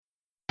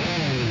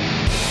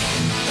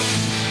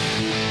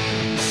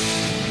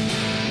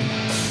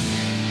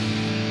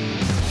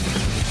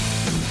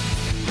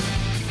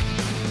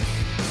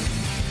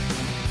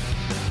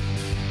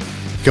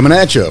Coming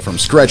at you from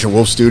Scratch and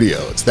Wolf Studio,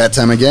 it's that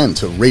time again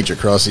to Rage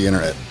Across the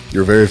Internet,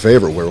 your very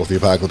favorite Werewolf the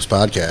Apocalypse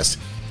podcast.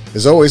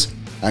 As always,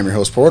 I'm your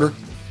host, Porter.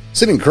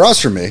 Sitting across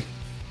from me,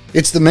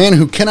 it's the man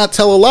who cannot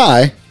tell a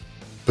lie,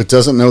 but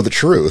doesn't know the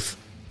truth,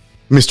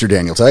 Mr.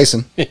 Daniel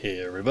Tyson.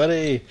 Hey,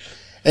 everybody.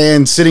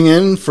 And sitting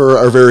in for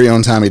our very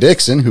own Tommy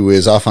Dixon, who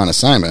is off on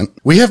assignment,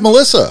 we have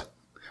Melissa.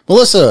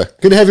 Melissa,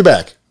 good to have you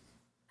back.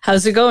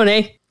 How's it going,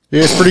 eh?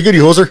 Yeah, it's pretty good,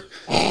 you hoser.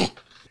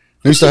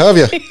 Nice to have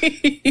you.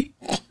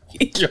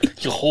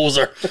 You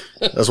hoser.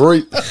 That's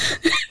right.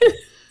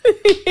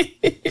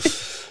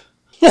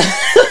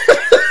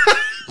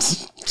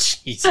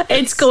 Jeez.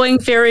 It's going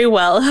very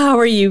well. How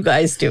are you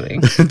guys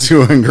doing?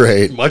 Doing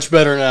great. Much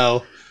better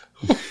now.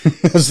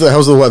 How's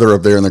the weather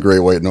up there in the Great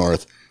White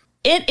North?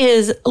 It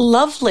is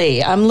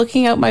lovely. I'm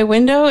looking out my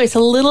window. It's a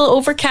little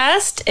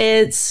overcast.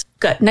 It's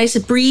got nice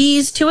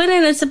breeze to it,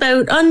 and it's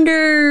about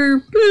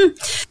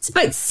it's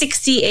about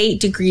 68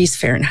 degrees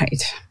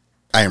Fahrenheit.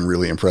 I am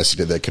really impressed you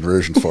did that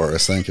conversion for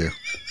us. Thank you.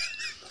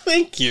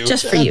 Thank you.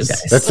 Just for you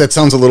guys. That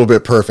sounds a little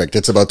bit perfect.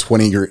 It's about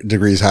 20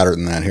 degrees hotter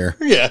than that here.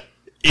 Yeah.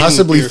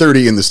 Possibly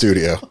 30 in the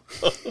studio.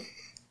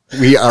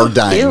 We are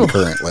dying Ew.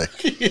 currently.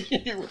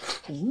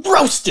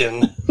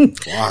 Roasting.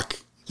 Fuck.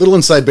 Little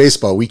inside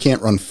baseball, we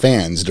can't run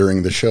fans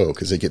during the show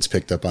because it gets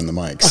picked up on the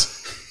mics.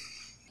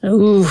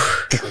 Ooh.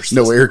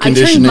 No air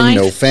conditioning, mine-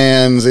 no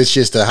fans. It's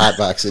just a hot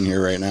box in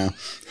here right now.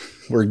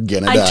 We're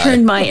gonna die. I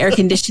turned my air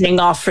conditioning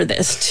off for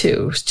this,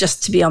 too,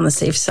 just to be on the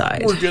safe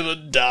side. We're gonna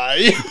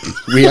die.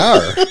 We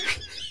are.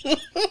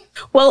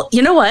 Well,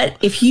 you know what?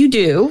 If you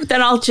do,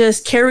 then I'll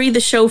just carry the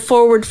show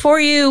forward for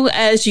you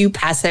as you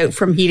pass out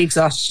from heat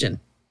exhaustion.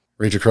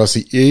 Rage across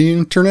the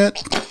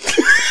internet.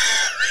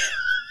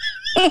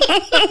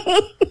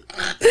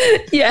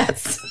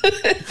 Yes.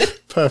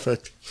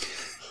 Perfect.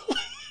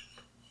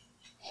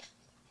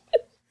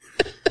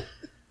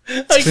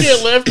 I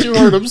can't laugh too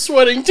hard. I'm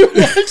sweating too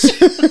much.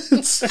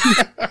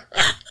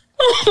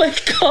 Oh, my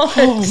God.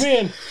 Oh,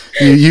 man.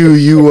 You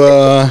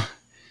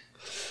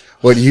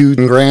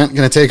and Grant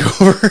gonna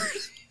take over?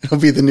 It'll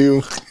be the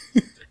new.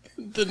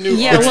 The new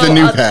Yeah, It's well, the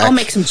new pack. I'll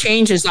make some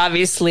changes,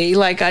 obviously.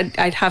 Like,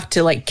 I'd have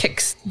to, like,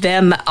 kick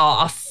them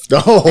off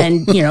Oh,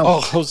 and, you know,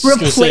 Oh, I was just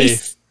gonna say.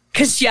 replace.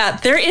 Because, yeah,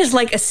 there is,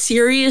 like, a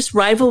serious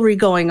rivalry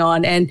going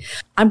on, and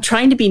I'm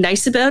trying to be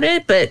nice about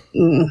it, but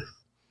You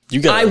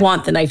got. I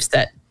want the knife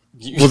set.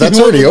 Well, that's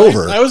already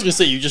over. I was gonna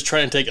say you just try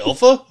and take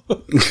Alpha.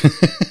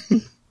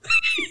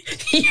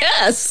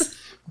 Yes.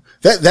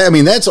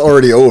 That's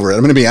already over.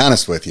 I'm gonna be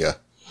honest with you.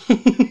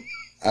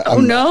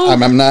 No.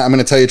 I'm not. I'm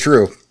gonna tell you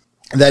true.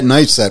 That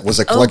knife set was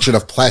a collection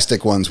of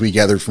plastic ones we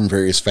gathered from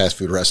various fast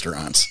food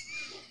restaurants.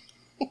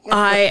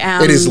 I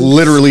am. It is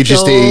literally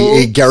just so-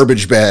 a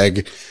garbage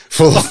bag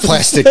full of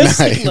plastic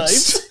Plastic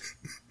knives.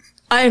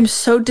 I am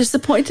so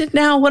disappointed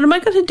now. What am I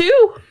going to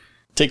do?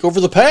 Take over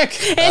the pack.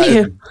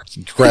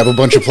 Anywho. Grab a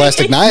bunch of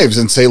plastic knives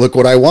and say, "Look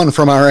what I won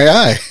from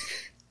RAI."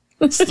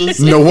 It's the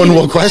same. No one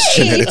will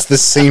question it. It's the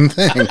same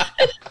thing.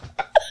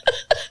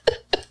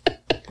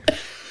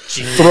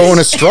 Jeez. Throw in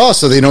a straw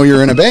so they know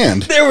you're in a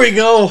band. There we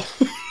go.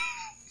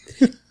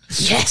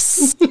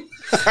 Yes.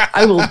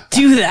 I will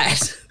do that.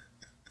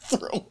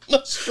 Throw in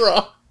a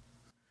straw.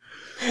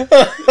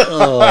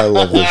 Oh, I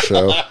love this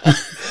show.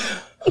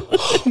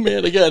 Oh,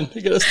 man, again, I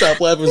gotta stop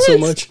laughing so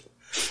much.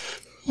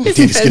 He's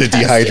gonna fantastic.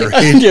 dehydrate.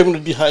 I'm gonna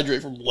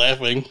dehydrate from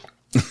laughing.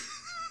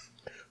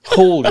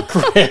 Holy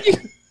crap.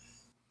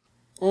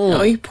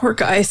 Oh, you poor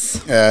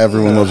guys. Yeah,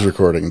 everyone loves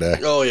recording day.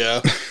 Oh,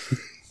 yeah.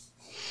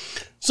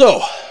 So,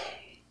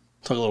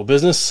 talk a little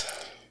business.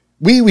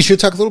 We should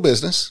talk a little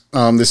business.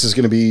 This is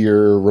going to be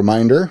your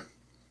reminder,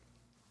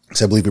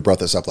 because I believe we brought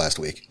this up last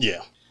week,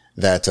 Yeah.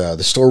 that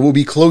the store will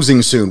be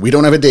closing soon. We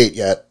don't have a date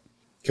yet,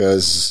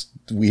 because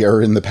we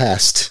are in the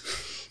past.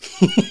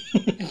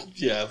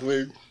 Yeah,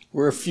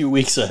 we're a few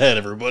weeks ahead,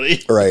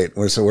 everybody. Right.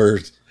 So we're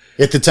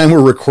at the time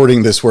we're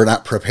recording this, we're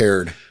not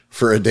prepared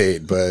for a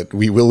date, but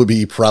we will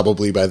be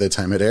probably by the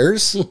time it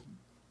airs.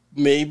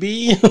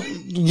 Maybe.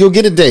 You'll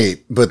get a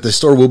date, but the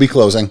store will be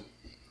closing.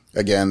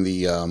 Again,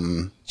 the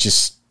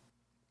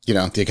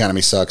the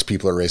economy sucks.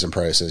 People are raising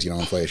prices.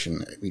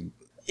 Inflation.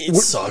 It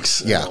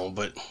sucks, yeah.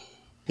 but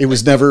It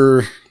was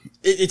never.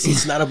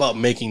 it's not about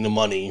making the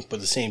money, but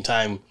at the same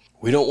time,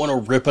 we don't want to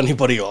rip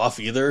anybody off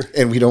either.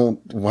 And we don't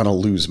want to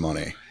lose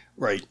money.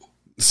 Right.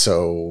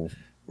 So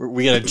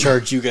We got to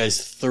charge you guys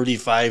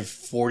 $35,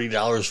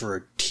 $40 for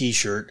a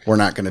t-shirt. we're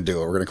not going to do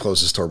it. We're going to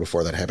close the store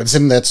before that happens.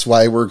 And that's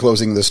why we're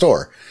closing the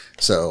store.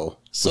 So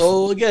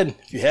Again,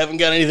 if you haven't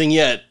got anything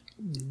yet,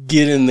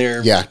 get in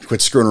there. yeah,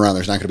 quit screwing around.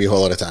 There's not going to be a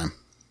whole lot of time.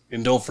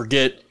 And don't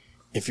forget,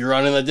 if you're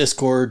on in the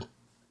Discord,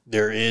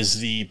 there is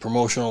the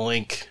promotional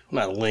link.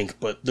 Not a link,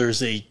 but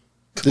there's a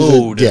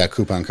code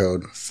Coupon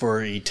code.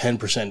 for a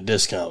 10%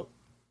 discount.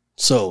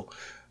 So,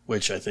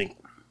 which I think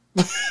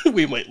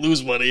we might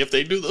lose money if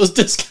they do those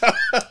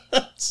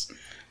discounts.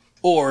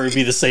 Or it'd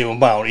be the same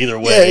amount either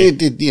Yeah, way.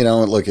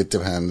 look, it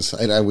depends.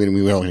 We don't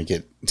want to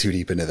get too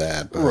deep into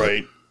that. But,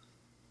 Right.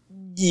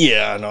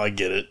 Yeah, no, I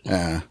get it.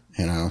 I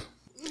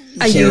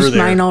Here or used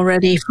there. mine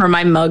already for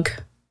my mug.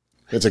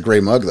 It's a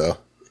great mug, though.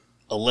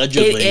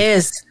 Allegedly. It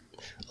is.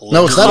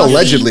 No, it's not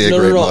allegedly a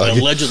great mug.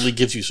 It allegedly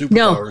gives you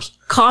No, superpowers.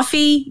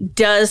 coffee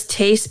does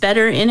taste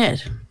better in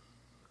it.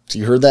 So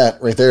you heard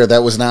that right there.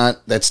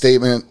 That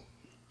statement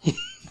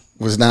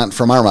was not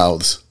from our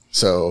mouths.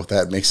 So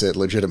that makes it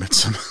legitimate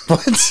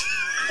somewhat.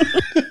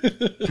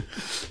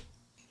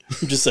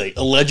 I'm just saying,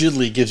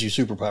 allegedly gives you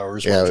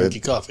superpowers while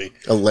drinking coffee.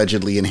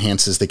 Allegedly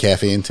enhances the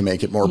caffeine to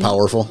make it more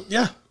powerful.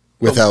 Yeah.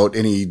 Without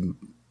any...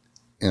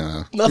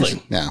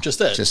 Nothing. No. Just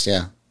that.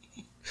 Yeah.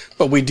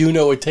 But we do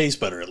know it tastes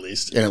better, at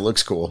least. And it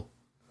looks cool.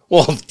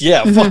 Well,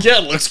 yeah. Fuck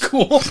yeah, it looks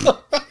cool.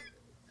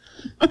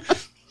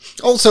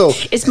 Also...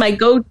 It's my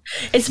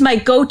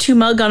go-to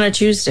mug on a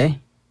Tuesday.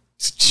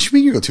 It should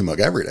be your go-to mug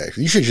every day.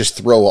 You should just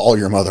throw all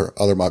your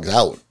other mugs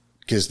out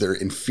because they're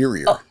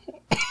inferior.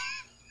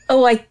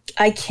 Oh,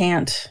 I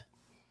can't.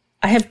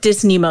 I have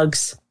Disney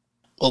mugs.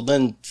 Well,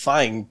 then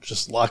fine.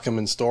 Just lock them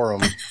and store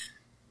them.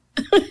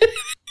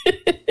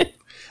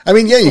 I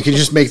mean, yeah, you can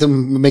just make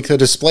the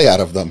display out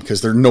of them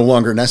because they're no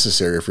longer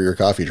necessary for your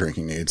coffee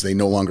drinking needs. They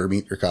no longer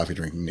meet your coffee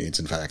drinking needs,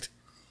 in fact.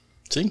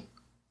 See?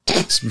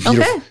 It's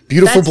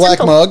beautiful black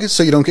simple. mug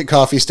so you don't get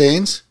coffee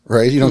stains,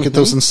 right? You don't get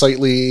those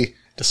unsightly...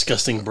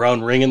 Disgusting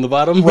brown ring in the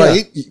bottom.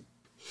 Right?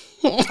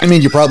 Yeah. I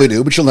mean, you probably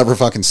do, but you'll never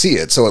fucking see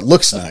it, so it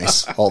looks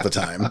nice all the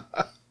time.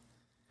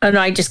 And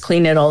I just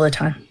clean it all the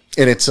time.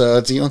 And it's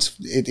a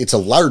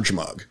large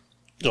mug.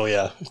 Oh,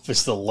 yeah. If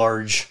it's the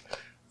large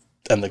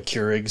and the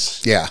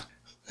Keurigs. Yeah.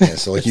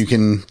 So like you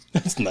can...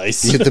 That's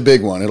nice. You get the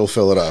big one, it'll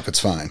fill it up. It's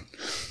fine.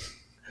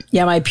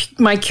 Yeah, my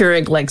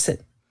Keurig likes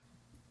it.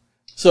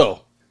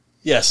 So,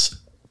 yes.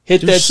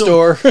 Hit that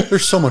store.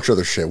 There's so much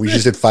other shit. We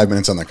just did 5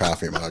 minutes on the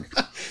coffee mug.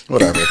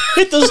 Whatever.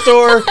 Hit the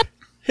store.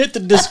 Hit the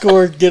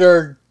Discord. Get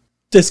our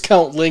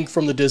discount link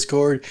from the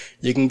Discord.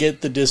 You can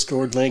get the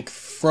Discord link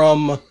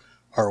from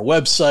our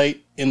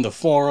website in the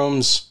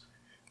forums.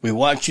 We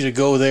want you to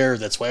go there.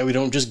 That's why we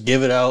don't just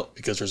give it out,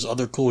 because there's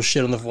other cool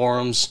shit on the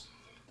forums.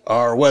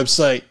 Our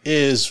website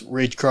is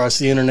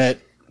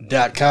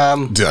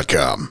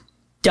ragecrosstheinternet.com.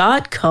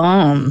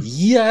 .com.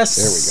 Yes.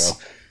 There we go.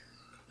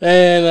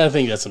 And I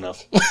think that's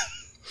enough.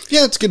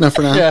 Yeah, it's good enough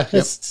for now. Yeah.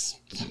 Yep.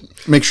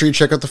 Make sure you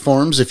check out the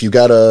forums. If you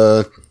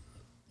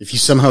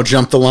somehow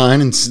jumped the line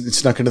and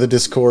snuck into the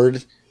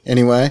Discord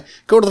anyway,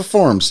 go to the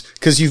forums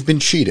because you've been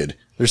cheated.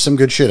 There's some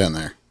good shit in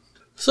there.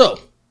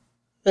 So,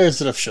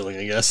 there's enough shilling,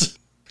 I guess.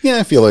 Yeah,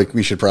 I feel like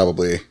we should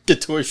probably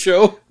Get to a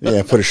show.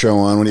 put a show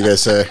on. What do you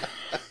guys say?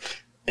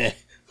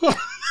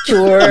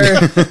 Sure.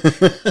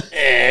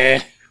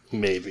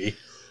 Maybe.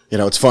 You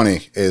know, what's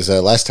funny is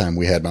last time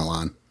we had Mel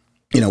on,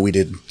 we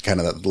did kind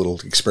of that little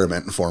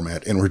experiment in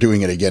format, and we're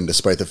doing it again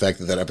despite the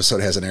fact that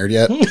episode hasn't aired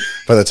yet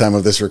by the time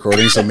of this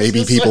recording, so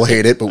maybe people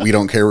hate it, but we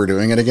don't care we're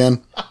doing it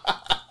again.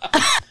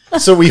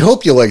 So we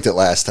hope you liked it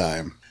last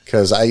time,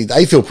 because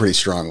I feel pretty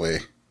strongly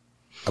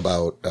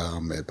about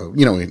it, but,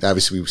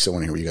 obviously we still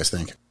want to hear what you guys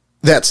think.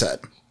 That said,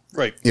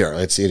 Right. yeah,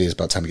 it is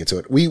about time to get to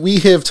it. We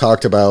have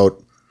talked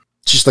about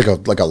just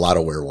like a lot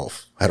of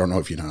werewolf. I don't know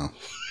if you know.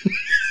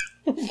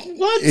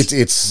 What?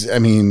 It's I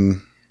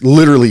mean,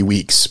 literally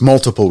weeks,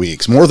 multiple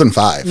weeks, more than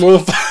 5. More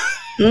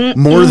than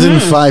More than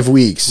 5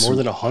 weeks. More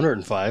than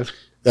 105.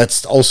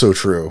 That's also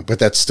true, but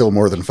that's still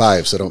more than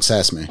 5, so don't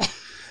sass me.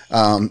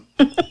 And,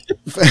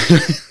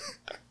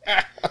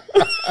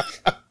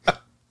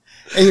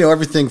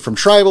 everything from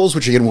tribals,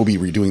 which again, we'll be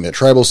redoing that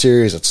tribal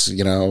series. It's,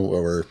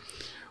 where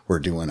we're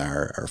doing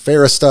our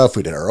Farah stuff.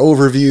 We did our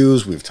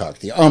overviews. We've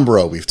talked the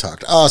Umbra. We've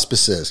talked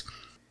auspices.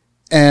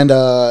 And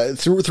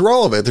through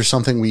all of it, there's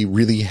something we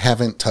really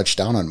haven't touched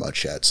down on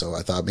much yet. So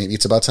I thought maybe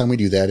it's about time we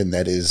do that, and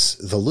that is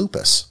the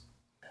lupus.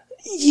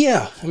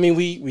 Yeah. I mean,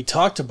 we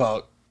talked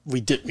about, we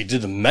did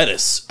the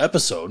Metis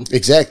episode.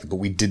 Exactly, but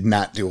we did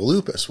not do a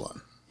lupus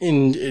one.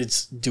 And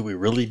do we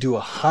really do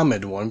a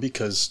Hamid one?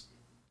 Because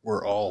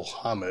we're all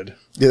Hamid.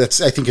 Yeah,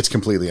 I think it's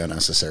completely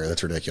unnecessary.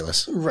 That's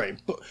ridiculous. Right.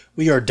 But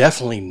we are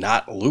definitely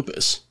not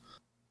lupus.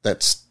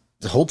 That's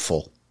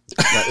hopeful.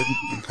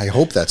 I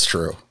hope that's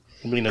true.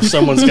 I mean, if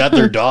someone's got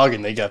their dog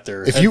and they got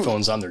their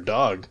headphones on their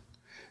dog,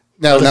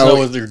 Now, let us know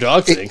what your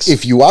dog thinks.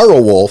 If you are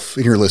a wolf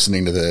and you're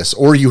listening to this,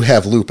 or you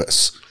have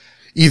lupus,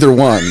 either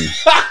one,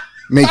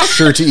 make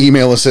sure to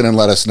email us in and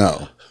let us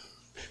know.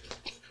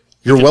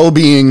 Your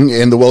well-being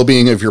and the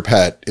well-being of your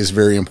pet is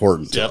very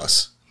important to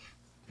us.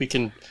 We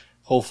can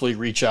hopefully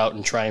reach out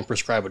and try and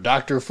prescribe a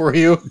doctor for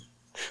you.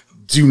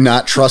 Do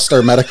not trust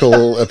our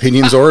medical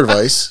opinions or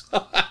advice.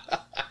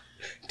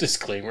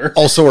 Disclaimer.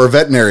 Also, our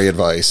veterinary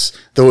advice,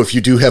 though if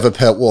you do have a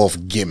pet wolf,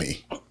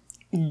 gimme.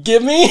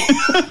 Gimme?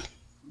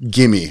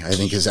 Gimme, I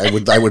think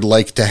I would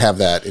like to have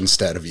that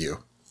instead of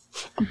you.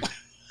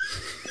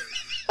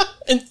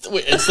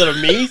 Instead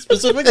of me,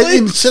 specifically?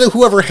 Instead of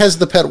whoever has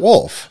the pet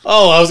wolf.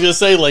 Oh, I was going to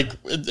say,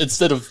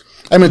 instead of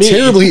I'm a me.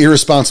 terribly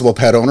irresponsible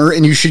pet owner,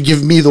 and you should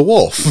give me the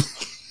wolf.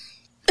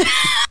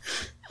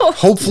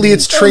 Hopefully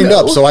it's trained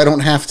up so I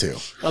don't have to.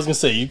 I was going to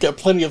say, you've got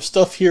plenty of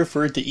stuff here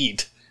for it to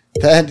eat.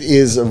 That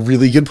is a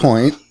really good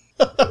point.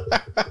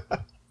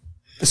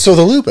 So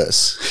the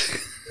lupus.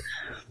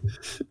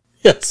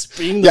 Yes,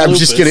 being the Yeah, I'm lupus.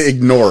 just going to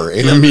ignore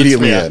and Yeah,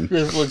 immediately yeah, in.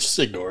 we'll just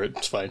ignore it.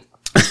 It's fine.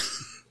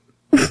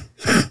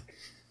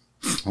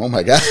 Oh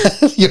my God.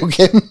 You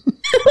okay?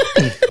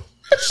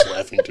 Just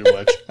laughing too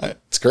much.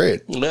 It's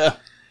great. Yeah.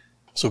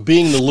 So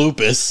being the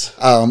lupus,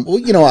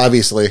 Well,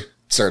 obviously,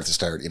 start at the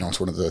start. It's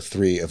one of the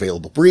 3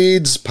 available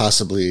breeds,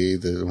 possibly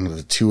one of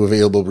the 2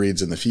 available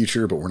breeds in the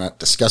future, but we're not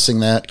discussing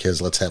that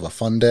because let's have a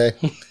fun day.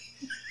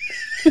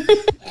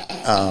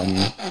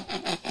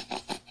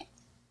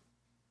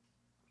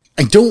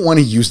 I don't want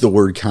to use the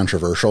word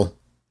controversial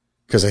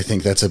because I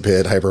think that's a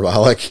bit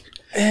hyperbolic.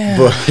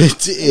 But I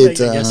guess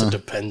it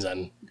depends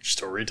on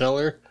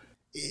storyteller.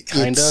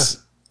 Kinda.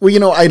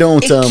 Well, I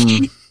don't.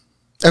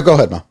 Go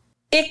ahead, Mo.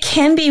 It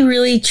can be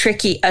really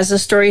tricky as a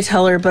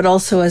storyteller, but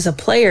also as a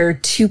player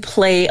to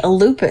play a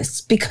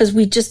lupus because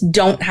we just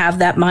don't have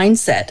that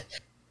mindset.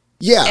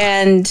 Yeah.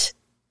 And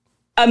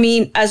I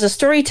mean, as a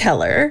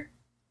storyteller,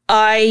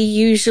 I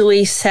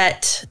usually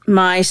set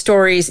my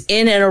stories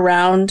in and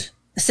around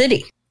the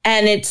city.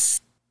 And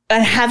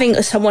having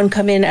someone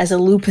come in as a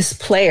lupus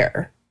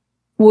player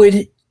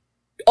would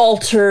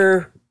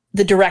alter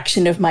the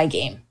direction of my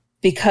game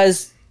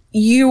because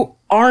you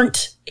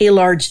aren't a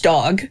large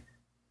dog.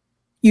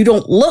 You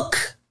don't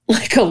look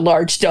like a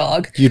large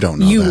dog. You don't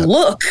know You that.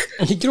 look.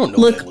 You don't know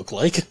what I look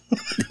like.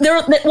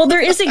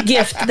 There is a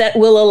gift that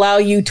will allow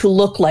you to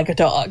look like a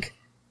dog,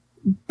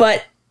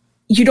 but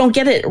you don't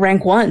get it at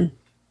rank 1.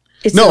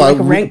 It's No, like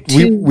a rank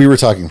 2. we were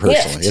talking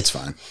personally. gift. It's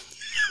fine.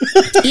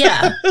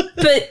 Yeah,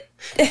 but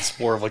It's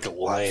more of like a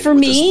lion for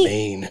with me, his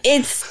mane.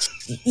 it's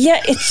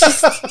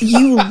just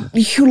you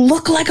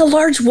look like a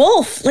large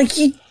wolf. Like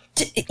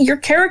your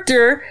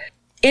character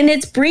in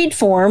its breed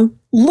form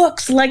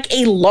looks like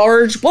a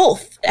large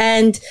wolf,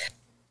 and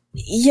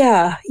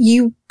yeah,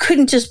 you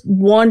couldn't just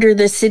wander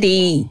the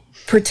city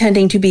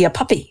pretending to be a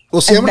puppy.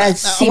 Well, see, and that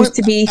seems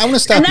to be, I want to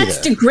stop and you that's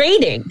there.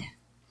 degrading.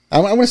 I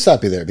want to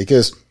stop you there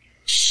because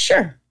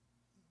Sure.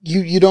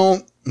 you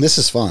don't. This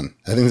is fun.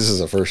 I think this is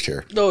a first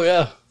here. Oh,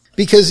 yeah.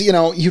 Because, you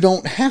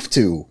don't have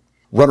to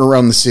run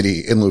around the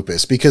city in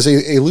Lupus because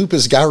a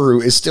Lupus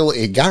Garu is still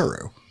a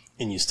Garu.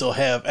 And you still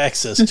have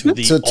access to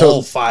the To-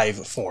 all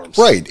 5 forms.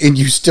 Right. And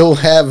you still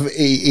have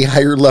a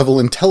higher level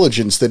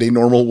intelligence that a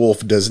normal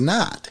wolf does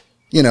not.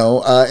 And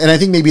I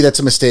think maybe that's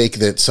a mistake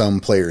that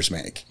some players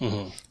make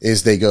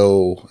is they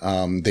go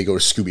to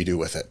Scooby-Doo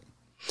with it.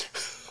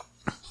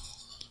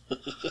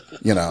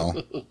 Yeah,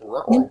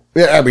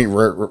 I mean,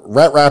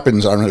 rat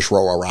rappings on this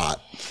roll a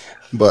rot,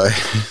 but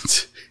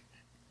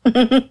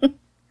this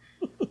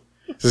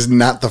is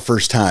not the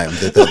first time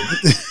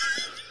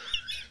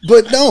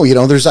but no,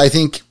 there's, I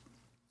think,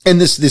 and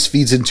this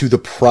feeds into the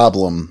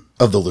problem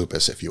of the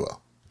lupus, if you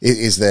will,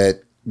 is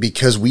that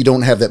because we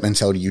don't have that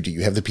mentality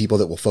you have the people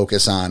that will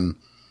focus on,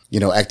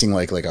 acting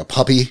like a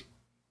puppy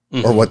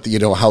or what,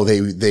 how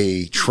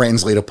they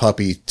translate a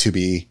puppy to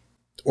be,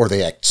 or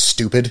they act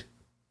stupid.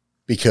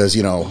 Because,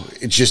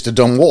 it's just a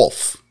dumb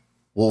wolf.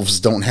 Wolves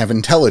don't have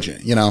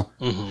intelligence,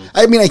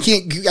 I mean, I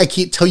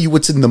can't tell you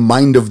what's in the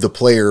mind of the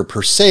player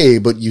per se,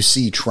 but you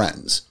see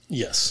trends.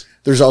 Yes.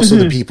 There's also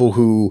the people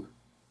who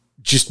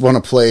just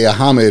want to play a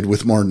Hamid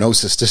with more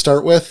Gnosis to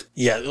start with.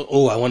 Yeah.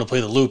 Oh, I want to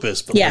play the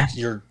lupus, but Yeah.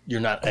 you're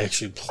not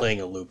actually playing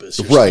a lupus.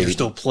 Right. You're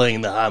still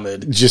playing the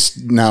Hamid.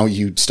 Just now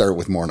you start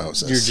with more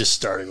Gnosis. You're just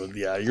starting with,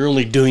 you're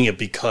only doing it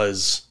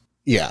because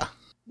Yeah.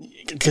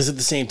 at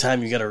the same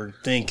time, you got to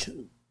think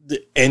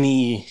that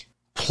any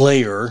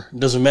player,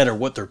 doesn't matter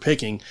what they're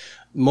picking,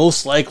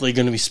 most likely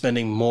going to be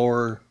spending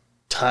more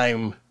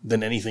time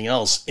than anything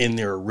else in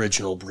their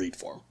original breed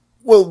form.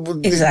 Well,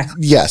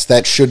 Exactly. yes,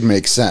 that should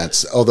make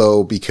sense.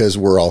 Although, because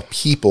we're all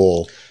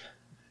people,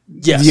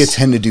 Yes. you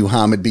tend to do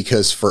Hamid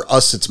because for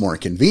us it's more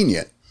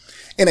convenient.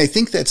 And I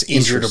think that's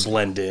Easier to interesting.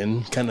 blend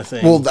in kind of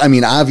thing. Well, I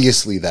mean,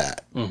 obviously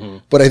that,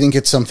 but I think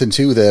it's something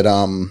too that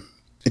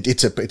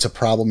it's a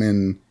problem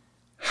in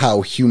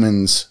how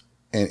humans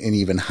and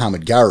even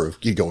Hamid Garu,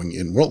 you going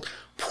in world,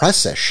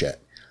 process shit.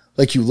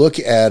 Like you look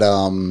at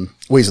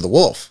Ways of the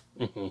Wolf,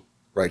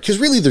 right? Because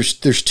really, there's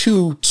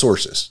 2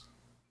 sources.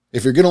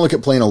 If you're going to look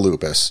at playing a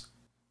lupus,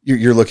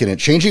 you're looking at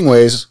Changing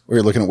Ways or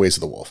you're looking at Ways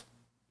of the Wolf.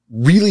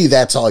 Really,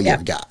 that's all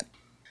you've got.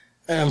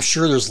 And I'm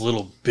sure there's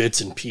little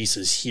bits and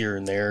pieces here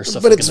and there,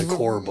 stuff But like it's in the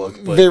core book,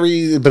 but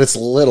but it's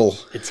little.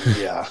 it's,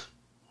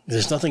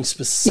 there's nothing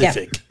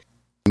specific.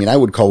 I mean, I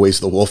would call Ways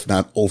of the Wolf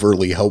not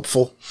overly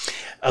helpful.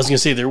 I was going to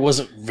say there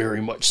wasn't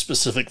very much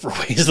specific for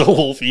Ways of the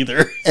Wolf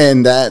either.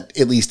 And that,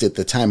 at least at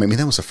the time, I mean,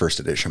 that was a first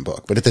edition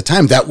book, but at the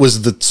time, that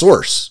was the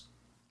source.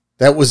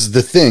 That was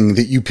the thing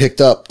that you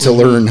picked up to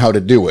learn how to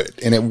do it.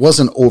 And it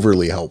wasn't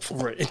overly helpful.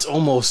 Right. It's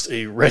almost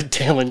a Red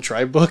Talon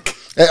tribe book.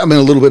 I mean,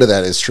 a little bit of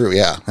that is true.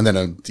 Yeah. And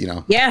then,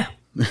 Yeah.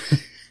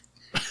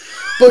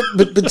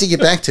 but to get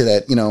back to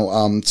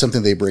that,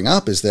 something they bring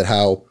up is that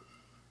how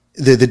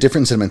the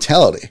difference in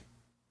mentality,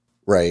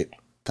 right?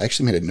 I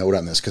actually made a note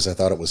on this because I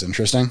thought it was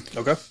interesting.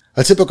 Okay.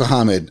 A typical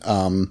Hamid,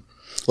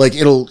 like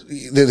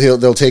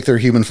they'll take their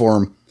human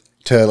form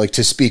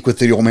to speak with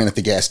the old man at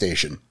the gas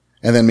station,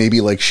 and then maybe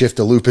like shift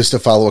a lupus to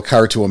follow a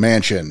car to a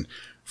mansion.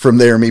 From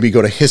there, maybe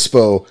go to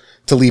Hispo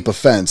to leap a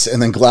fence,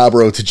 and then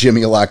Glabro to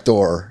jimmy a locked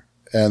door,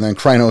 and then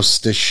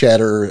Krynos to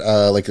shatter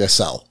like a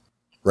cell,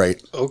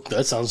 right? Oh,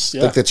 that sounds,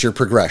 yeah. Like that's your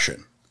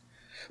progression.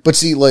 But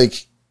see,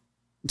 like,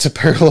 to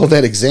parallel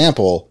that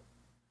example,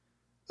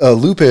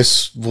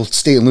 Lupus will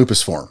stay in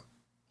Lupus form.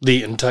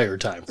 The entire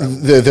time.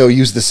 They'll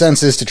use the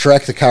senses to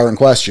track the car in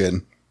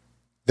question,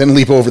 then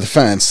leap over the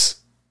fence,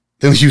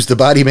 then use the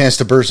body mass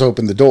to burst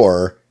open the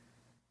door,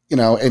 you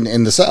know,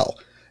 in the cell.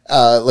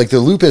 Like the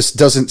Lupus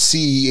doesn't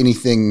see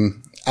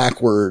anything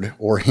awkward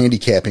or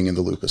handicapping in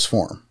the Lupus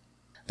form.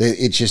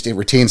 It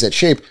retains that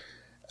shape,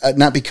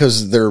 not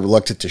because they're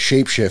reluctant to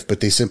shapeshift, but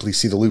they simply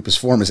see the Lupus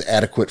form as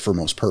adequate for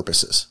most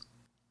purposes.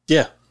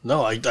 Yeah,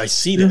 no, I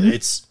see that.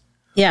 It's,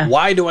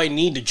 why do I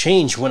need to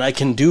change when I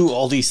can do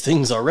all these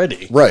things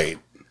already? Right.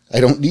 I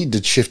don't need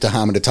to shift to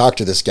Hama to talk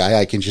to this guy.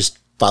 I can just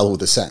follow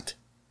the scent.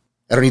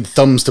 I don't need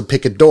thumbs to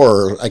pick a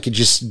door. I could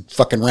just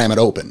fucking ram it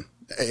open.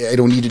 I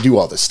don't need to do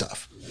all this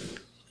stuff.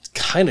 It's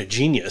kind of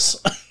genius.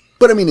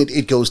 But I mean,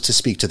 it goes to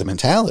speak to the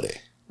mentality.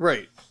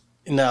 Right.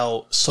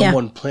 Now,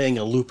 someone playing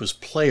a Lupus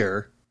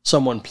player,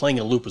 someone playing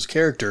a Lupus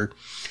character,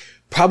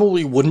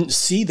 probably wouldn't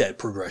see that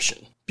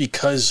progression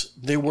because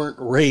they weren't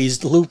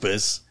raised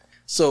Lupus.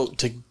 So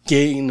to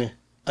gain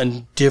a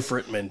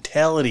different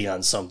mentality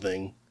on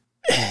something,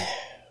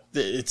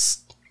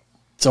 it's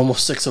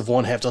almost 6 of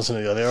one, half dozen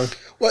of the other.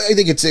 Well, I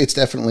think it's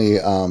definitely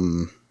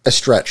a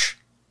stretch.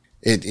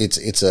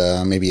 It's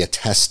maybe a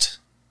test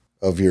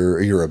of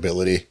your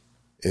ability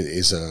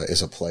as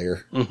a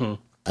player. Mm-hmm.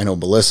 I know,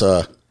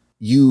 Melissa,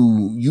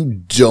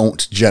 you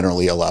don't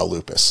generally allow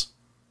Lupus.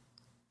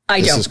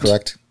 I don't. This is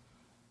correct?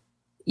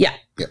 Yeah.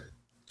 Yeah.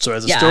 So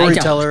as a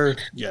storyteller,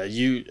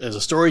 as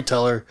a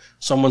storyteller,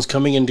 someone's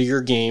coming into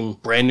your game,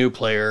 brand new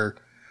player,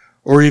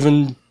 or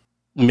even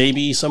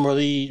maybe some of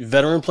the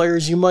veteran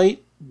players you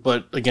might,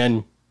 but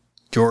again,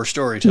 you're a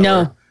storyteller.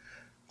 No.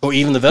 Or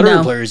even the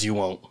veteran players you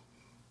won't.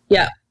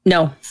 Yeah,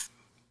 no.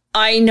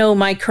 I know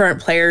my current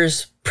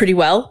players pretty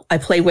well. I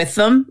play with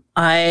them.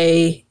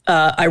 I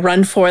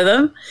run for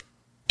them.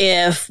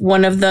 If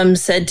one of them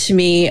said to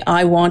me,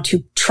 I want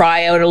to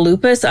try out a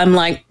Lupus, I'm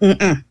like,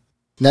 mm-mm.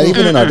 Not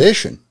even an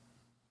audition?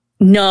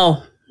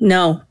 No,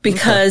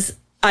 because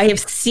I have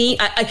seen,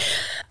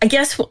 I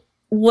guess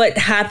what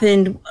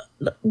happened,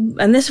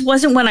 and this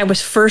wasn't when I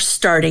was first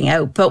starting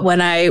out, but when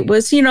I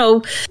was,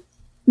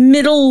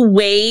 middle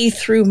way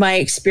through my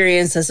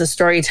experience as a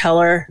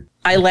storyteller,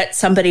 I let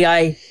somebody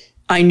I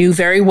knew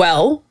very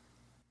well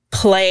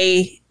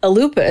play a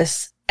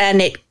Lupus,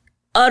 and it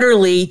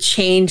utterly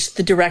changed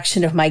the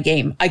direction of my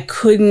game. I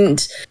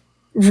couldn't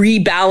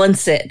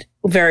rebalance it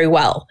very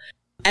well.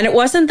 And it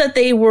wasn't that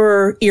they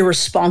were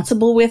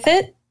irresponsible with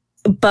it,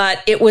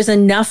 but it was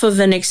enough of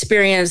an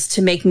experience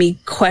to make me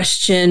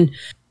question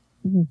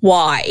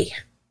why.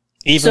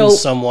 Even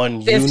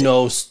someone you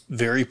know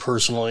very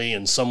personally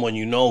and someone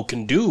you know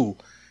can do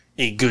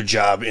a good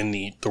job in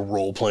the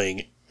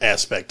role-playing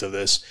aspect of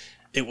this,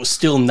 it was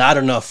still not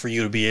enough for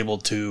you to be able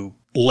to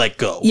let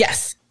go.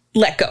 Yes,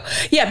 let go.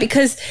 Yeah,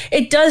 because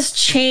it does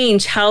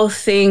change how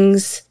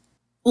things,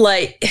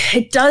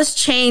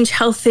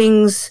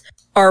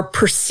 are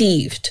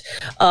perceived.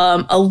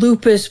 A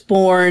Lupus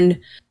born,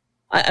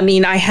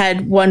 I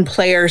had one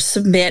player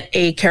submit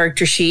a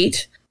character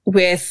sheet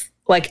with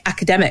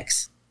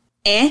academics,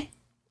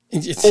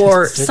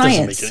 or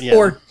science,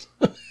 or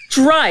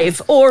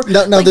drive, or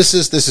no. This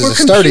is a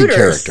starting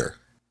character.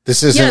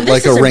 This isn't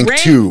like a rank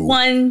 2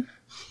 one.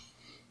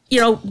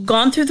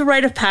 Gone through the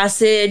rite of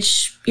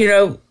passage.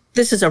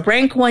 This is a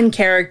rank 1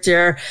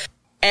 character,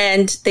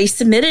 and they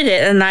submitted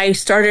it, and I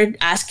started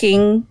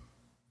asking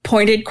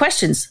pointed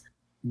questions.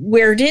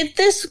 Where did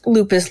this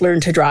Lupus learn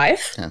to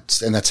drive? And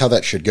that's how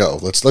that should go.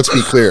 Let's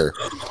be clear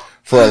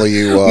for all of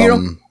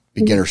you,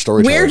 beginner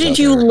storytellers. Where did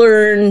you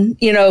learn,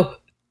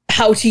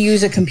 how to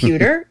use a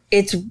computer?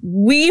 It's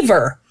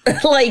Weaver.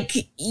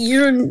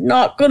 You're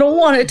not going to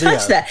want to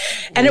touch that.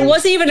 And it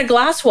wasn't even a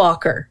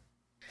Glasswalker.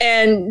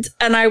 And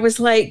I was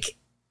like,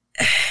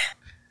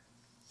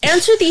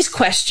 answer these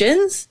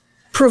questions,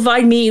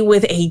 provide me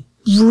with a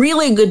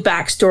really good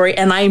backstory,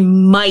 and I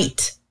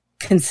might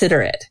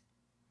consider it.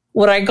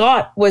 What I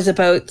got was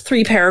about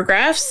 3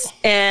 paragraphs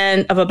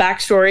and of a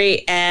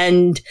backstory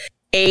and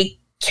a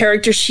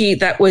character sheet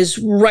that was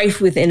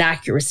rife with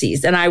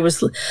inaccuracies. And I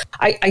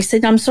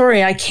said, I'm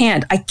sorry, I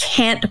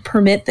can't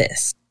permit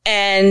this.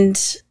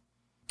 And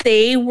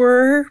they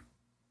were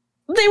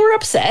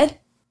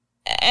upset.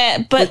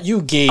 But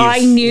you gave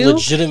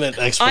legitimate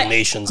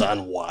explanations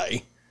on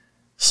why.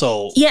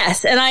 So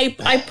yes, and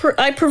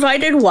I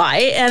provided why,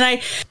 and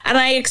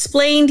I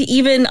explained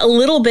even a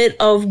little bit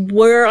of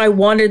where I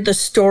wanted the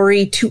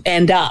story to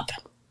end up.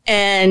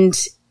 And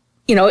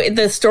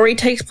the story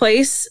takes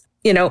place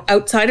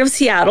outside of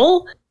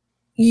Seattle.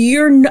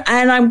 And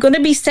I'm going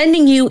to be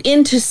sending you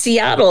into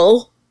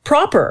Seattle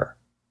proper.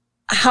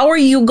 How are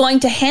you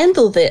going to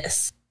handle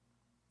this?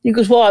 He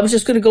goes, well, I was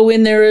just going to go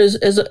in there as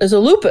a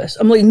Lupus.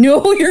 I'm like,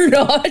 no, you're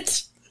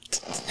not.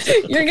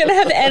 You're going to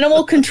have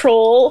animal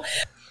control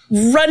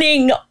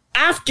running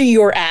after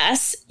your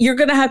ass. You're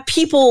going to have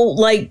people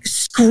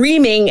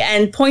screaming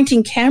and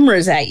pointing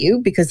cameras at you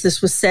because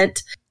this was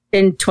set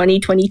in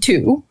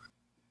 2022.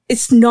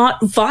 It's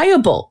not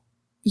viable.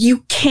 You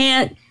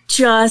can't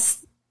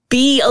just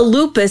be a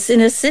lupus in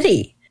a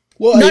city.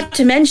 Well, not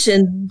to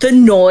mention the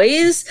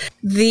noise,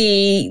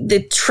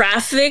 the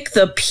traffic,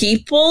 the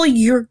people.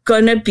 You're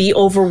gonna be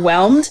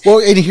overwhelmed. Well,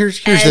 and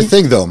here's the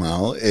thing, though,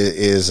 Mel.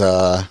 There's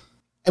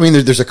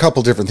a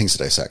couple different things to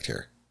dissect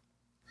here.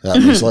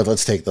 So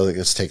let's take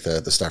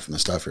the stuff from the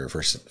stuff here.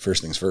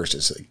 First things first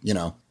is,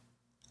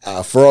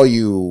 for all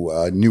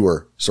you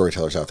newer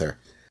storytellers out there,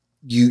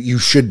 you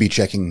should be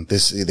checking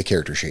the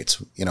character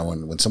sheets.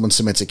 When someone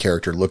submits a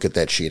character, look at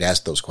that sheet,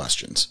 ask those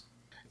questions.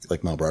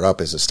 Like Mel brought up,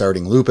 as a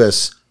starting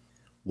lupus,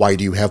 why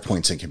do you have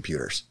points in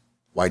computers?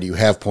 Why do you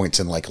have points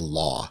in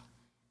law,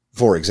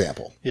 for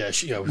example? Yeah,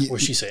 what'd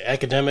she say?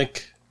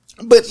 Academic.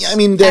 But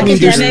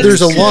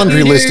there's a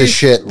laundry list of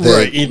shit.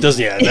 Right. It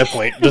doesn't. Yeah, at that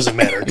point, it doesn't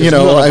matter. None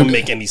of them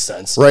make any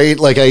sense. Right.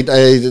 Like I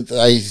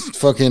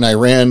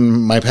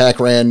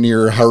ran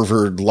near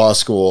Harvard Law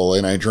School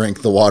and I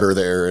drank the water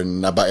there,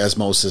 and by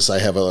osmosis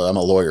I'm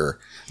a lawyer.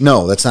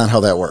 No, that's not how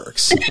that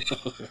works.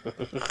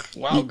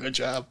 Wow, good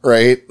job.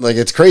 Right? Like,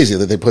 it's crazy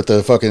that they put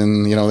the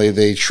fucking,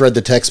 they shred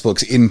the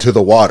textbooks into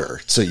the water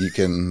so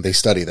they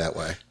study that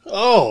way.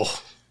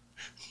 Oh.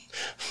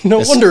 No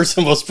wonder it's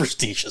the most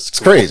prestigious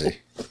school. It's crazy.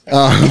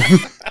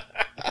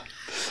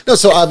 No,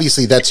 so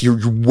obviously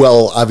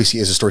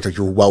obviously as a storyteller,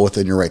 you're well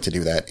within your right to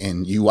do that.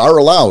 And you are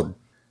allowed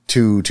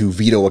to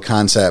veto a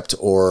concept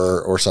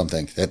or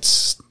something.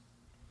 That's,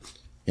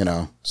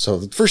 so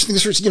the first thing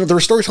is, there are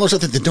storytellers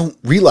out there that don't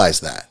realize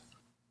that,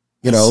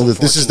 that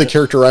this is the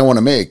character I want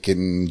to make,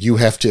 and you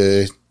have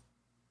to,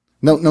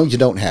 no, you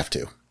don't have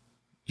to.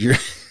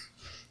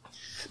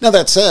 Now,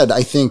 that said,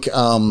 I think,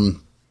 I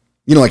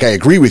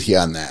agree with you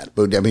on that,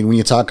 but when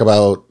you talk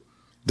about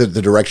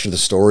the direction of the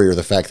story or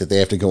the fact that they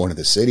have to go into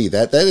the city,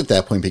 that at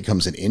that point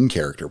becomes an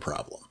in-character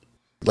problem.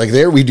 Like,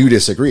 there we do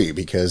disagree,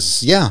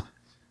 because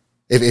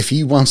if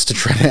he wants to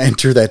try to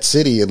enter that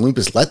city and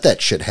lupus, let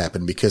that shit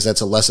happen, because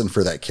that's a lesson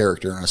for that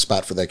character and a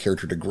spot for that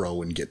character to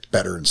grow and get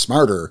better and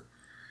smarter.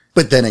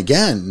 But then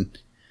again,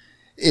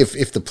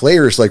 if the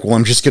player's like, well,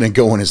 I'm just going to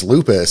go in as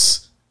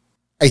lupus,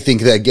 I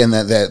think that again,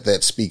 that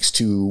speaks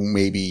to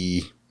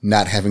maybe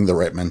not having the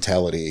right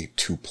mentality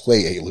to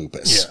play a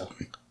lupus. Yeah.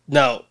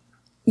 Now,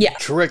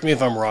 correct me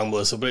if I'm wrong,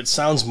 Melissa, but it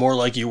sounds more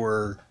like you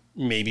were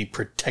maybe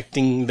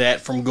protecting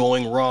that from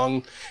going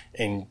wrong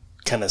and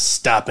kind of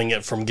stopping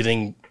it from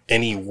getting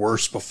any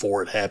worse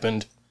before it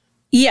happened.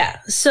 Yeah.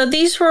 So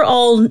these were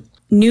all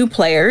new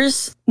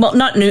players. Well,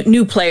 not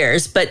new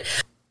players, but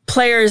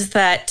players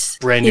that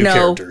brand new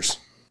characters.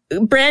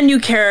 Brand new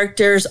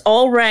characters,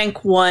 all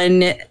rank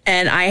 1,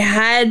 and I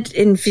had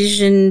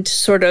envisioned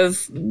sort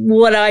of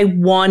what I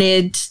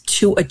wanted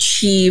to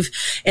achieve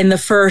in the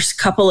first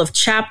couple of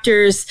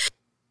chapters,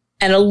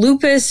 and a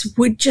lupus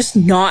would just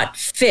not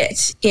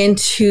fit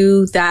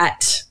into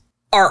that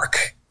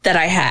arc that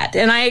I had.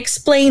 And I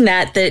explained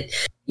that that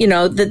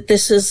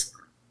this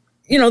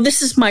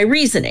is my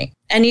reasoning.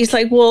 And he's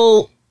like,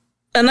 well,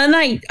 and then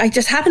I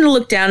just happened to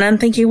look down and I'm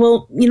thinking,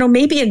 well,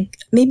 maybe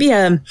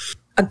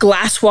a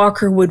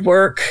glasswalker would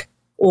work,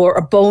 or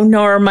a bone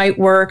gnawer might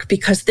work,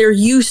 because they're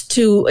used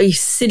to a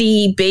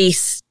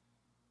city-based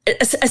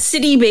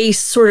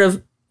sort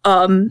of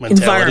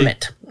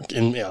environment.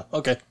 Yeah.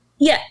 Okay.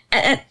 Yeah.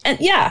 And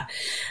yeah.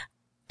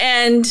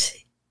 And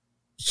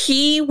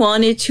he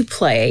wanted to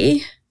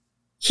play.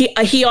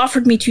 He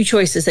offered me 2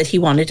 choices that he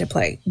wanted to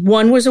play.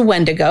 One was a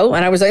Wendigo,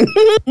 and I was like,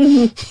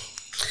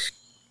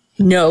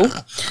 no.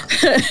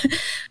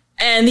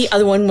 And the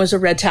other one was a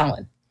Red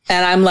Talon.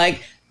 And I'm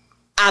like,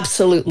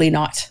 absolutely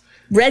not.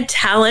 Red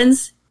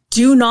Talons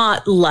do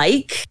not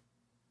like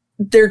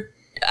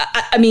I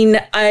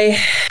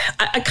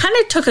kind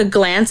of took a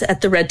glance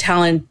at the Red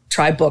Talon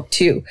tribe book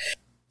too.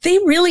 They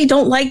really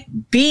don't like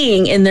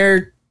being in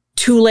their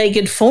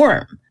 2-legged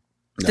form.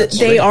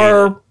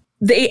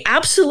 They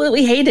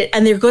absolutely hate it,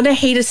 and they're going to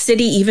hate a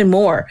city even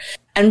more.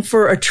 And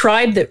for a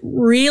tribe that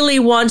really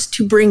wants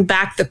to bring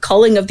back the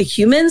culling of the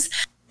humans,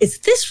 is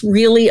this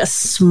really a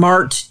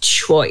smart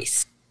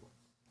choice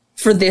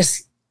for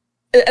this?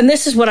 And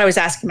this is what I was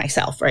asking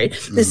myself, right?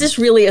 Is this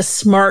really a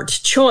smart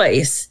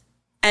choice?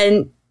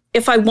 And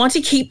if I want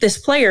to keep this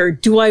player,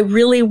 do I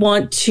really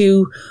want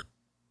to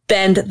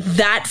bend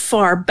that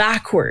far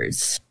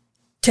backwards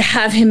to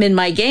have him in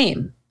my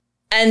game?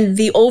 And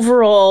the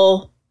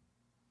overall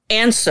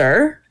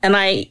answer, and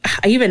I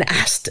even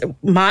asked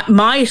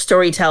my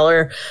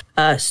storyteller,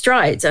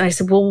 Strides, and I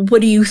said, well,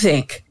 what do you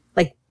think?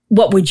 Like,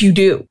 what would you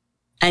do?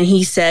 And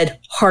he said,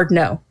 hard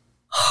no.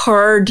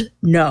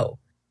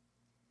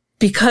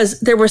 Because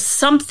there was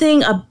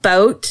something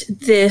about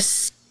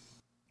this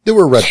there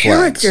were red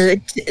character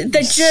flags.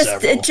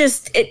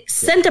 that it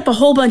sent up a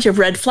whole bunch of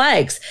red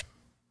flags.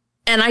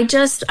 And I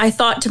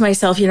thought to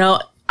myself,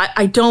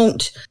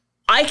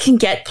 I can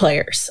get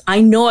players.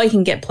 I know I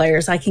can get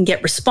players. I can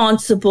get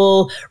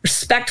responsible,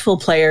 respectful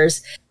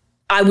players.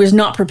 I was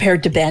not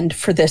prepared to bend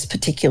for this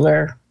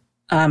particular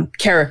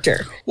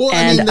character. Well,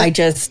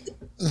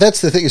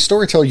 that's the thing.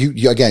 Storyteller,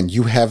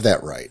 you have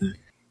that right.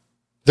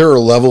 There are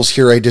levels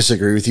here I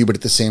disagree with you, but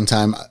at the same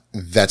time,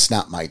 that's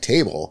not my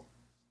table.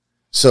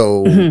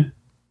 So,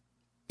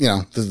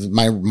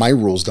 my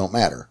rules don't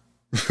matter.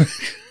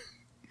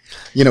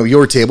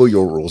 Your table,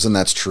 your rules, and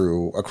that's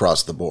true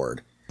across the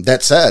board.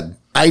 That said,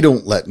 I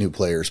don't let new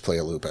players play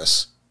a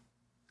lupus.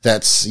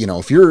 That's,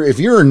 if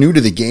you're new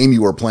to the game,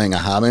 you are playing a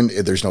Hammond,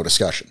 there's no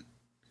discussion.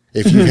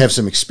 If you have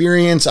some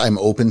experience, I'm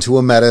open to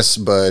a Metis,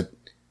 but,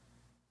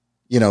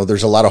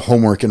 there's a lot of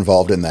homework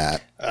involved in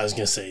that. I was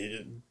going to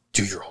say,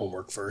 do your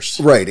homework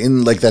first. Right.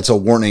 And that's a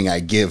warning I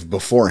give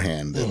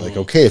beforehand. That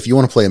okay, if you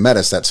want to play a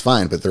Metis, that's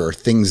fine, but there are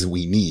things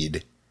we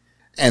need.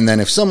 And then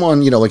if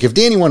someone, if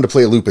Danny wanted to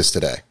play a lupus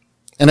today,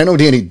 and I know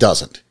Danny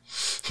doesn't,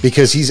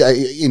 because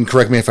and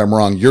correct me if I'm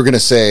wrong, you're going to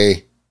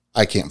say,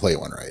 I can't play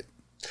one, right?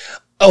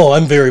 Oh,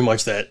 I'm very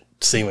much that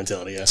same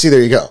mentality. Yeah. See,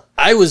 there you go.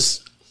 I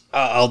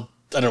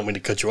don't mean to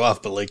cut you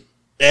off, but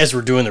as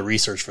we're doing the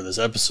research for this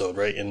episode,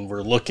 right, and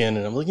we're looking,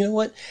 and I'm like, you know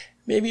what?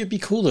 Maybe it'd be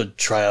cool to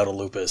try out a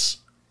lupus.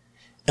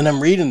 And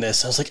I'm reading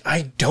this, and I was like,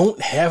 I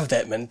don't have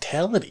that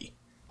mentality.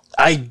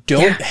 I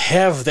don't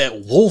have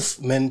that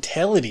wolf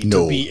mentality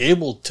to be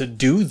able to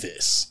do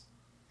this.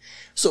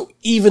 So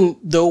even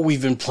though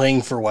we've been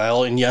playing for a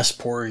while, and yes,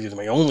 Porter, you're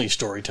my only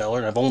storyteller,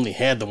 and I've only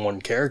had the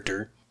one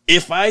character,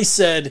 if I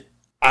said,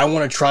 I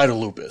want to try to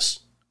lupus,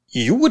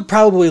 you would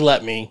probably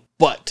let me,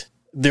 but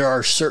there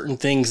are certain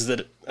things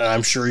that,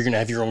 I'm sure you're going to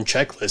have your own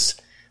checklist,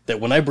 that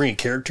when I bring a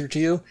character to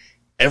you,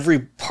 every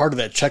part of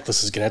that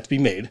checklist is going to have to be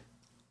made.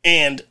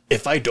 And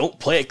if I don't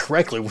play it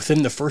correctly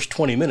within the first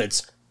 20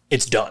 minutes,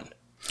 it's done.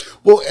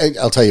 Well,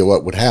 I'll tell you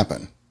what would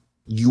happen.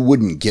 You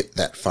wouldn't get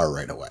that far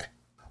right away.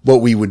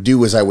 What we would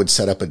do is I would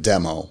set up a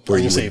demo where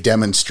you would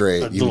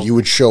demonstrate, you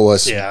would show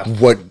us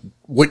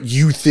what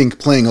you think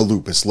playing a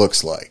lupus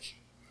looks like.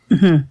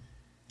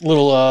 Mm-hmm.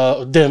 Little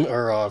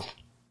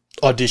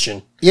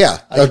audition. Yeah,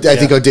 I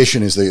think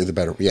audition is the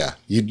better. Yeah,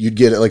 you'd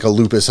get like a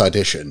lupus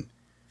audition.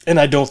 And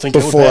I don't think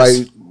before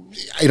I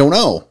don't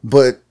know,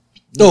 but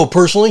no,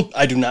 personally,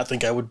 I do not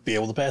think I would be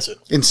able to pass it.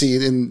 And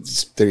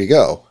there you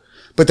go.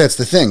 But that's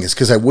the thing, is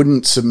because I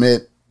wouldn't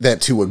submit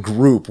that to a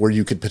group where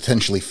you could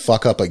potentially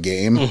fuck up a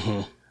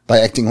game by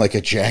acting like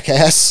a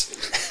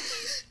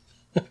jackass.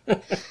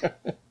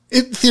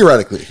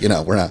 Theoretically,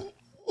 we're not.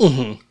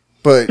 Mm-hmm.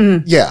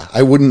 But yeah,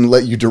 I wouldn't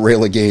let you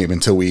derail a game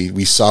until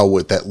we saw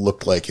what that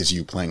looked like as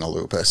you playing a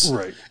lupus.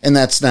 Right. And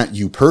that's not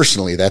you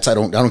personally. I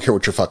don't care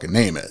what your fucking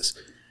name is.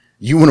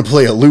 You want to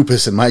play a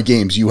lupus in my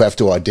games, you have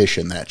to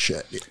audition that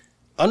shit.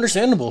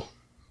 Understandable,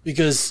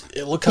 because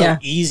look how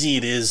easy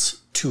it is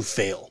to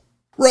fail.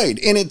 Right,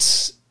 and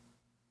there's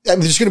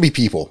going to be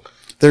people.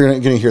 They're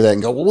going to hear that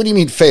and go, well, what do you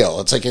mean fail?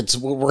 It's like,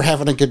 we're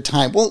having a good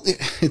time. Well,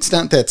 it's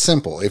not that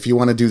simple if you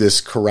want to do this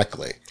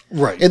correctly.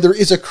 Right. And there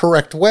is a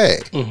correct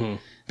way. Mm-hmm.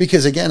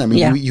 Because again,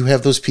 you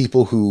have those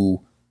people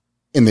who,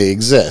 and they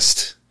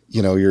exist,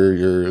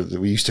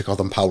 we used to call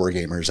them power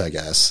gamers, I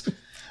guess.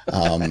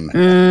 That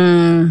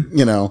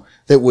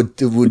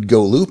would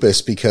go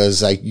lupus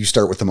because you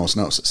start with the most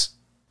gnosis.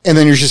 And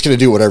then you're just going to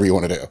do whatever you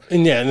want to do.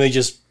 And they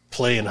just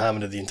play in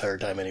Hamid the entire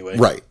time anyway.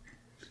 Right.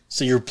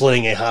 So you're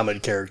playing a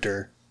Hamid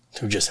character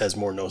who just has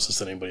more gnosis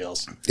than anybody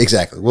else.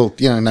 Exactly. Well,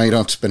 now you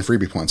don't have to spend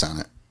freebie points on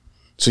it.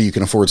 So you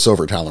can afford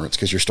silver tolerance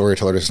because your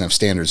storyteller doesn't have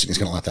standards and he's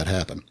going to let that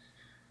happen.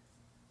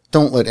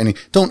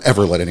 Don't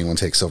ever let anyone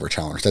take silver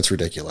tolerance. That's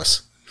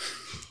ridiculous.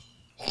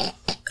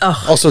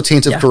 Also,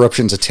 tainted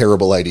corruption's a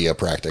terrible idea,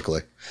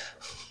 practically.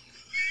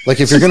 Like,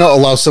 if you're going to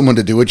allow someone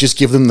to do it, just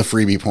give them the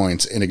freebie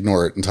points and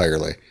ignore it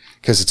entirely.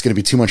 Because it's going to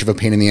be too much of a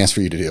pain in the ass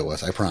for you to deal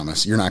with, I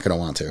promise. You're not going to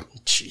want to.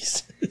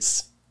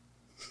 Jesus.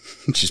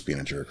 Just being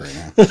a jerk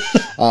right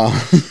now.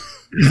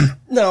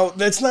 No,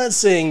 that's not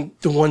saying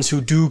the ones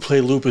who do play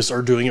lupus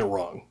are doing it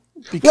wrong.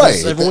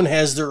 Because everyone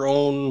has their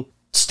own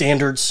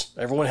standards.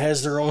 Everyone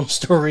has their own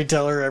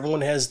storyteller.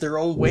 Everyone has their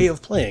own way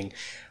of playing.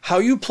 How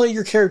you play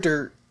your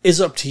character is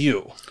up to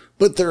you.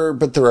 But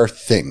there are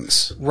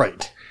things.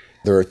 Right.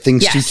 There are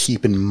things to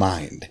keep in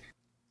mind.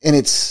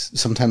 And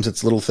sometimes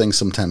it's little things,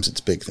 sometimes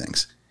it's big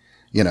things.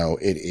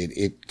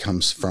 It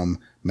comes from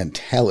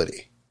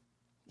mentality.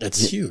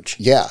 That's huge.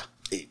 Yeah.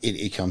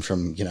 It comes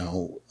from,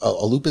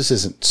 a lupus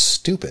isn't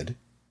stupid.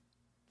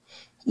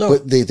 No.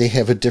 But they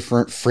have a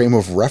different frame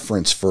of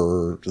reference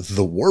for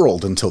the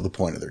world until the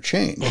point of their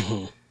change.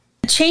 Mm-hmm.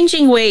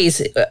 Changing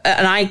ways,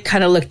 and I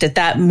kind of looked at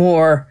that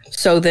more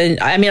so than,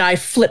 I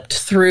flipped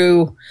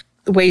through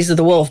the Ways of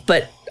the Wolf,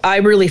 but I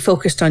really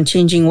focused on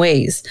changing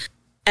ways.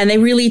 And they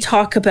really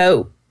talk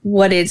about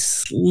what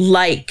it's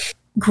like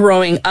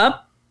growing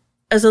up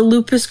as a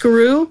lupus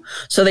guru.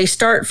 So they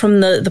start from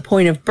the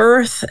point of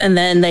birth, and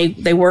then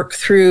they work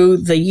through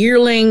the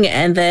yearling,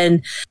 and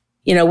then,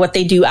 what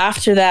they do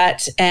after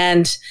that,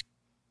 and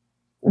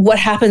what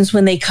happens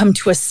when they come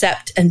to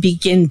accept and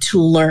begin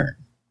to learn.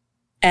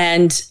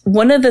 And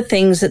one of the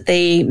things that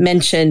they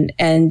mention,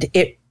 and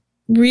it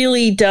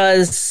really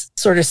does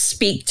sort of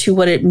speak to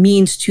what it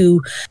means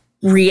to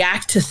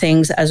react to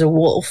things as a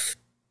wolf.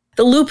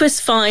 The lupus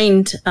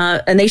find,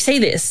 and they say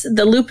this,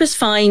 the lupus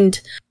find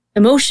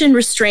emotion,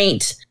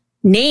 restraint,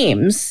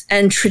 names,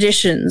 and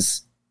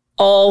traditions,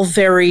 all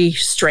very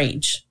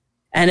strange.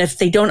 And if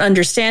they don't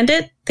understand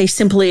it, they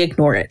simply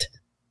ignore it.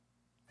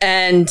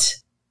 And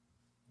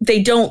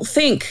they don't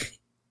think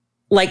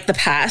like the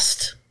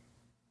past.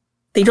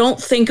 They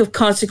don't think of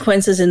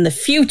consequences in the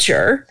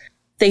future.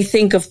 They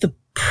think of the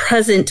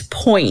present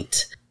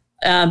point,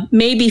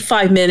 maybe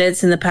 5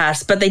 minutes in the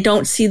past, but they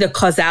don't see the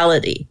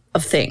causality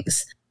of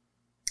things.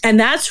 And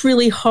that's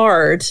really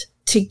hard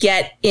to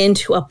get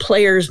into a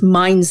player's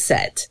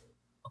mindset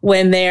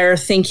when they're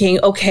thinking,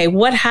 okay,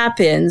 what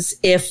happens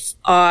if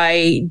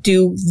I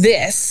do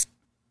this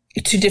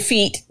to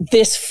defeat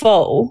this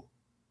foe?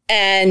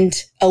 And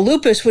a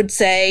lupus would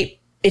say,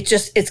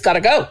 it's got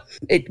to go.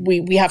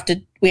 We have to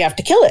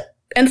kill it.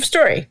 End of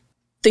story.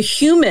 The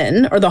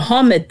human or the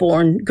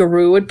Homid-born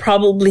guru would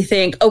probably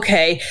think,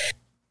 okay,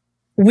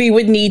 we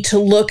would need to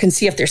look and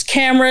see if there's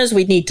cameras.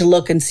 We'd need to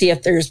look and see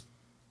if there's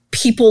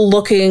people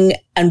looking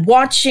and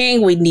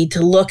watching. We'd need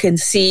to look and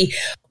see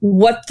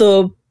what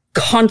the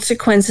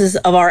consequences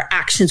of our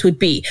actions would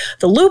be.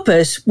 The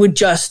lupus would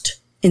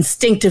just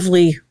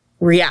instinctively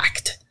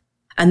react.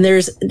 And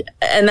that's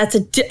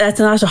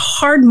a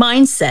hard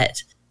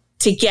mindset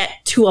to get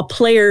to a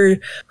player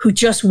who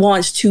just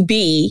wants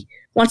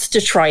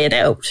to try it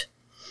out.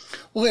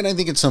 Well, and I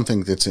think it's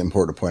something that's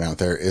important to point out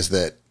there is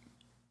that,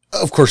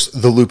 of course,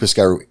 the lupus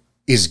Garou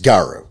is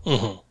Garou,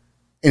 and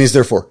is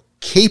therefore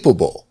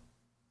capable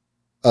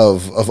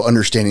of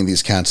understanding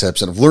these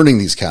concepts and of learning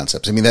these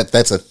concepts. I mean,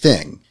 that's a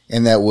thing,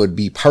 and that would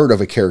be part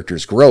of a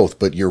character's growth.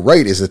 But you're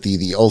right, is that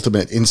the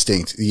ultimate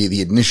instinct,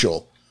 the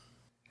initial,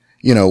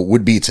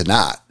 would be to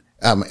not.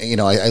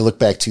 I look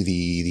back to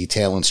the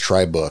Talon's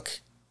Tribe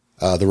book,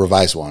 the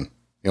revised one,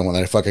 one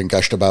that I fucking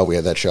gushed about. We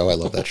had that show. I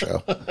love that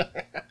show.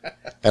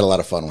 Had a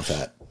lot of fun with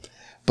that.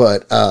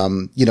 But,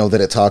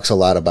 that it talks a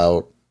lot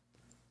about,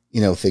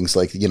 things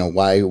like,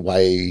 why,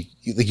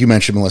 like you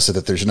mentioned, Melissa,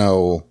 that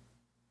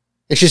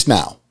it's just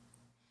now.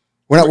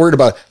 We're not worried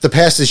about the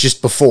past is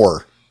just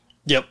before.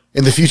 Yep.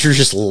 And the future is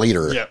just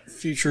later. Yep.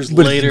 Future's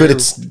later. But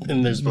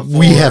and there's before.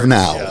 We have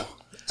now.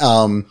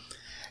 Yeah.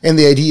 And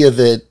the idea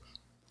that,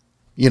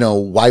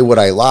 why would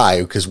I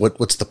lie? Because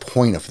what's the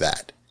point of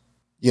that?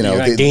 You're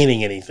not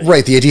gaining anything.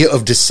 Right. The idea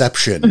of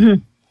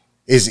deception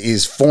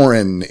is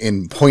foreign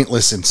and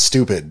pointless and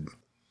stupid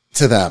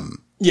to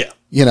them. Yeah.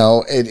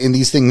 And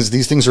these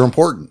things are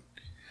important.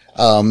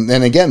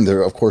 And again,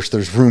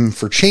 there's room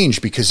for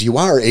change because you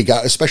are a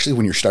guy, especially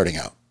when you're starting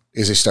out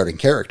as a starting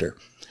character.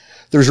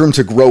 There's room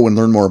to grow and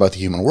learn more about the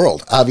human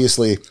world.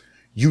 Obviously,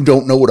 you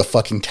don't know what a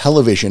fucking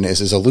television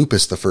is as a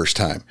lupus the first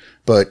time.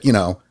 But,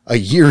 a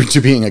year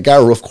into being a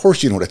Garou, of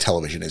course you know what a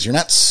television is. You're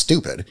not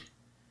stupid.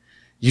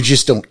 You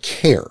just don't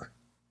care.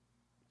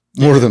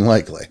 More than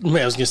likely.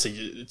 I was going to say,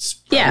 it's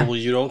probably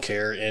you don't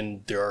care,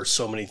 and there are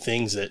so many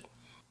things that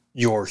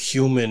your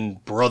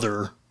human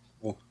brother,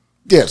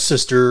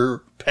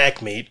 sister,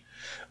 packmate,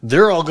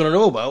 they're all going to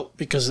know about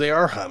because they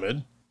are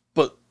Homid.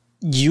 But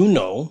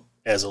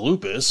as a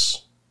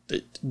lupus,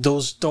 that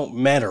those don't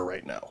matter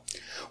right now.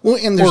 Well,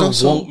 and there's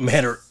also won't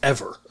matter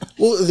ever.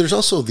 Well, there's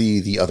also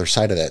the other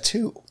side of that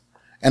too.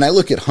 And I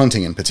look at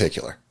hunting in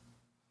particular.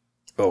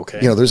 Okay.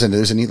 There's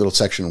a neat little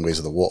section in Ways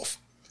of the Wolf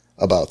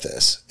about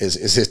this.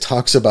 Is it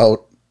talks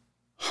about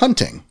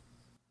hunting.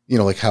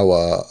 Like how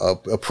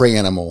a prey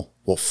animal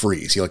will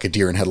freeze, like a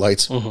deer in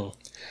headlights. Mm-hmm.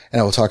 And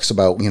how it talks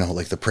about,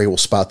 like the prey will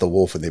spot the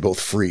wolf and they both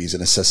freeze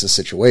and assess the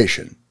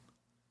situation.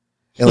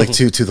 And like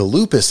to the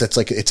lupus, that's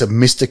like, it's a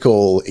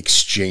mystical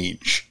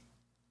exchange.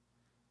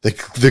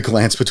 The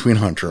glance between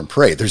hunter and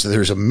prey.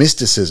 There's a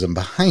mysticism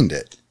behind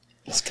it.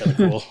 That's kind of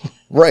cool.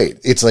 Right.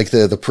 It's like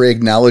the prey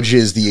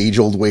acknowledges the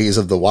age-old ways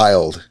of the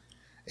wild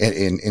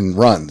and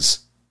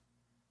runs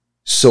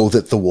so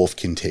that the wolf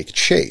can take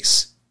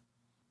chase.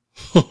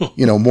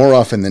 More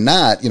often than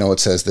not, it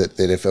says that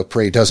if a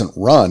prey doesn't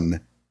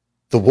run,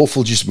 the wolf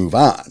will just move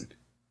on.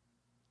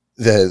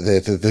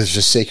 There's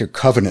a sacred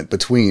covenant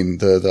between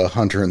the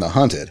hunter and the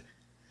hunted.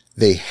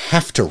 They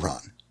have to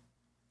run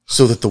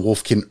so that the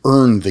wolf can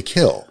earn the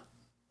kill.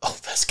 Oh,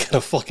 that's kind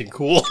of fucking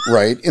cool.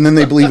 Right. And then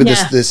they believe in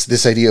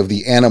this idea of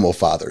the animal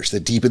fathers,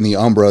 that deep in the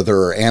Umbra, there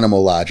are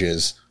animal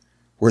lodges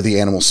where the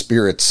animal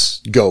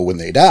spirits go when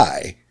they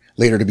die,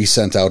 later to be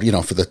sent out,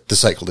 for the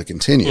cycle to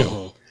continue.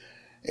 Mm-hmm.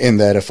 And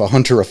that if a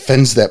hunter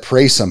offends that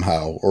prey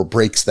somehow or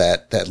breaks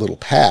that little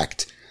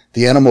pact,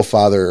 the animal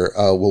father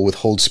will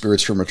withhold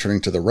spirits from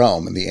returning to the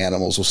realm and the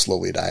animals will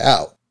slowly die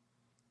out.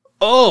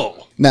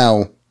 Oh.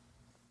 Now,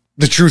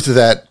 the truth of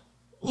that,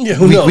 who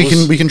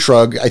knows? We can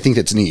shrug. I think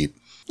that's neat.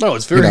 No,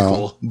 it's very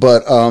cool.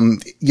 But,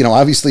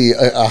 obviously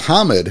a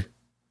Homid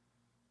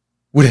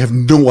would have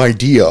no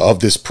idea of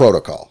this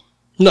protocol.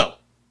 No.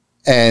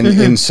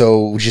 And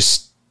so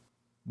just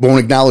won't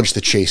acknowledge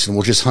the chase and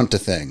will just hunt the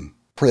thing.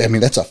 I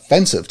mean, that's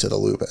offensive to the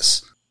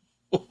lupus.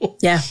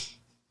 Yeah.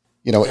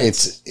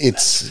 It's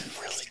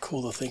really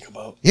cool to think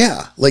about.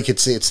 Yeah. Like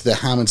it's the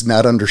Homids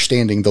not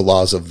understanding the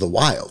laws of the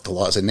wild, the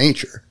laws of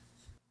nature.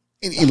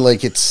 And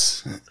like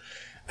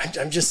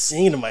I'm just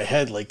seeing in my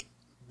head, like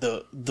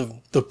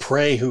the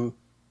prey who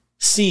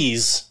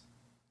sees,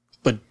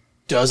 but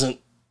doesn't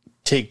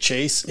take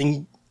chase.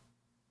 And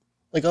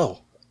like,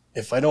 oh,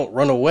 if I don't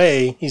run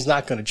away, he's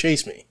not going to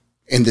chase me.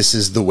 And this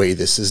is the way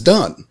this is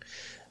done.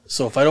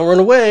 So if I don't run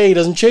away, he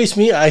doesn't chase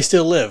me, I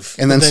still live.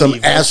 And then some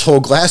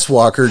asshole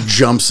glasswalker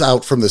jumps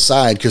out from the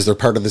side because they're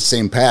part of the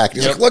same pack.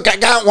 He's like, look, I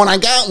got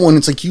one.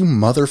 It's like, you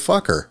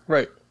motherfucker.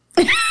 Right.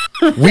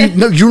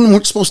 No, you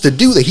weren't supposed to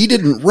do that. He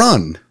didn't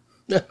run.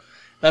 Not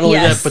only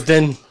that, but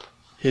then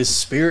his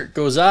spirit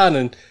goes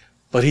on,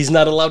 but he's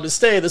not allowed to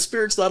stay. The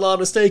spirit's not allowed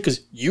to stay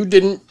because you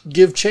didn't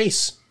give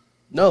chase.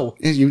 No.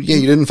 You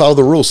didn't follow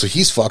the rules, so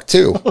he's fucked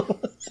too.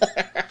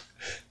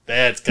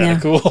 That's kind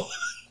of cool.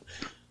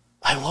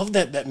 I love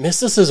that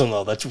mysticism,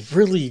 though. That's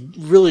really,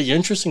 really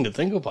interesting to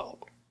think about.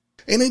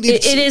 And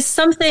it is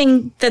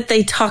something that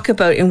they talk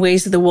about in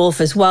Ways of the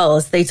Wolf as well,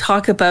 as they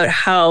talk about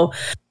how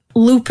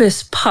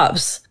lupus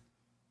pups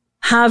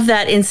have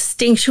that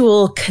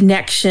instinctual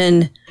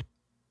connection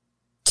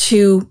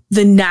to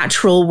the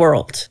natural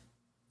world.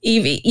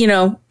 They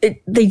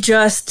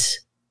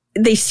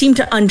seem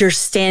to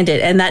understand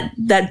it, and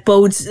that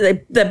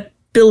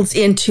builds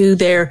into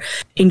their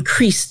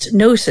increased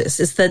gnosis,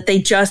 is that they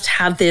just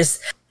have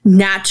this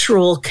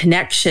natural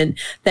connection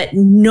that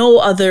no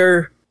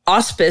other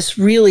auspice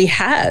really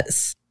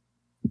has,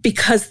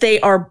 because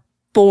they are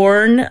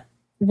born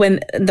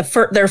when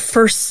their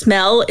first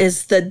smell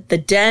is the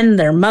den,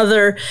 their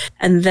mother,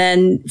 and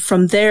then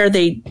from there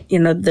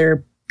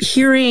their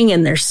hearing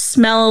and their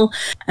smell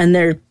and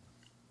their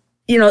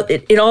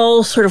it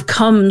all sort of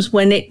comes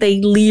when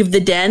they leave the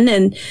den,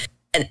 and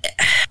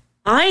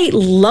I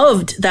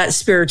loved that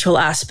spiritual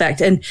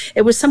aspect, and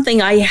it was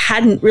something I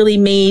hadn't really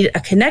made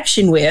a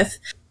connection with,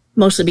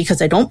 mostly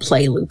because I don't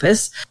play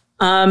lupus,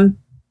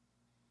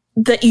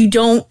 that you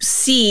don't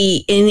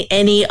see in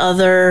any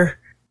other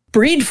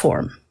breed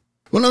form.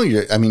 Well, no,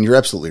 you're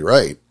absolutely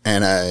right.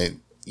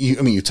 And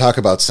you talk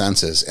about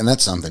senses, and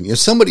that's something.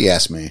 Somebody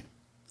asked me,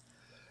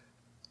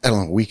 I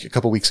don't know, a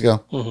couple weeks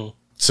ago,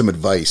 some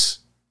advice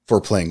for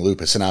playing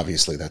lupus, and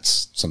obviously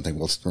that's something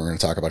we're going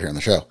to talk about here on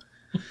the show.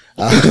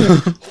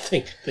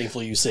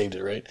 Thankfully you saved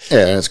it, right?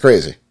 Yeah, it's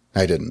crazy.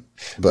 I didn't.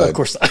 But well, of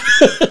course not.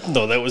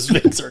 No, that was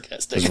being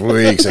sarcastic. It was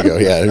weeks ago.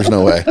 Yeah, there's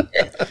no way.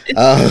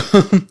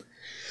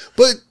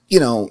 But,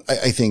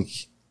 I think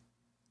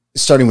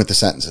starting with the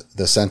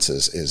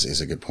senses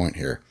is a good point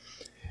here,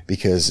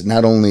 because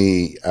not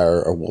only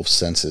are wolf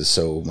senses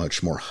so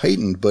much more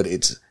heightened, but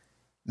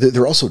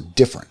they're also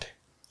different.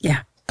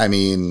 Yeah. I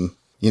mean,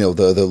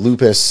 the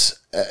lupus,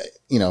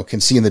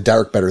 can see in the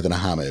dark better than a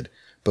Hamid,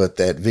 but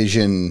that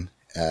vision,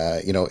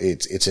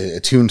 it's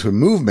attuned to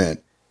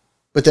movement.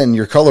 But then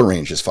your color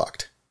range is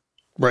fucked.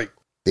 Right.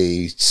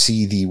 They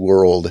see the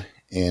world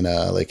in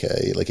like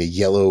a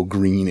yellow,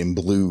 green, and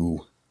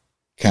blue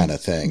kind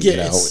of thing.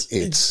 Yeah,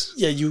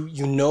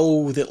 you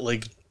know that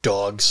like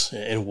dogs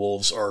and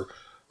wolves are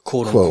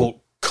quote unquote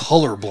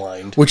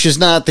colorblind, which is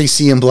not they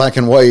see in black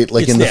and white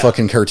like in the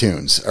fucking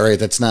cartoons. All right,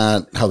 that's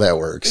not how that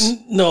works.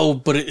 No,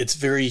 but it's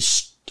very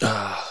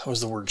what was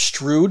the word?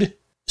 Skewed.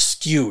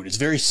 It's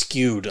very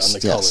skewed on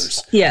the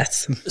colors.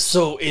 Yes.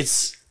 So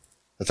it's.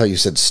 I thought you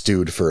said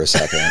stewed for a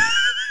second.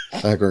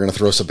 I think we're going to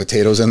throw some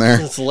potatoes in there.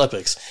 It's the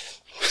Lepics.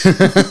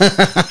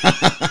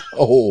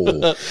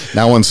 Oh,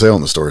 now on sale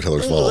in the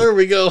Storyteller's Vault. Well, there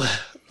we go.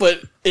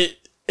 But it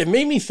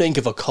made me think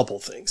of a couple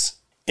things.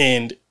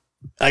 And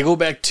I go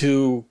back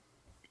to,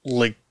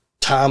 like,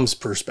 Tom's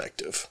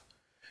perspective.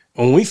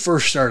 When we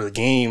first started the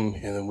game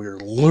and then we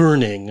were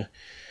learning,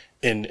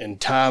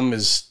 and Tom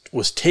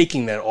was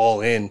taking that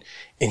all in,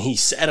 and he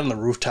sat on the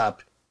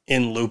rooftop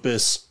in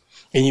Lupus,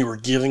 and you were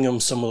giving him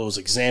some of those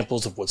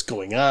examples of what's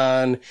going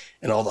on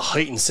and all the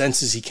heightened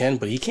senses he can,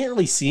 but he can't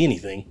really see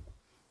anything.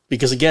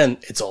 Because again,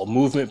 it's all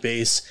movement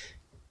based.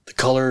 The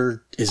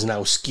color is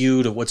now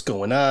skewed of what's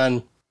going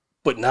on.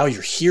 But now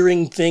you're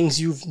hearing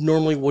things you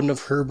normally wouldn't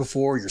have heard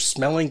before. You're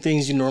smelling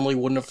things you normally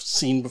wouldn't have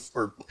seen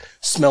before, or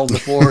smelled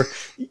before.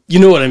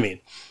 You know what I mean?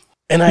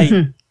 And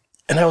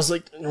I was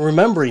like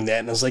remembering that,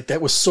 and I was like,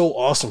 that was so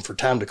awesome for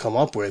Tom to come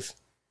up with.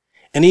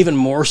 And even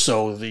more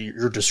so,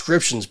 your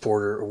descriptions,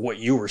 Porter, of what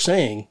you were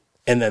saying.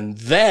 And then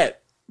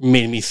that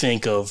made me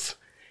think of,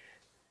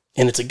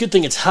 and it's a good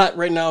thing it's hot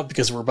right now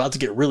because we're about to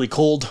get really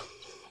cold.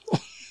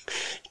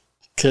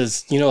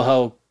 Because you know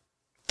how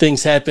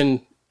things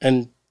happen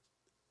and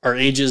our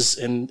ages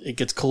and it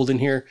gets cold in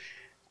here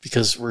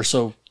because we're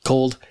so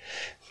cold.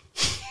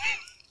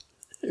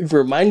 It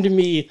reminded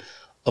me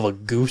of a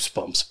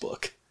Goosebumps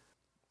book.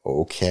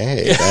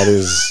 Okay, that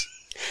is...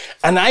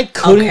 And I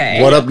couldn't...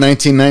 Okay. What up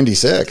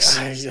 1996?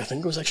 I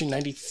think it was actually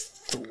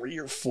 93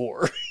 or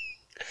 4.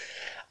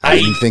 I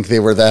didn't think they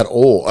were that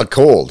old.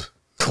 Cold.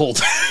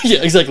 Cold.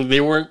 Yeah, exactly.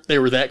 They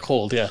were that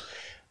cold, yeah.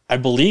 I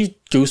believe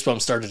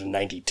Goosebumps started in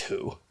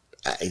 92.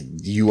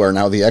 You are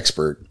now the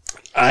expert.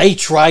 I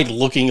tried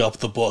looking up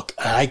the book,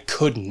 and I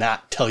could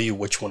not tell you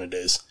which one it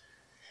is.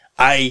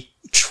 I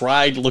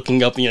tried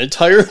looking up the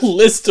entire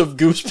list of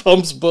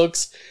Goosebumps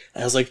books,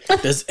 and I was like,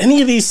 does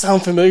any of these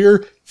sound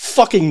familiar?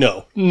 Fucking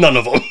no. None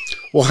of them.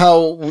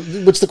 Well,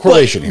 what's the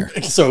correlation here?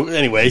 So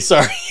anyway,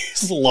 sorry,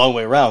 it's a long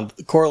way around.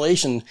 The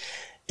correlation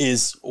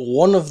is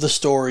one of the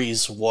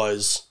stories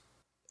was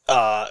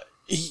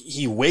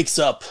he wakes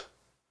up,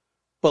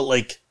 but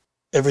like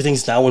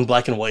everything's now in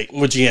black and white,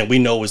 which again we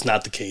know is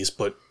not the case.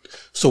 But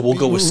so we'll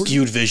go with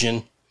skewed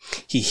vision.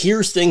 He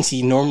hears things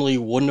he normally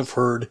wouldn't have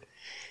heard.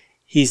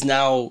 He's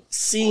now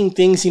seeing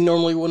things he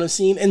normally wouldn't have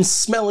seen and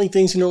smelling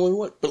things he normally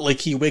wouldn't. But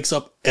like he wakes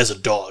up as a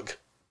dog.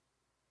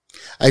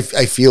 I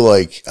feel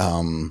like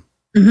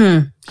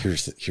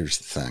here's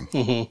the thing.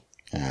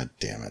 Mm-hmm. God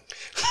damn it.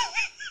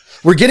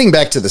 We're getting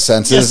back to the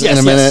senses in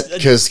a minute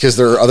because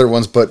there are other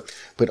ones, but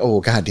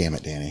oh god damn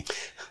it, Danny.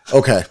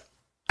 Okay,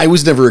 I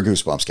was never a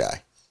Goosebumps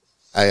guy.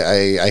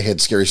 I had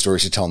Scary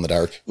Stories to Tell in the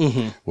Dark,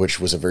 which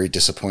was a very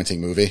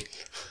disappointing movie.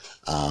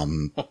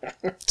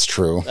 It's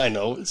true. I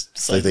know.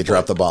 It's like they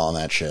dropped the ball on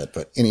that shit,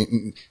 but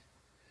neither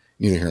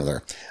here nor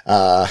there.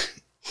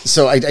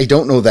 So I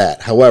don't know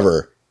that.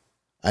 However,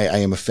 I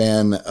am a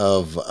fan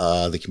of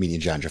the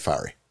comedian John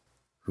Jafari,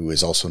 who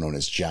is also known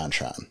as John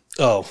Chan.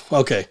 Oh,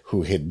 okay.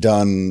 Who had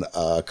done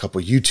a couple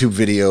YouTube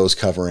videos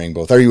covering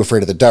both Are You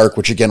Afraid of the Dark,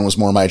 which again was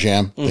more my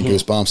jam than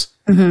Goosebumps.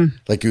 Mm-hmm.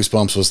 Like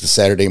Goosebumps was the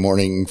Saturday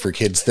morning for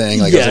kids thing.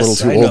 Like I was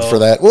a little too old for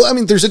that. Well, I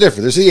mean, there's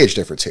the age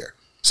difference here.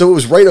 So it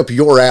was right up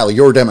your alley,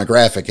 your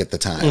demographic at the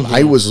time. Mm-hmm.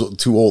 I was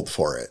too old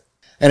for it.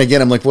 And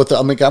again, I'm like,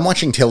 I'm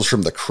watching Tales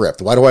from the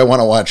Crypt. Why do I want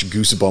to watch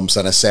Goosebumps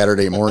on a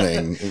Saturday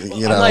morning?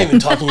 You know? I'm not even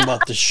talking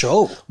about the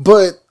show.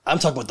 But I'm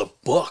talking about the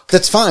book.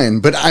 That's fine.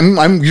 But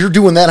you're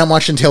doing that. I'm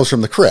watching Tales from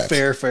the Crypt.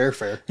 Fair.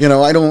 You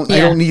know, I don't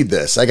need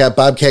this. I got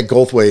Bobcat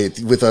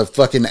Goldthwait with a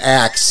fucking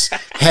axe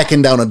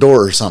hacking down a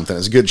door or something.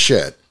 It's good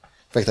shit.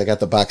 In fact, I got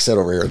the box set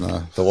over here in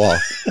the wall.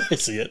 I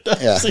see it.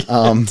 Yeah.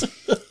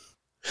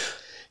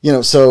 You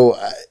know, so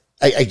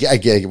I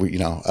get, you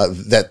know,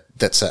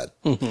 that said,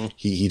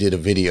 he did a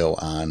video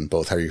on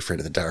both Are You Afraid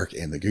of the Dark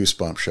and the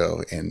Goosebumps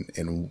show.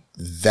 And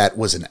that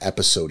was an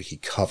episode he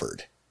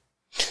covered.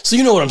 So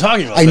you know what I'm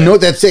talking about. I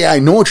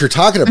know what you're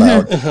talking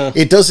about.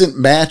 It doesn't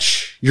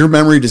match. Your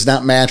memory does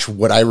not match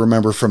what I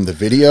remember from the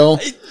video.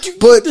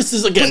 But this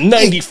is again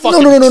 90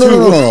 fucking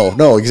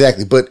No,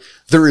 exactly. But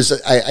there is,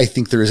 I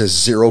think there is a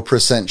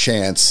 0%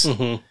 chance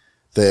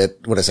that,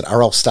 what is it,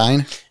 R.L.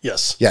 Stein?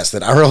 Yes,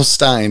 that R.L.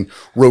 Stein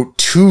wrote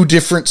 2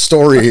 different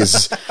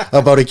stories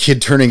about a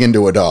kid turning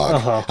into a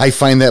dog. I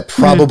find that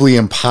probably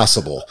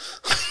impossible.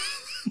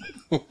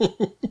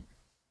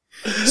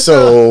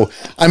 So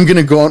I'm going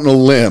to go out on a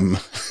limb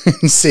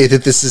and say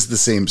that this is the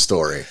same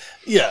story.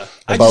 Yeah.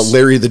 About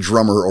Larry the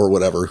drummer or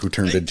whatever who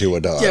turned into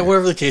a dog. Yeah,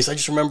 whatever the case. I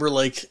just remember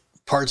like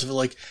parts of it,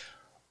 like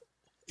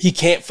he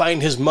can't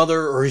find his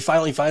mother or he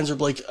finally finds her,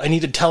 like, I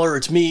need to tell her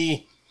it's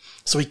me.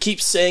 So he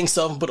keeps saying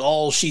something, but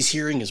all she's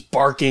hearing is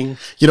barking.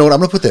 You know what? I'm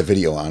going to put that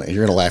video on it.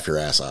 You're going to laugh your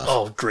ass off.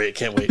 Oh, great.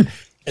 Can't wait.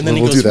 And then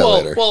he goes,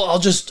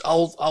 well,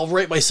 I'll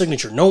write my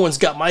signature. No one's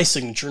got my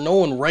signature. No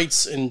one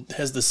writes and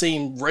has the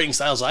same writing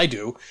style as I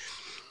do.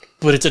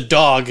 But it's a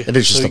dog. And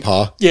it's just a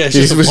paw. Yeah,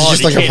 it was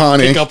just like a paw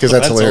and ink, because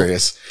that's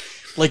hilarious.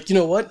 Like, you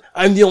know what?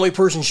 I'm the only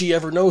person she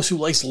ever knows who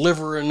likes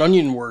liver and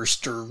onion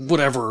wurst or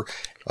whatever.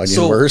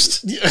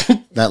 Wurst?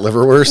 Not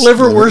liverwurst?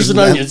 Liverwurst and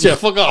onions. Yeah,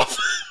 fuck off.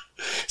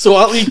 So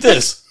I'll eat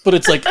this. But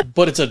it's like,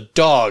 but it's a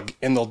dog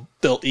and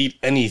they'll eat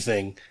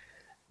anything.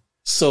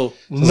 So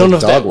none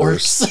of that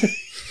works.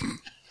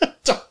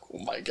 Oh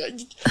my God.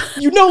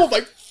 You know what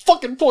my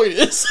fucking point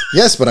is.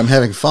 Yes, but I'm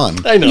having fun.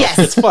 I know. Yes.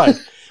 It's fine.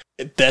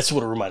 That's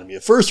what it reminded me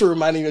of. First, it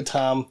reminded me of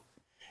Tom,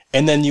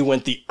 and then you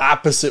went the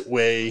opposite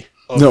way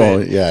of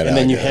it. Yeah, and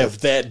then you have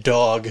that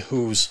dog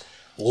who's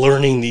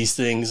learning these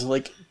things,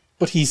 like,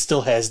 but he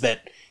still has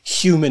that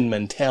human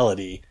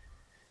mentality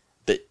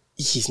that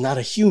he's not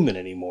a human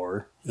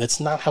anymore. That's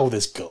not how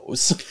this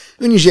goes.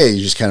 And you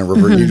just kind of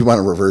you want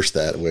to reverse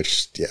that,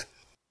 which, yeah.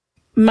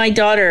 My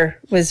daughter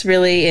was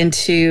really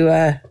into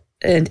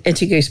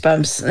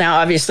Goosebumps. Now,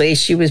 obviously,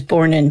 she was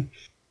born in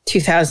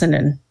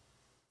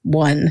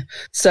 2001.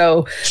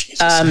 So,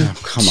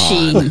 come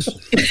on.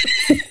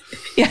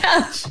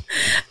 Yeah.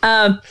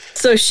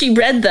 So she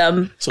read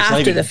them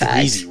after the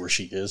fact. Easy where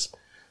she is.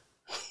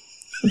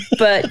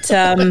 But,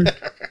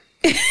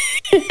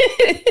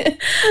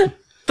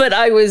 but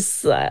I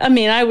was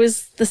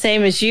the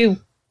same as you,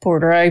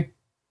 Porter. I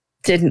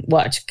didn't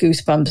watch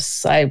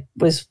Goosebumps. I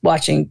was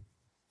watching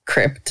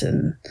Crypt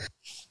and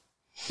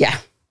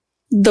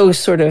those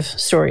sort of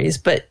stories.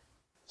 But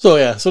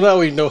so now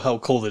we know how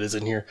cold it is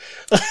in here.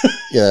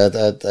 Yeah,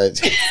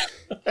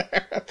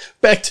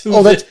 back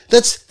to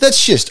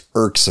that's just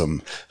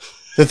irksome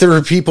that there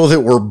are people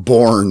that were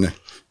born,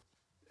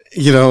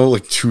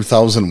 like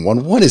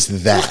 2001. What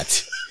is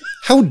that?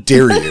 How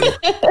dare you?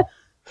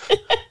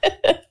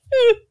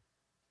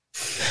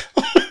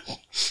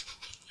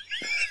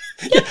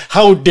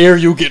 How dare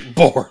you get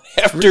born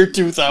after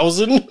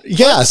 2000?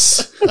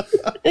 Yes.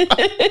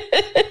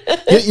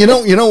 You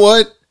know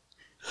what?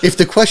 If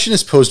the question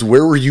is posed,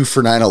 where were you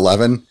for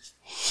 9/11?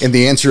 And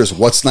the answer is,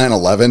 what's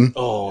 9/11?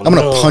 I'm going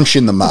to punch you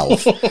in the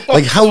mouth.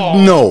 Like, how?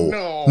 No.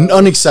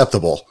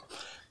 Unacceptable.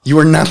 You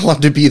are not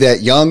allowed to be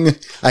that young.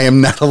 I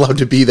am not allowed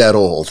to be that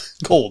old.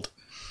 Cold.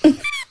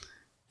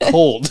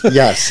 Cold.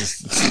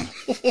 Yes.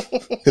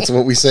 It's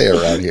what we say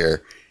around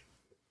here.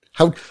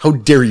 How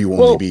dare you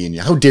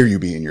how dare you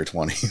be in your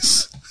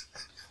 20s?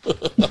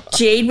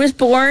 Jade was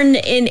born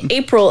in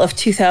April of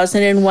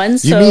 2001.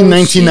 So you mean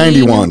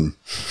 1991.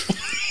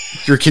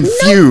 You're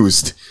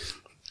confused.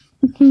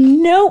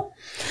 Nope.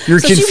 You're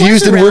So she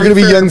confused was and we're going to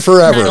be around young for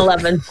forever.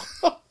 9/11.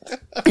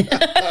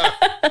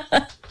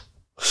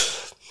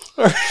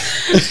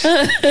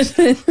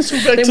 So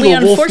back to we the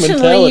wolf unfortunately-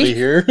 mentality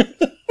here.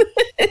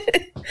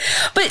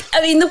 But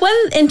I mean, the one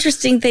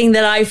interesting thing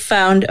that I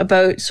found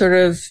about sort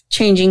of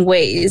changing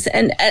ways,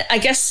 and I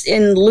guess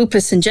in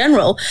lupus in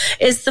general,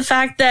 is the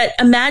fact that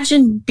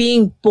imagine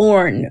being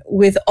born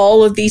with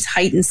all of these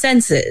heightened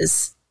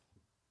senses.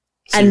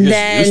 So And you're just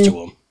then- used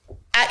to 'em.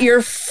 At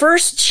your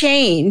first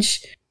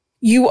change,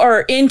 you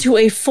are into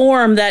a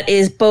form that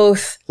is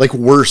both, Like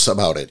worse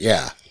about it,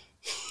 yeah.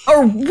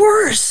 or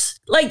worse,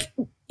 like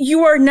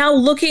you are now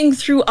looking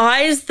through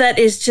eyes that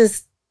is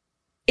just,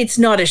 it's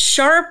not as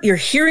sharp. Your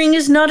hearing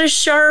is not as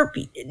sharp.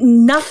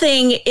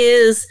 Nothing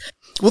is.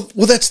 Well,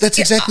 that's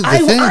exactly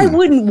the thing. I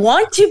wouldn't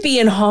want to be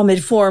in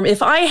Hamid form.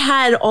 If I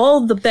had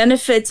all the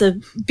benefits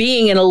of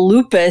being in a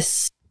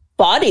lupus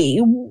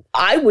body,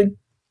 I would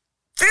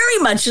very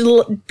much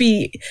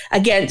be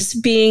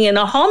against being in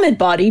a Hamid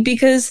body,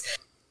 because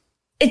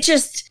it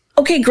just,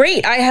 okay,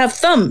 great, I have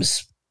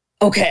thumbs.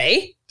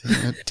 Okay.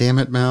 Damn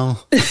it,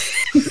 Mel.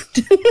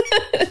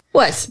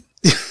 What?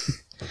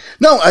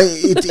 No,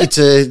 it's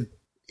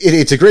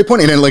a great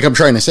point. And like I'm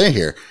trying to say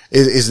here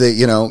is that,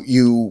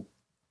 you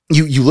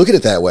look at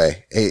it that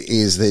way,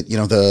 is that,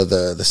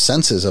 the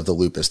senses of the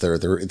lupus, they're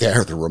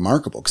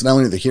remarkable. Cause not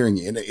only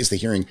is the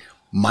hearing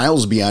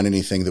miles beyond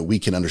anything that we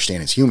can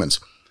understand as humans,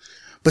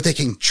 but they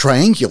can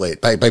triangulate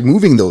by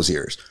moving those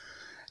ears,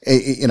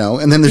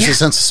 and then there's a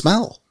sense of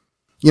smell,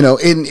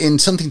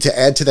 and something to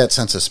add to that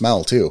sense of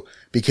smell too,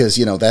 because,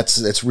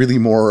 that's really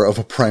more of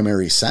a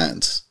primary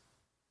sense,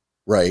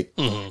 right?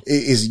 Mm-hmm.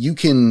 Is you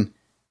can,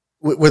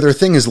 whether a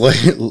thing is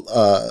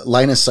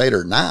line of sight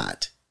or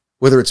not,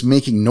 whether it's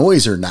making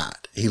noise or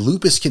not, a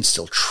lupus can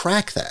still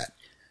track that.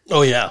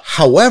 Oh yeah.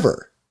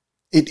 However,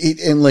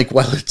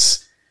 while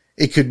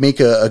it could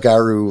make a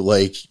Garu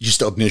like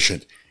just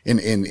omniscient in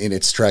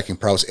its tracking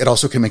prowess, it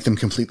also can make them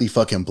completely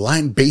fucking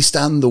blind based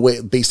on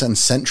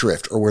scent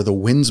drift or where the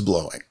wind's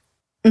blowing.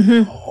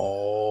 Mm-hmm.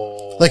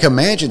 Oh. Like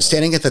imagine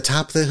standing at the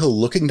top of the hill,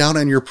 looking down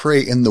on your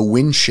prey, and the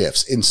wind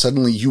shifts, and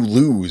suddenly you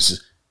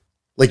lose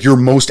like your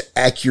most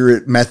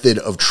accurate method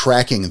of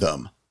tracking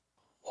them.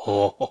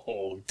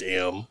 Oh,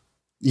 damn.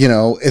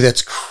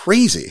 That's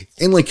crazy.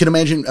 And like, can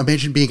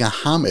imagine being a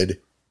Hamid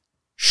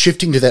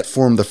shifting to that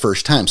form the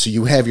first time. So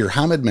you have your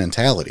Hamid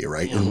mentality,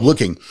 right?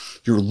 Mm-hmm.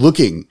 You're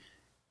looking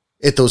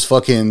at those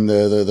fucking,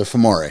 the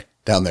Fomori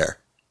down there,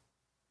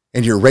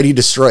 and you're ready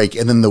to strike.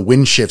 And then the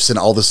wind shifts, and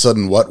all of a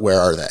sudden, where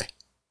are they?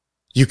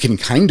 You can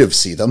kind of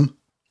see them.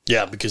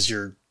 Yeah, because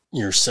your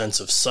sense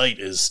of sight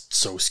is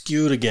so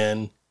skewed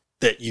again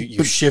that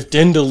you shift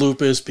into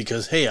lupus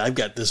because, hey, I've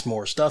got this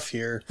more stuff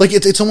here. Like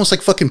it's almost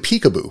like fucking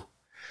peekaboo.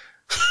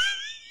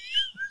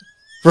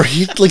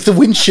 Right? Like the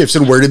wind shifts,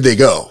 and where did they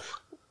go?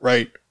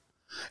 Right.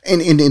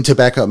 And to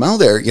back up Mal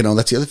there,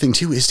 that's the other thing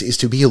too, is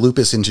to be a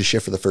lupus and to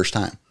shift for the first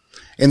time.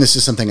 And this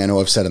is something I know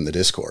I've said in the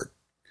Discord,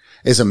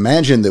 is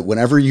imagine that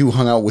whenever you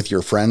hung out with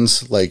your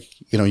friends, like,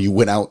 you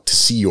went out to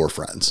see your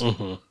friends,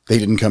 mm-hmm. They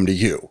didn't come to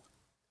you,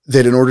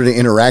 that in order to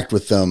interact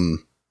with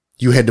them,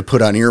 you had to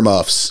put on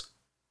earmuffs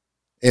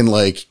and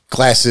like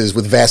glasses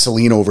with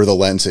Vaseline over the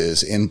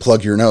lenses and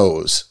plug your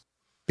nose,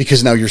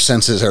 because now your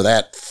senses are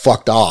that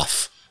fucked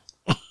off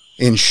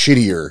and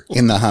shittier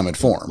in the Hamid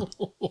form.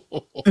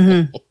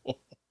 Mm-hmm.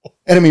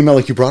 And I mean, Mel,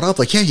 like you brought up,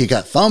 like, yeah, you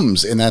got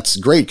thumbs, and that's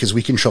great because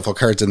we can shuffle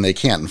cards and they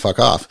can't, and fuck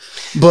off.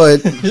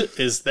 But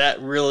is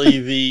that really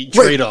the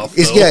trade-off?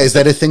 Right. Is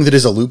that a thing that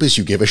is a lupus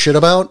you give a shit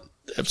about?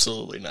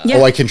 Absolutely not. Yeah.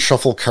 Oh, I can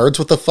shuffle cards?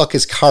 What the fuck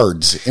is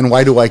cards? And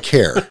why do I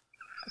care?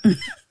 Look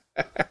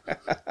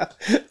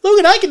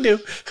what I can do.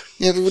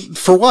 Yeah,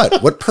 for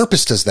what? What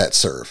purpose does that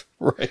serve?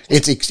 Right.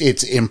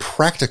 It's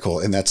impractical,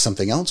 and that's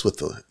something else with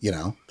the,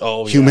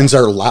 humans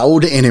are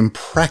loud and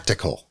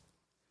impractical.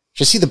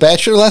 Did you see The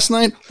Bachelor last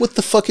night? What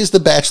the fuck is The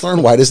Bachelor,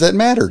 and why does that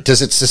matter?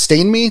 Does it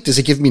sustain me? Does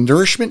it give me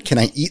nourishment? Can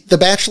I eat The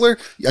Bachelor?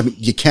 I mean,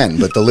 you can,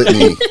 but the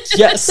litany.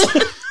 Yes.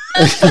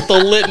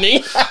 The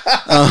litany.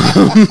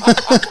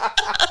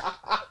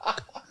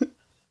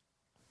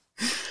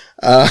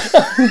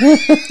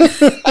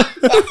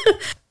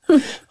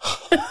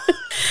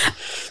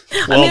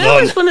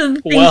 That was one of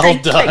the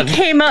things that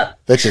came up.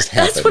 That just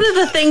happened. That's one of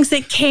the things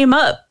that came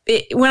up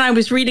when I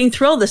was reading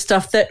through all this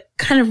stuff that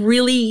kind of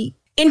really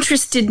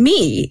interested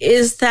me,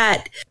 is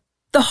that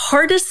the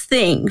hardest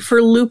thing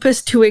for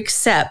lupus to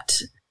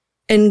accept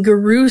in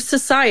Guru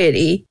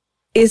society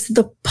is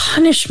the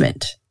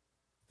punishment,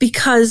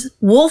 because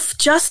wolf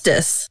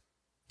justice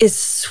is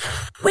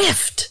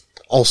swift.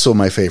 Also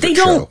my favorite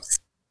show. They don't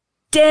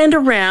stand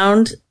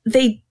around.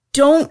 They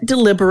don't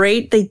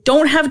deliberate. They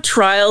don't have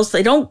trials.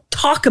 They don't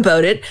talk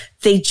about it.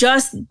 They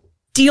just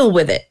deal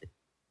with it.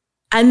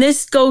 And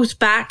this goes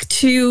back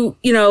to,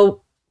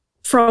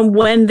 from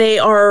when they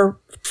are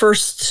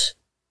first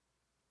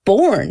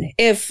born.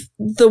 If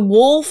the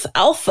wolf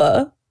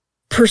alpha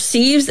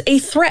perceives a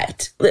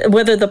threat,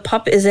 whether the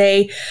pup is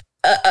a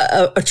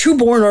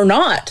true-born or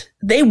not,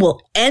 they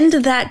will end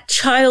that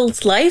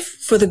child's life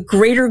for the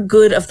greater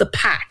good of the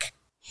pack.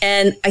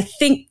 And I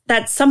think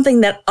that's something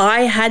that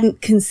I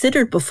hadn't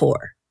considered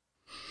before.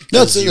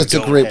 That's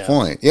a great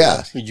point.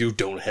 Yeah. You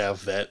don't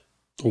have that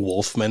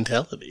wolf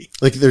mentality.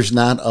 Like there's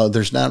not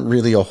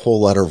really a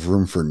whole lot of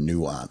room for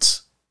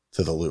nuance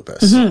to the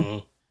lupus.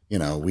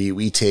 Mm-hmm.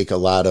 We take a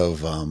lot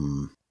of,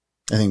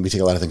 I think we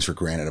take a lot of things for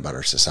granted about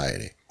our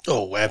society.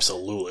 Oh,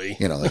 absolutely.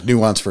 Like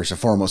nuance first and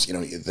foremost,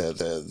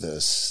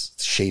 the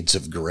shades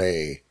of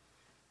gray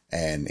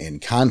and in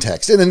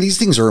context. And then these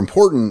things are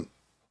important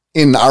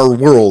in our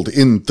world,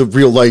 in the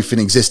real life and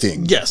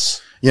existing.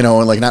 Yes.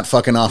 And like not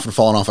fucking off and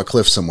falling off a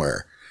cliff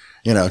somewhere,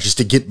 just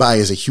to get by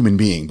as a human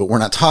being. But we're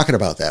not talking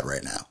about that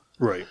right now.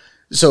 Right.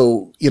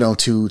 So,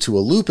 to a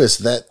lupus,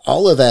 that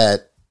all of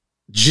that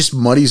just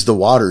muddies the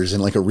waters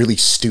in like a really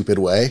stupid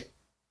way.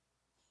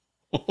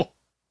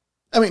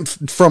 I mean,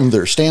 from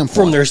their standpoint.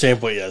 From their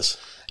standpoint, yes.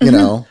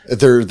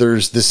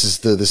 There's this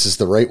is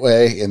the right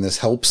way, and this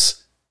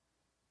helps.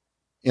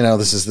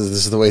 This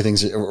is the way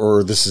things,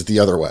 or this is the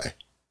other way.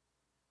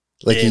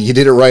 Like you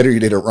did it right or you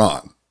did it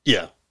wrong.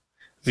 Yeah,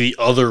 the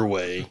other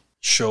way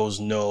shows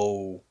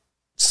no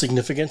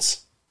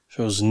significance.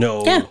 Shows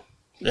no. Yeah.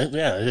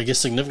 I guess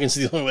significance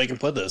is the only way I can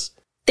put this.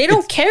 They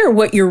don't care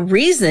what your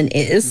reason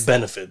is.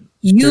 Benefit.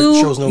 There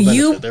shows no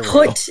benefit.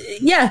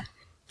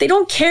 They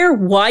don't care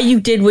why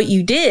you did what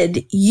you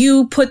did.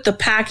 You put the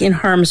pack in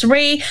harm's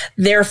way,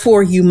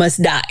 therefore you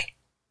must die.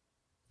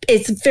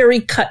 It's very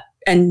cut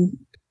and,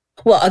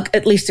 well,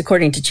 at least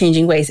according to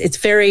Changing Ways, it's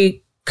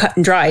very cut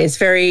and dry. It's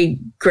very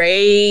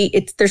gray.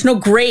 There's no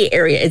gray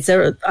area. It's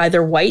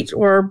either white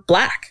or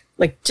black.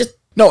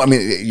 No, I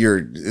mean,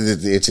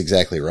 it's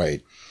exactly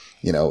right.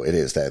 It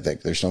is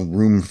that there's no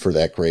room for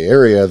that gray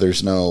area.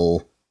 There's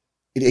no,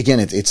 again,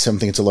 it's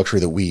a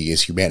luxury that we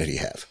as humanity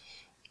have.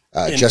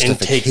 And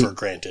take for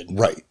granted.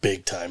 Right.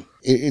 Big time.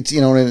 It's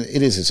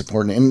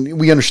important. And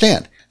we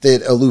understand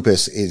that a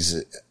lupus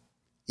is,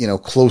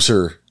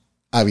 closer,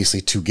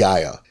 obviously, to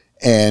Gaia.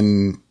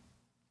 And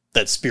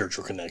that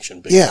spiritual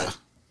connection. Yeah.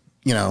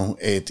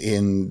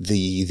 In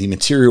the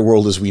material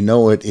world as we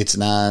know it, it's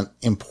not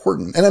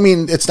important. And I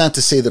mean, it's not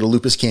to say that a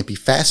lupus can't be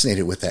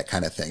fascinated with that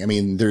kind of thing. I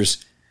mean,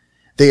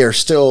 they are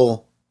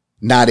still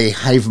not a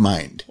hive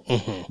mind,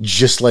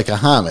 just like a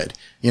Hamid.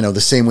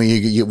 The same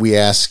way we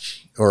ask,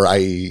 or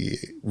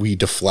we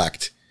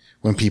deflect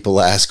when people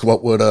ask,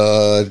 what would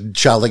a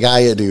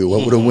Chalagaya do?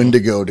 What would a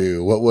Wendigo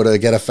do? What would a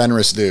Geta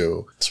Fenris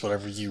do? It's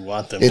whatever you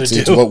want them to do.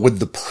 It's what would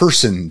the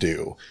person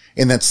do?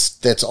 And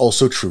that's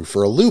also true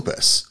for a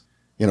lupus.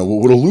 What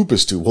would a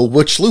lupus do? Well,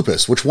 which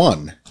lupus? Which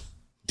one?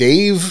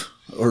 Dave?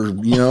 Or,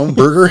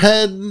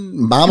 Burgerhead?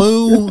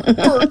 Mamu?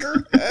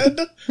 Burgerhead?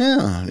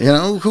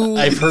 Yeah, who?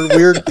 I've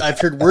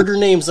heard weirder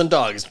names than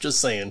dogs,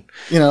 just saying.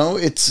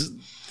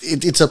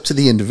 It's up to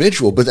the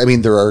individual, but I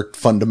mean, there are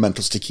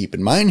fundamentals to keep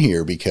in mind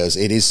here because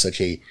it is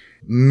such a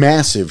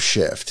massive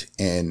shift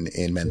in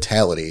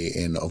mentality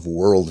and of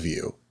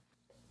worldview.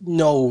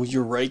 No,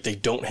 you're right. They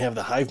don't have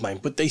the hive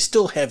mind, but they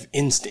still have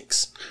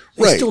instincts.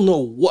 They still know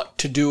what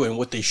to do and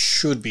what they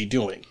should be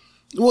doing.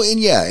 Well,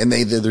 and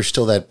there's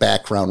still that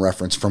background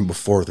reference from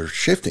before they're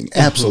shifting.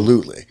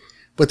 Absolutely.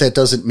 But that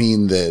doesn't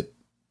mean that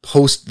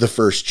post the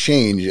first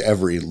change,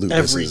 every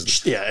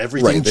lupus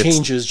everything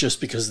changes just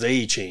because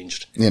they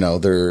changed.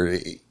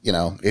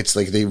 It's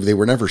like they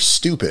were never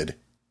stupid,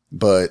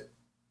 but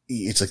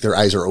it's like their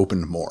eyes are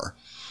opened more.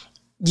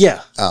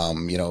 Yeah.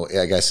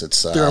 I guess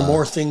it's, there are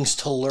more things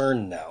to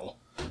learn now.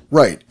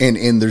 Right.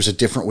 And there's a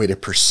different way to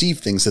perceive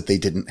things that they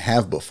didn't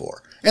have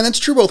before. And that's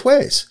true both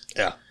ways.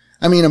 Yeah.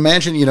 I mean,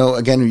 imagine,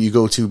 again, you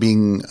go to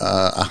being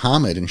a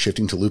Hamid and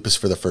shifting to lupus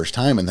for the first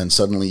time, and then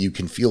suddenly you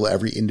can feel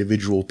every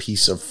individual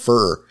piece of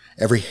fur,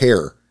 every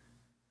hair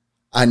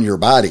on your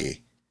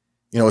body.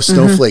 A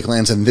snowflake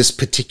lands in this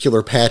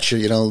particular patch,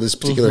 this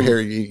particular hair,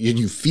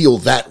 you feel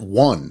that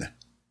one.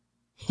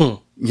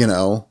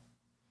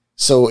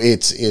 So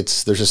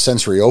there's a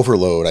sensory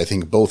overload, I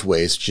think, both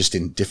ways, just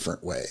in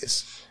different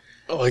ways.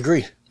 Oh, I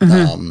agree.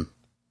 I'm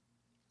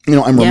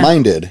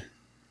reminded,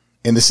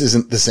 and this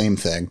isn't the same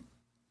thing,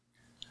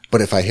 but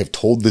if I have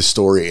told this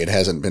story, it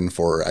hasn't been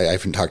I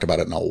haven't talked about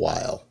it in a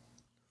while.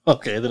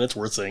 Okay, then it's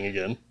worth saying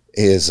again.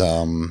 It's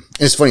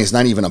funny, it's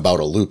not even about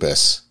a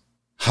lupus.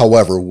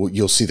 However,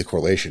 you'll see the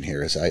correlation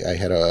here. I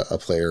had a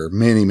player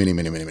many, many,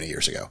 many, many, many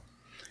years ago.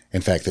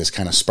 In fact, this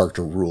kind of sparked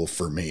a rule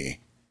for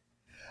me.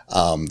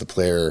 The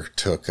player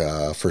took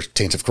first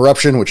Taints of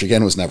Corruption, which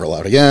again was never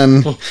allowed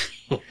again.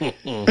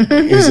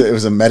 It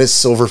was a Metis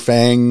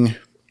Silverfang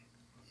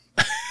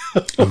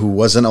who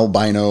was an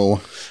albino.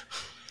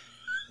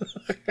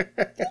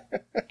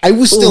 I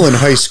was still in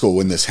high school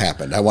when this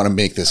happened. I want to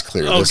make this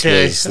clear.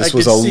 Okay, This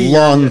was a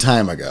long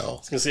time ago. I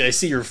was gonna say, I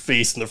see your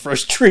face and the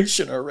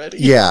frustration already.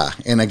 Yeah,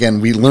 and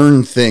again, we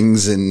learn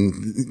things,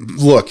 and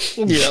look,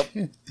 Yep.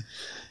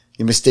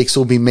 your mistakes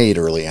will be made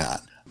early on.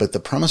 But the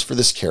premise for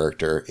this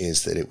character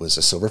is that it was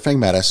a Silverfang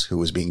Metis who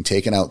was being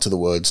taken out to the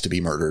woods to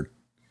be murdered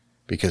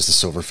because the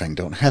Silverfang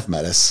don't have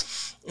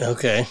Metis.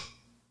 Okay.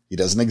 He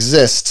doesn't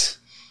exist.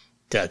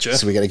 Gotcha.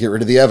 So we got to get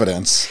rid of the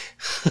evidence.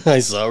 I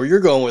saw where you're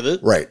going with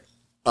it. Right.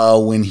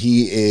 When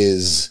he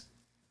is,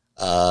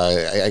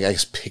 I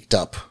guess, picked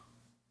up,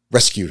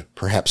 rescued,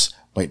 perhaps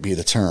might be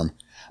the term,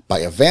 by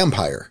a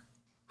vampire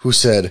who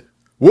said,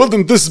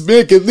 "Wouldn't this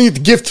make a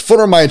neat gift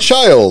for my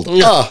child?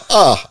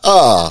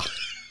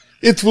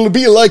 It will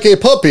be like a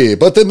puppy,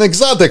 but an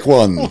exotic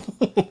one."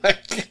 Oh my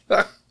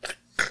God.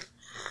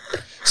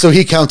 So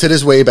he counted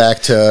his way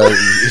back to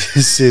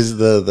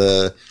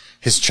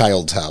his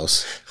child's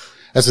house.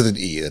 That's with an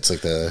E. That's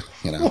like the,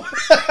 you know.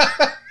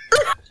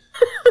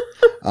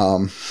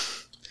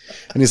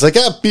 And he's like,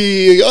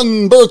 "Happy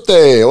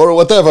unbirthday," or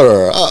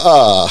whatever.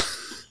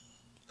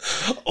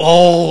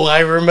 Oh, I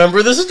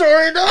remember the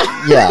story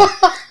now. Yeah.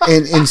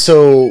 And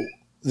so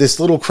this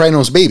little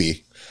Krynos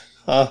baby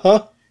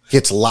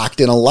gets locked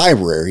in a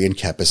library and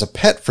kept as a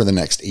pet for the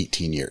next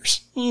 18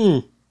 years.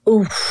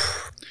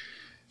 Oof.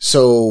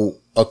 So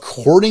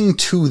according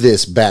to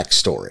this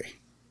backstory.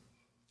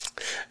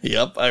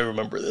 Yep, I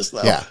remember this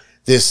now. Yeah.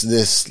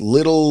 This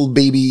little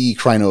baby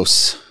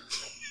Krynos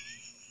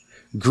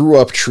grew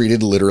up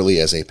treated literally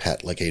as a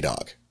pet, like a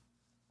dog.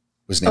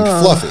 Was named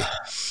Fluffy.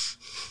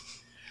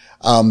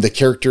 The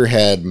character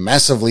had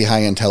massively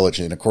high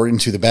intelligence. According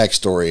to the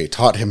backstory,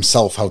 taught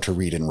himself how to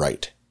read and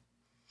write,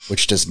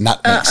 which does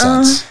not make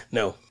sense.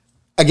 No.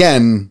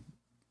 Again,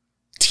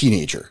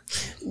 teenager.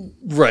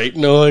 Right.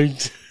 No,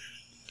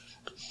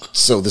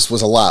 So this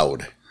was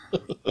allowed.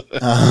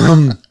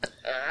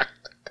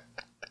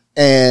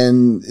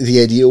 And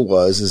the idea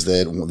is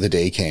that the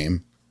day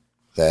came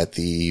that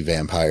the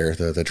vampire,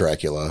 the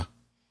Dracula,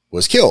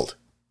 was killed.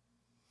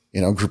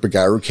 You know, a group of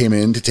Garu came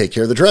in to take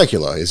care of the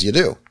Dracula, as you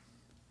do.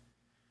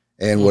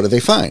 And what do they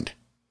find?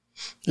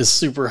 this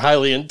super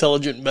highly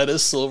intelligent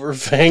Metis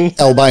Silverfang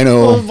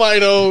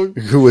Albino,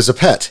 who was a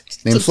pet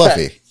named It's a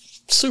Fluffy. pet.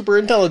 Super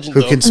intelligent,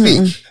 Who though. can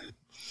speak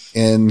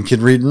and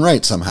can read and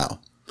write somehow.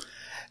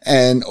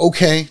 And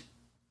okay,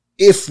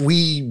 if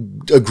we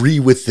agree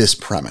with this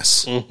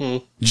premise,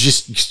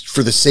 just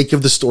for the sake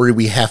of the story,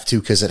 we have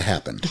to because it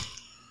happened.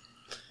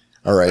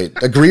 All right,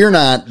 agree or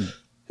not,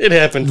 It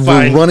happened. we're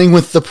Fine. running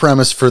with the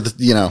premise for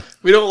the,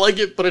 We don't like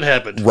it, but it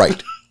happened.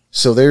 right.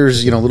 So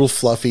there's, little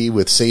Fluffy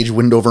with Sage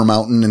Windover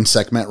Mountain and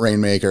Sekhmet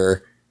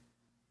Rainmaker.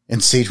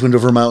 And Sage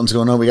Windover Mountain's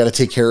going, oh, we got to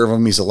take care of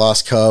him. He's a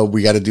lost cub.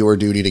 We got to do our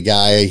duty to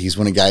Gaia. He's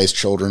one of Gaia's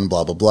children,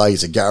 blah, blah, blah.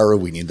 He's a Garu.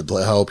 We need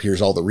the help.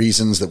 Here's all the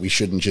reasons that we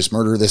shouldn't just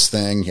murder this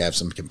thing. Have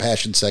some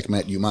compassion,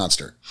 Sekhmet, you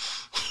monster.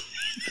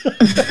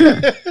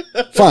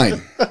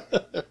 Fine.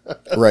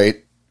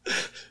 Right.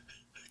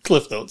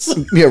 Cliff notes.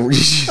 Yeah,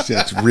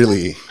 that's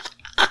really...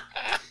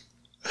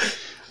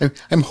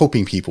 I'm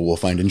hoping people will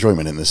find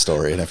enjoyment in this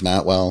story. And if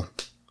not, well,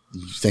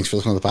 thanks for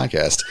listening to the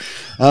podcast.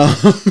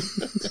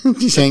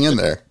 Just hang in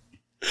there.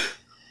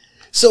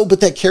 So,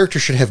 but that character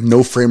should have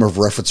no frame of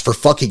reference for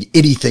fucking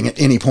anything at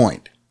any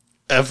point.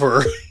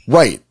 Ever.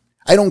 Right.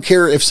 I don't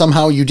care if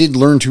somehow you did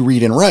learn to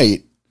read and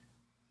write.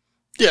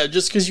 Yeah,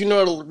 just because you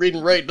know how to read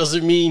and write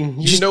doesn't mean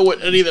you know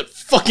what any of that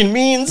fucking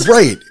means.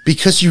 Right.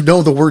 Because you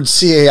know the word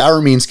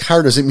CAR means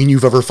car doesn't mean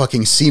you've ever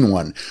fucking seen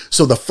one.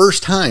 So the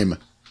first time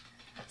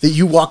that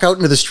you walk out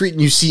into the street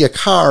and you see a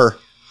car,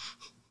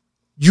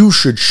 you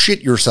should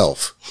shit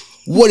yourself.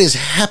 What is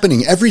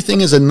happening?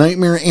 Everything is a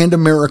nightmare and a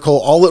miracle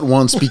all at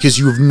once because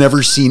you've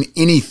never seen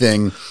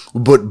anything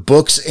but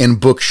books and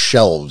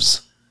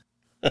bookshelves.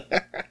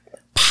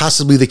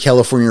 Possibly the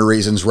California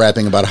Raisins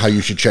rapping about how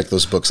you should check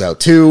those books out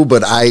too,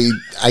 but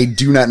I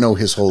do not know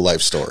his whole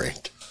life story.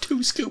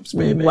 2 scoops,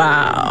 baby.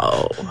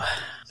 Wow.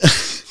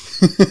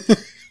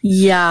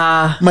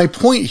 Yeah. My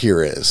point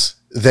here is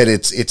that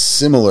it's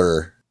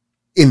similar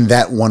in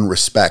that one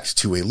respect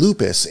to a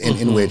lupus,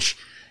 in which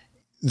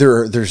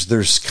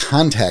there's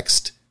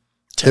context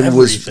that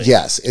was,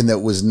 yes, and that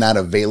was not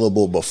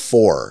available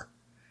before,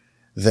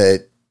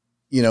 that,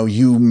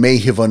 you may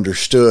have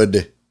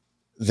understood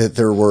that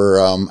there were,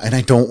 and I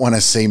don't want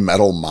to say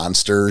metal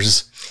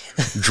monsters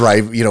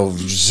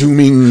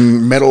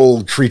zooming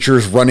metal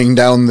creatures running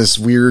down this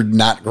weird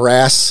knot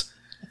grass.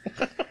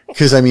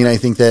 Cause I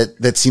think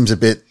that seems a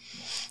bit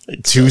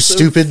too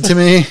stupid to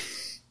me.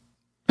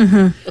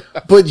 Mm-hmm.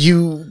 But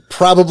you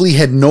probably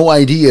had no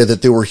idea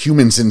that there were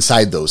humans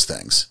inside those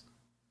things.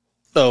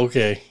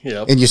 Okay,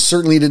 yeah. And you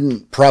certainly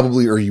you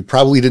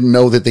probably didn't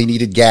know that they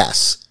needed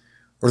gas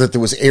or that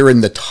there was air in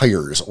the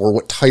tires or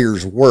what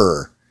tires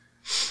were.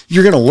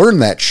 You're going to learn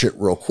that shit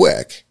real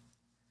quick.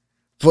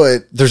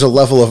 But there's a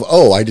level of,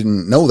 I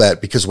didn't know that,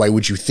 because why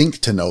would you think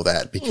to know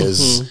that?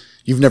 Because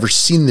you've never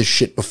seen this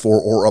shit before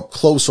or up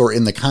close or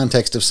in the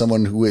context of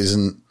someone who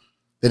isn't,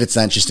 that it's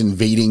not just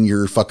invading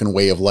your fucking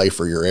way of life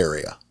or your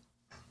area.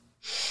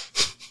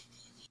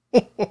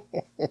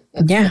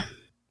 Yeah.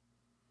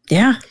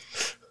 Yeah.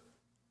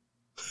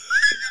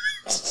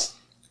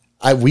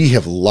 We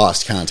have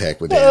lost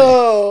contact with Danny.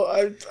 Oh,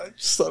 I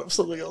just thought of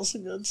something else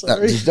again.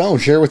 Sorry. Just don't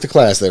share with the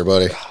class there,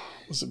 buddy.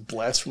 Was it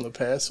Blast from the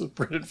Past with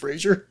Brendan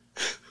Fraser?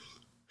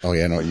 Oh,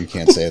 yeah, no, you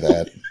can't say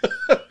that.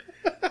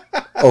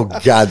 Oh,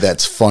 God,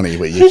 that's funny,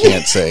 but you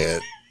can't say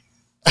it.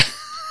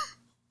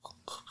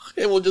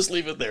 And we'll just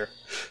leave it there.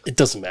 It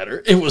doesn't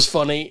matter. It was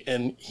funny,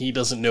 and he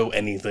doesn't know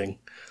anything.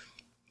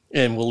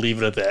 And we'll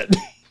leave it at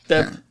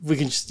that. We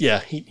can just,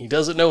 he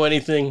doesn't know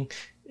anything,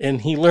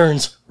 and he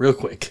learns real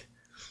quick.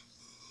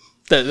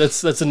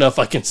 That's enough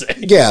I can say.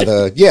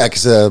 Yeah,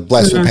 because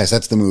Blast from the Past,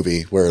 that's the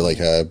movie where like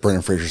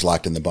Brendan Fraser's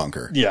locked in the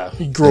bunker. Yeah,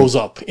 he grows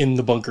up in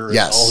the bunker. And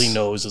yes. All he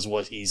knows is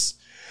what he's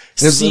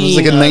It was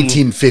like a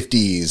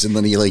 1950s, and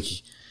then he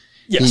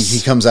yes.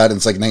 he comes out and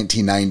it's like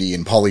 1990,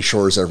 and Pauly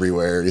Shore's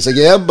everywhere. He's like,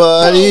 yeah,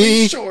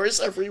 buddy. Pauly Shore's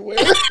everywhere.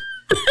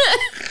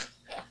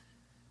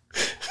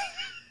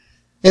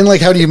 And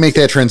like, how do you make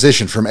that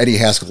transition from Eddie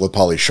Haskell to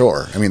Pauly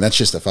Shore? I mean, that's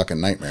just a fucking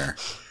nightmare.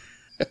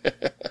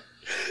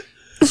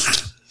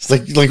 It's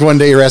like one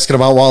day you're asking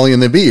about Wally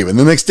and the Beeb, and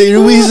the next day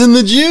you're wheezing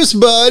the juice,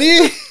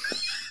 buddy.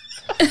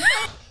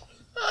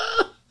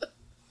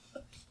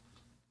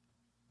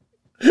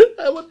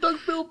 I'm a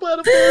duckbill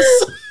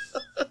platypus.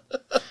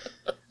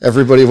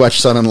 Everybody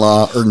watched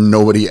Son-in-Law, or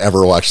nobody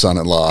ever watched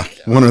Son-in-Law.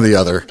 One or the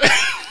other.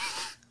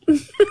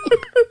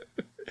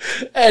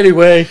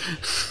 Anyway.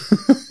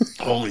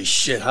 Holy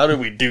shit, how did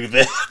we do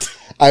that?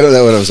 I don't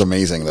know. It was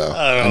amazing, though.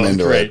 I'm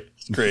into great. it.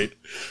 It's great.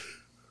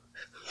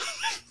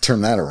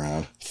 Turn that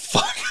around.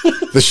 Fuck.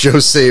 The show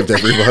saved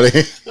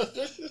everybody.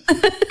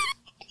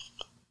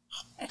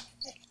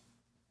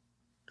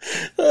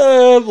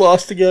 I'm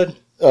lost again.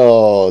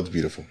 Oh, it's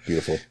beautiful.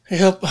 Beautiful.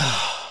 Yep.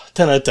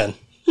 10 out of 10.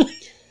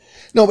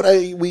 No, but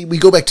we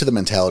go back to the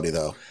mentality,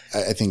 though.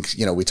 I think,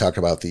 we talked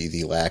about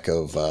the lack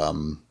of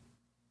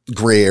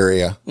gray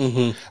area.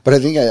 Mm-hmm. But I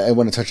think I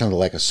want to touch on the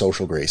lack of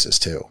social graces,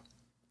 too.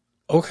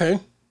 Okay.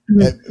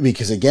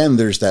 Because, again,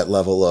 there's that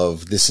level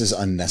of this is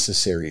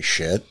unnecessary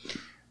shit.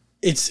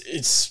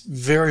 It's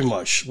very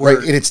much. Right,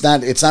 and it's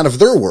not of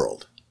their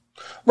world.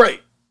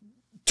 Right.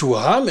 To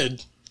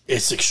Ahmed,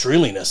 it's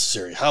extremely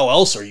necessary. How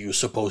else are you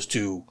supposed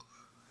to,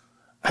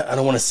 I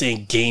don't want to say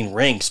gain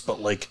ranks,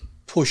 but like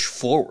push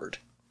forward?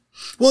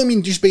 Well, I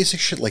mean, just basic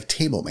shit like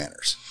table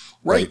manners.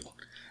 Right.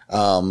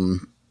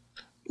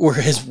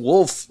 Whereas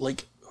Wolf,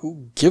 like,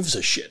 who gives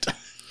a shit?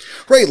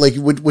 Right, like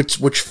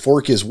which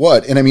fork is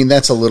what? And I mean,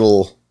 that's a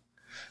little...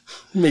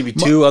 Maybe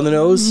two on the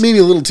nose? Maybe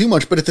a little too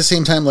much, but at the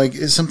same time, like,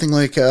 is something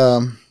like,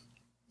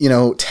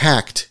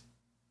 tact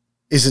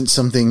isn't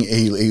something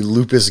a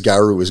Lupus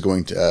Garu is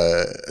going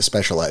to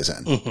specialize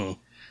in. Mm-hmm.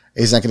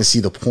 He's not going to see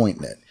the point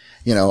in it.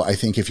 I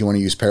think if you want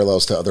to use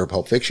parallels to other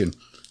Pulp Fiction,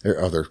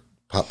 or other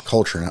pop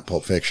culture, not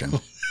Pulp Fiction.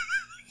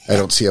 I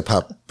don't see a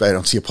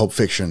Pulp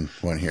Fiction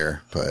one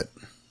here, but...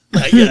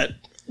 Not yet.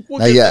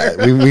 Not yet.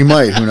 We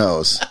might, who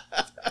knows?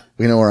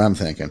 We know where I'm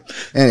thinking.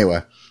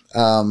 Anyway.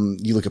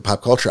 You look at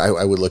pop culture,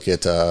 I would look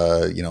at,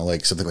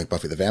 like something like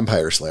Buffy the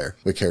Vampire Slayer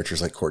with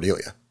characters like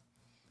Cordelia.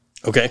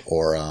 Okay.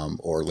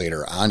 Or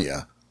later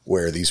Anya,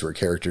 where these were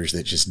characters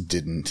that just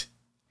didn't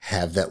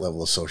have that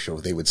level of social.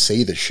 They would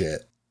say the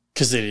shit.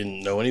 Because they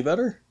didn't know any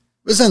better?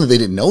 It's not that they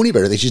didn't know any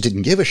better. They just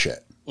didn't give a shit.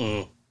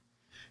 Mm.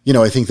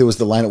 I think there was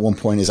the line at one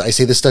point is, I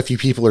say the stuff you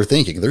people are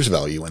thinking. There's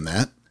value in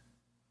that.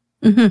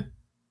 Mm-hmm.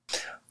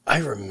 I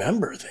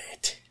remember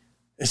that.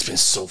 It's been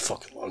so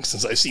fucking long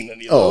since I've seen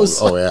any of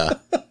those. Oh, yeah.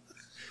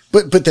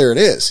 But there it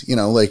is.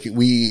 Like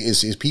we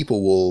as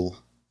people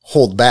will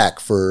hold back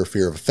for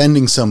fear of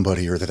offending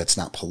somebody or that it's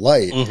not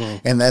polite.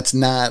 Mm-hmm. And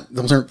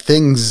those aren't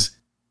things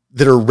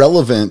that are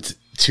relevant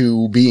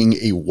to being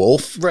a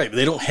wolf. Right. But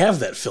they don't have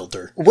that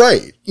filter.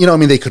 Right.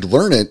 They could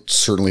learn it.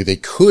 Certainly they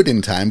could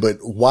in time, but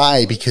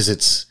why? Because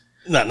it's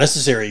not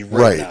necessary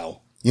right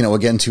now.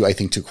 Again,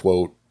 to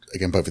quote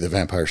again, Buffy the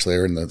Vampire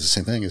Slayer, and the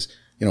same thing is,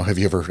 have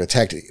you ever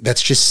attacked?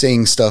 That's just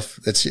saying stuff.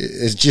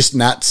 It's just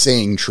not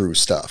saying true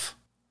stuff.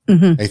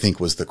 Mm-hmm. I think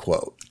was the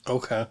quote.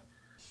 Okay.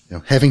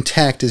 Having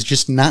tact is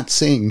just not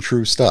saying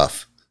true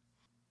stuff.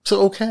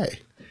 So, okay.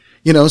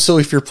 So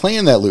if you're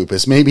playing that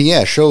Lupus, maybe,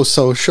 show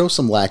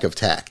some lack of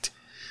tact.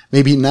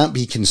 Maybe not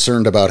be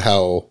concerned about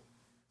how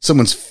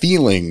someone's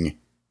feeling,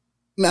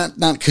 not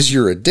because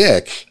you're a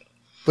dick,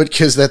 but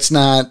because it's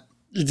not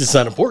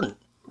important.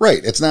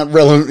 Right. It's not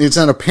relevant. It's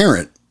not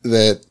apparent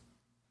that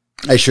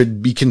I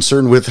should be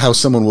concerned with how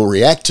someone will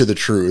react to the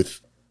truth.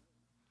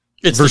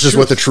 It's versus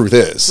what the truth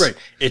is. Right.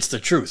 It's the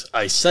truth.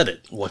 I said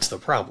it. What's the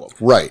problem?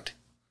 Right.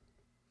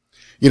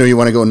 You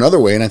want to go another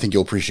way, and I think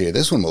you'll appreciate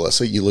this one,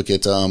 Melissa. You look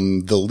at The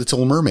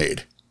Little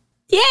Mermaid.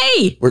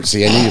 Yay!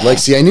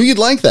 I knew you'd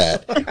like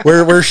that.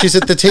 Where she's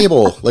at the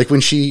table, like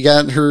when she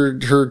got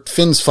her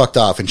fins fucked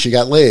off and she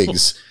got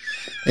legs,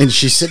 and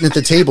she's sitting at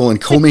the table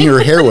and combing her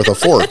hair with a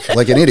fork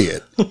like an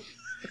idiot.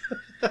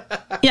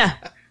 Yeah.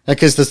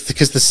 Because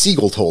the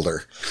seagull told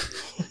her.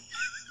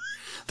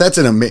 That's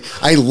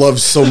I love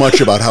so much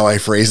about how I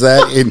phrase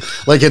that.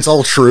 It's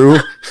all true.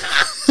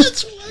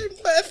 That's why I'm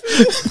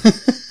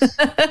laughing.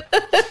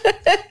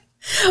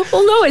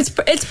 Well, no, it's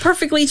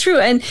perfectly true.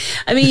 And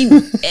I mean,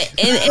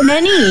 in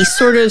any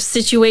sort of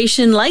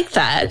situation like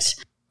that,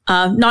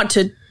 not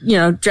to,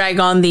 drag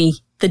on the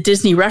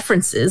Disney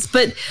references,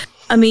 but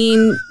I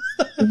mean,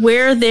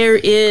 where there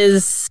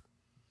is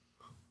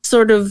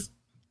sort of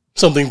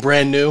something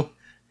brand new,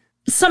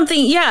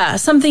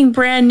 something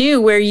brand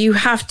new where you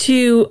have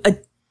to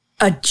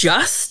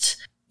adjust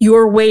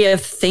your way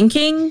of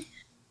thinking.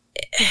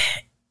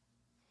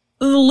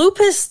 The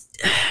Lupus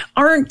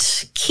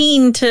aren't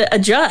keen to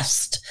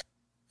adjust.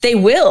 They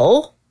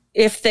will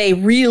if they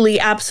really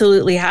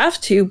absolutely have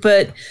to,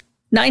 but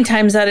 9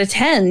 times out of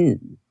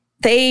 10,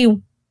 they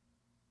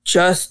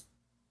just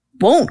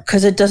won't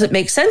because it doesn't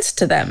make sense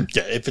to them.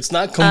 Yeah, if it's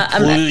not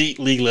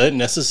completely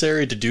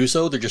necessary to do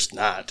so, they're just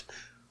not.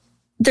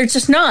 They're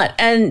just not.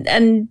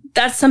 And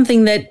that's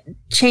something that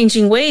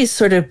Changing Ways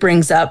sort of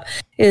brings up,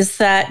 is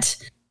that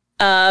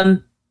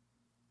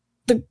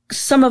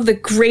some of the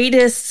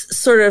greatest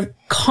sort of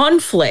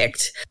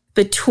conflict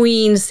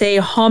between, say,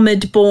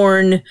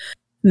 Hamid-born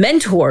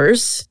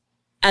mentors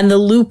and the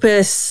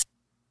Lupus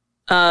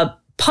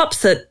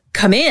pups that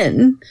come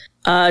in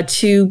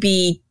to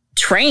be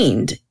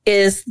trained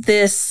is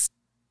this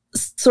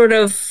sort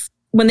of,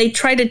 when they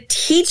try to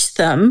teach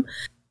them,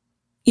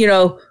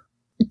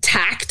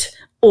 tact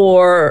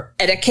or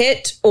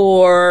etiquette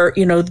or,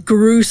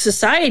 guru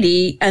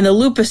society, and the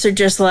Lupus are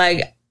just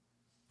like,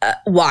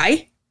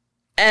 why?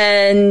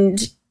 And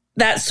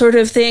that sort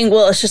of thing.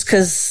 Well, it's just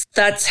because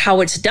that's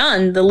how it's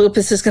done. The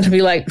Lupus is going to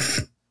be like,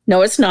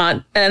 no, it's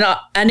not,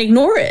 and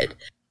ignore it.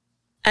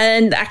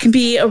 And that can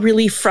be a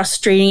really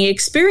frustrating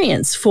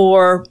experience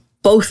for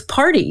both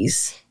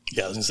parties.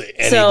 Yeah, I was going to say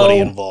anybody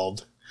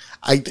involved.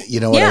 I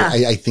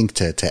think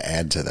to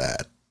add to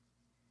that,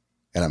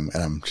 and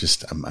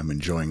I'm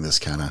enjoying this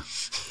kind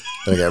of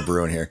that I got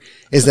brewing here,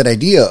 is that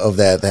idea of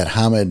that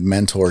Hamid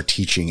mentor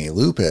teaching a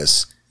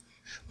Lupus,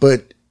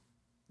 but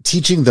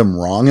teaching them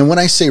wrong. And when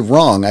I say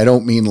wrong, I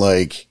don't mean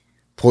like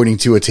pointing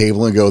to a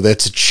table and go,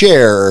 that's a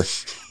chair,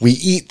 we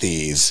eat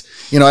these.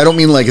 I don't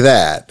mean like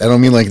that. I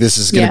don't mean like this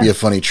is going to be a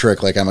funny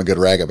trick, like I'm a good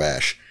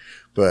ragabash,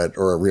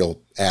 or a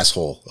real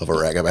asshole of a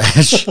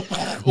ragabash.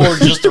 Or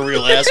just a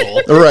real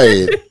asshole.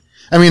 Right.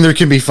 I mean, there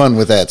can be fun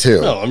with that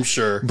too. Oh, I'm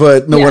sure.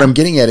 But no, what I'm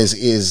getting at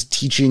is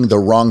teaching the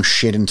wrong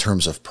shit in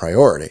terms of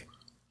priority.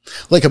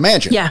 Like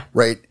imagine,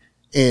 right?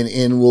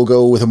 And we'll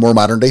go with a more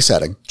modern day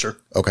setting. Sure.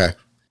 Okay.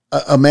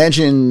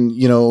 Imagine,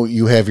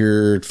 you have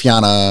your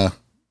Fianna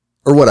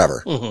or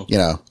whatever,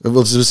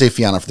 we'll just say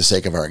Fianna for the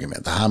sake of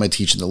argument. The Hamid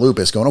teaching the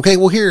Lupus going, okay,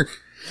 well here,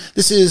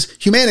 this is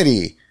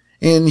humanity.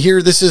 And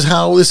here, this is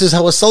how a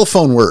cell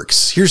phone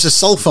works. Here's a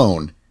cell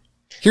phone.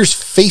 Here's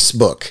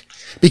Facebook,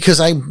 because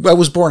I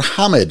was born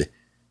Hamid.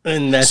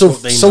 And that's so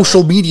what they know.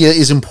 Social media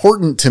is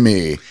important to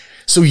me.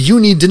 So you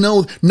need to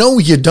know. No,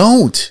 you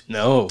don't.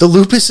 No. The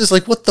Lupus is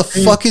like, what the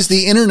fuck is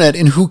the internet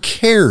and who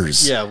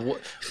cares? Yeah.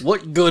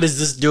 What good is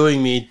this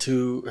doing me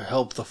to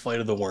help the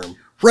fight of the worm?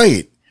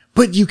 Right.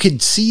 But you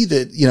could see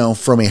that,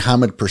 from a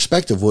Hamid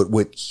perspective,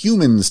 what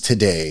humans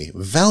today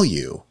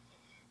value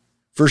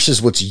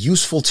versus what's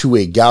useful to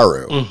a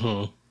Garu.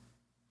 Mm-hmm.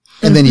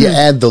 And then you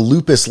add the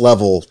Lupus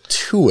level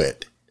to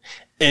it.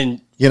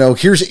 And,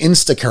 here's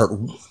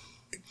Instacart.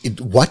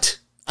 What?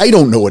 I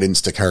don't know what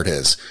Instacart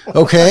is.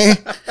 Okay.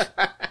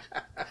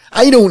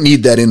 I don't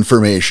need that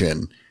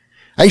information.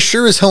 I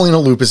sure as hell ain't a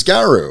Lupus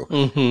Garu.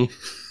 Mm-hmm.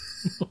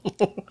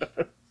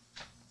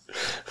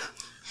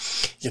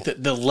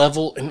 The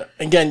level, and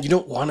again, you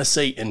don't want to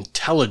say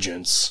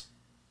intelligence,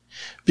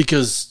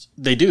 because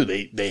they do.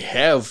 They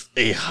have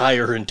a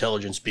higher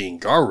intelligence being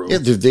Garu.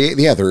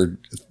 Yeah, they're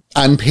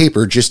on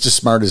paper just as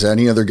smart as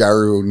any other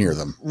Garu near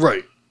them.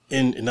 Right.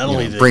 And not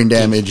only that, brain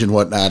damage and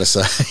whatnot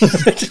aside.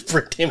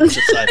 Brain damage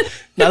aside.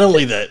 Not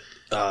only that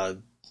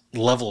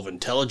level of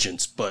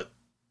intelligence, but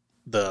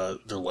their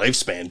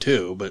lifespan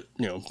too, but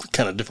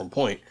kind of different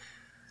point.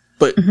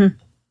 But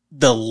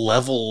the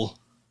level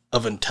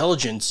of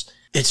intelligence,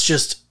 it's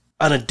just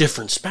on a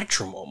different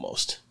spectrum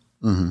almost.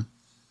 Mm-hmm.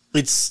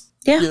 It's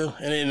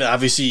and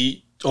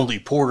obviously only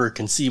Porter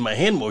can see my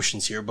hand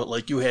motions here, but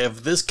like you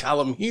have this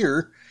column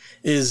here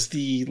is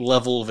the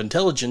level of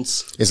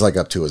intelligence. It's like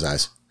up to his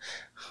eyes.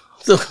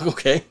 So,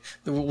 okay,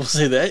 we'll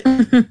say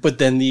that. But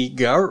then the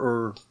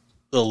the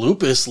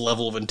Lupus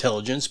level of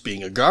intelligence,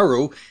 being a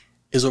Garu,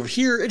 is over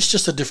here. It's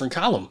just a different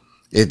column.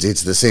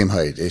 It's the same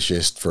height. It's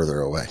just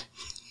further away.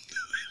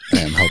 I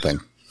am helping.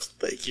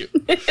 Thank you.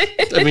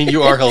 I mean,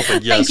 you are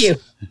helping, yes. Thank you.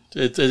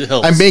 It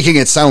helps. I'm making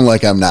it sound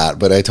like I'm not,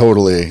 but I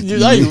totally...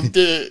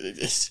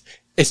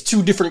 It's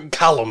two different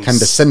columns.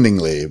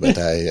 Condescendingly, but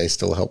I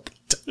still help.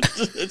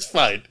 It's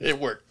fine. It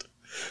worked.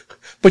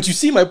 But you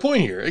see my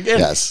point here. Again,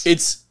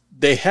 yes.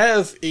 They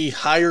have a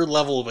higher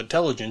level of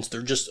intelligence.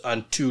 They're just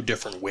on two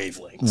different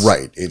wavelengths.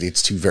 Right.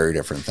 It's two very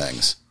different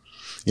things.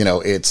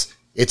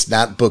 It's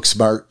not book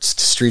smarts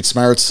to street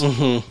smarts,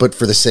 but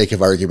for the sake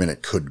of argument,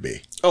 it could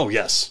be. Oh,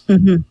 yes.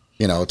 Mm-hmm.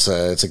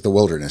 It's like the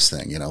wilderness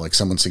thing. Like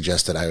someone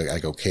suggested I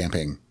go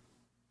camping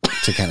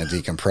to kind of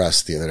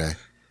decompress the other day.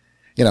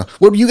 You know,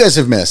 what you guys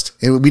have missed,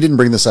 and we didn't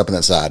bring this up in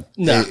that side,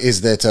 No.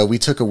 is that we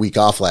took a week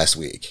off last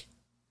week.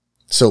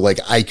 So, like,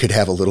 I could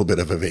have a little bit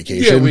of a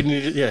vacation. You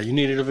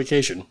needed a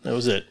vacation. That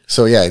was it.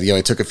 So, yeah, you know,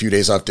 I took a few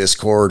days off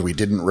Discord. We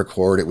didn't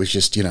record. It was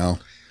just, you know,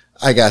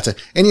 I got to.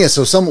 And, yeah,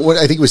 so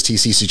I think it was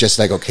TC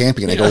suggested I go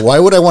camping. And I go, why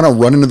would I want to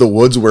run into the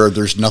woods where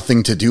there's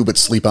nothing to do but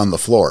sleep on the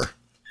floor?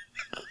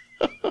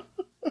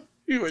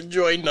 You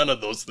enjoy none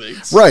of those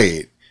things.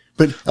 Right.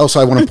 But also,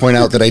 I want to point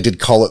out that I did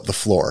call it the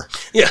floor.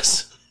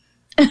 Yes.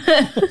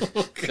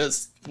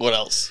 Because what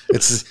else?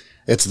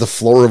 It's the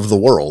floor of the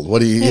world.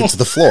 It's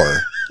the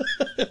floor.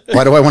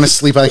 Why do I want to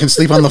sleep? I can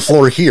sleep on the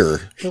floor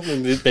here.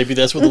 Maybe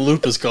that's what the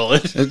lupus call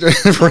it.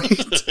 Right.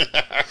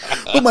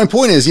 But my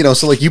point is, you know,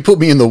 so like you put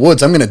me in the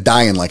woods, I'm going to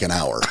die in like an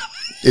hour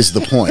is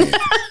the point.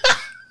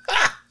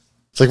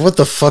 It's like, what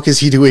the fuck is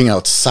he doing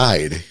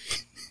outside?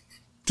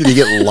 Did he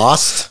get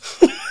lost?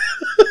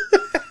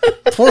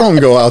 Poor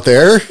don't go out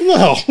there.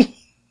 No.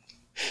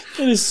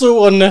 It is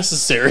so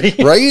unnecessary.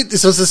 Right?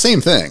 So it's the same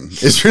thing.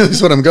 It's really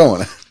what I'm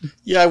going.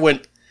 Yeah, I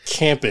went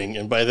camping,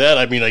 and by that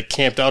I mean I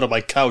camped out on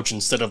my couch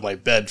instead of my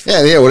bed.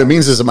 Yeah, what it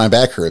means is that my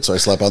back hurt, so I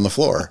slept on the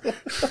floor.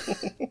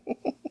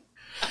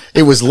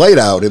 It was light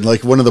out, and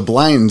like one of the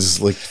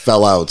blinds like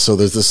fell out, so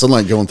there's the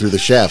sunlight going through the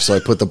shaft, so I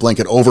put the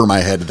blanket over my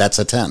head. That's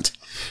a tent.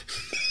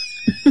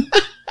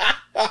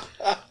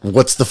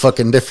 What's the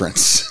fucking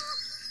difference?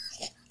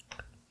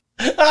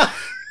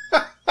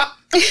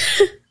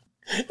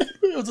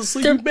 It was a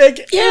sleeping bag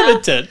and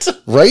a tent.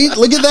 Right?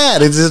 Look at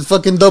that. It's a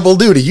fucking double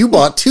duty. You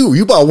bought two.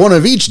 You bought one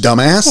of each,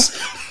 dumbass.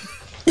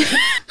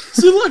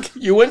 See, look,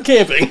 you went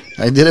camping.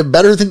 I did it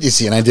better than you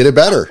see, and I did it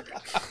better.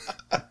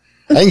 I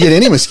didn't get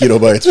any mosquito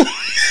bites.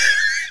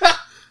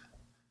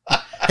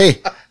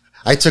 Hey,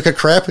 I took a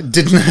crap,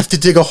 didn't have to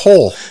dig a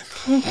hole.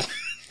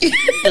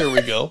 There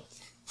we go.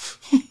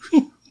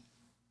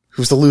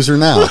 Who's the loser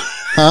now?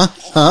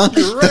 Huh?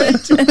 You're right.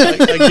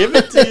 I give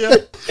it to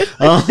you.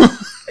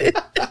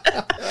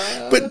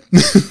 But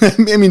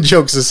I mean,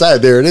 jokes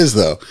aside, there it is,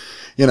 though.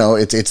 You know,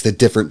 it's the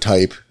different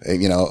type,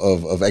 you know,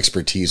 of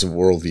expertise of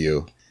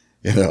worldview.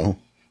 You know,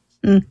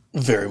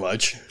 Very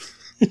much.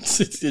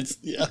 It's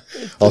yeah.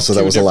 Also,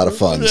 that was a lot of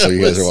fun. So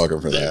you guys are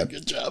welcome for Yeah, that.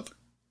 good job.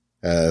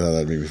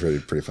 That'd be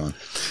pretty fun.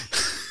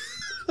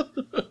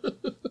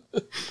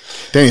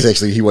 Danny's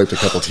actually, he wiped a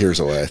couple tears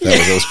away.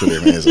 That was pretty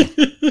amazing.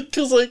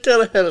 Because I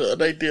kind of had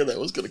an idea that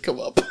was going to come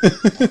up.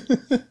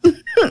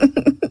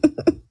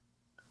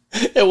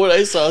 And when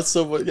I saw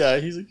someone,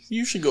 he's like,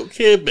 you should go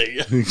camping.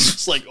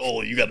 It's like,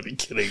 oh, you got to be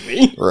kidding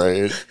me.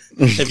 Right.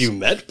 Have you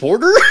met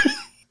Porter?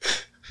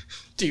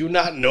 Do you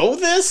not know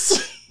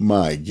this?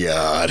 My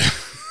God.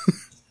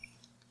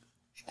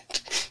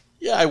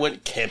 Yeah, I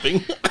went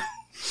camping.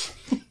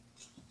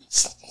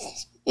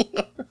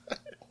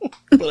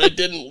 But I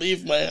didn't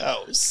leave my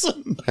house.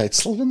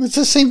 It's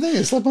the same thing.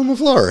 I slept on the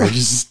floor.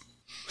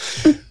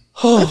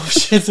 Oh,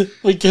 shit.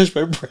 Let me catch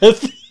my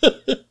breath.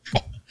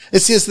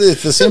 It's just the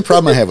same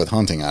problem I have with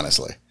hunting,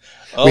 honestly.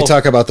 Oh. We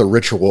talk about the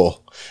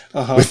ritual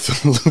with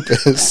the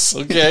lupus.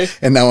 Okay.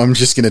 And now I'm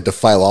just going to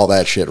defile all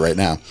that shit right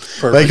now.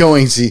 Perfect. By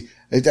going, see,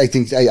 I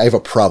think I have a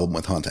problem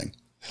with hunting.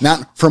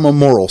 Not from a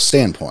moral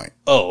standpoint.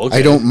 Oh, okay.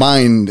 I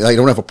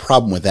don't have a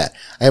problem with that.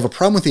 I have a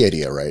problem with the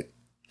idea, right?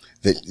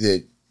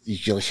 That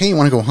you're like, hey, you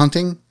want to go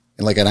hunting?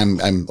 And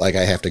I'm like,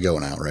 I have to go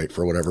now, right?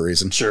 For whatever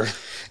reason. Sure.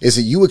 Is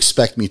that you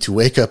expect me to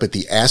wake up at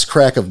the ass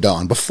crack of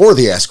dawn, before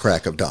the ass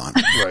crack of dawn.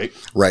 Right.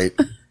 Right.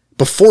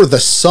 Before the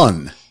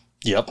sun.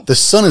 Yep. The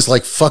sun is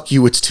like, fuck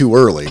you, it's too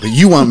early. But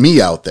you want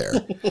me out there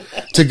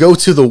to go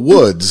to the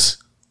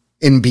woods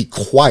and be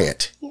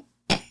quiet.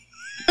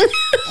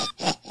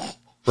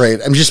 Right.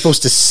 I'm just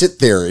supposed to sit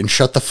there and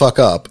shut the fuck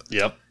up.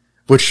 Yep.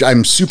 Which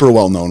I'm super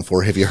well known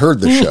for. Have you heard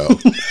the show?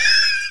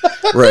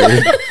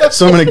 Right.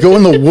 So I'm going to go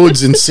in the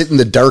woods and sit in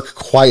the dark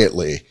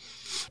quietly.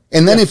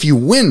 And then if you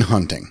win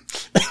hunting.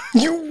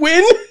 You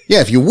win?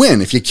 Yeah, if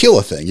you kill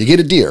a thing, you get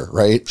a deer,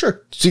 right?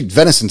 Sure. See,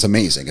 venison's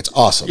amazing. It's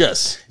awesome.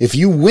 Yes. If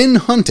you win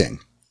hunting,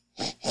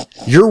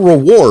 your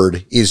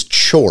reward is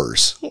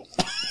chores.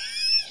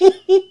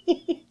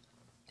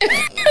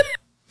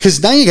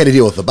 Because now you got to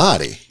deal with the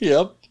body.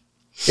 Yep.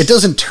 It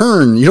doesn't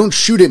turn, you don't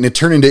shoot it and it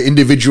turn into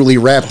individually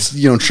wrapped,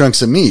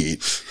 chunks of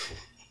meat.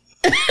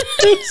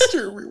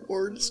 Your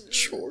reward is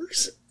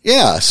chores.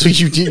 Yeah, so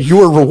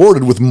you are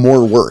rewarded with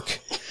more work.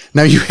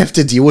 Now you have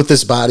to deal with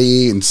this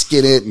body and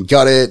skin it and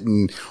gut it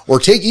or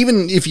take,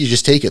 even if you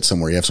just take it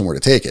somewhere, you have somewhere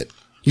to take it.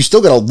 You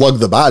still got to lug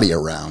the body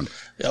around.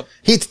 Yep.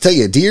 Hate to tell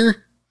you,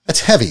 deer, that's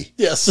heavy.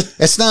 Yes.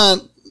 It's not,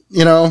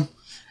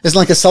 it's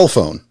like a cell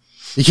phone.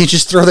 You can't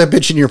just throw that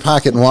bitch in your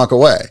pocket and walk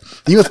away.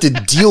 You have to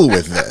deal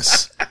with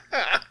this.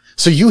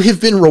 So you have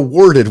been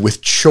rewarded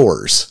with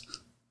chores.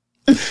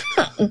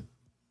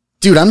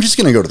 Dude, I'm just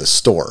going to go to the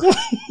store.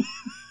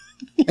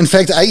 In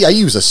fact, I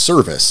use a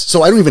service,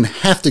 so I don't even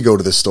have to go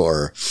to the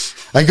store.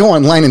 I go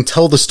online and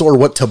tell the store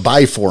what to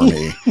buy for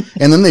me,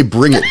 and then they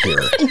bring it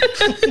here.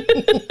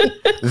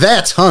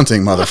 That's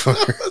hunting,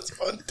 motherfucker. That's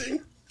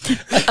hunting.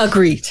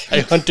 Agreed. I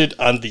hunted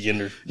on the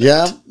internet.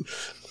 Yeah.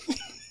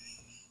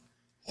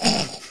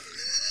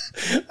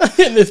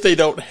 And if they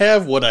don't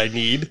have what I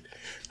need,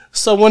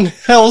 someone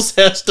else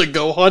has to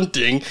go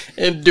hunting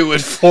and do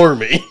it for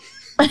me.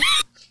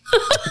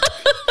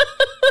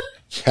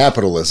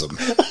 Capitalism.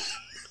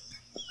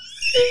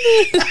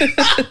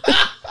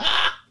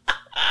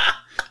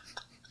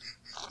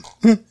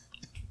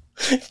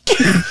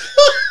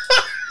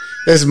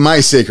 That's my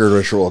sacred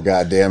ritual,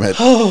 goddammit.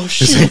 Oh,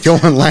 shit. Just like go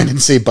online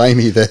and say, buy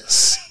me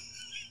this.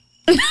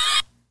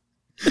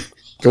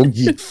 Go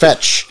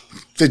fetch.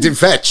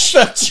 Fetch.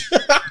 That's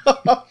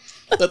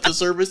the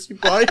service you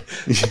buy?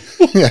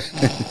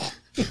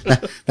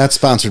 Not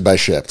sponsored by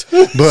Shipped.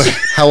 But,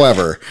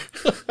 however,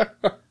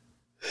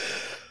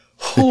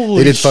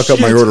 they did fuck up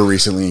my order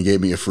recently and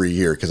gave me a free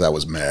year because I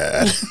was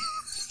mad.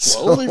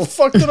 Well, they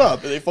fucked it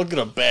up. They fucked it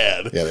up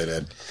bad. Yeah, they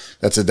did.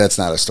 That's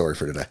not a story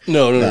for today.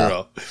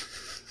 No.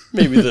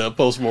 Maybe the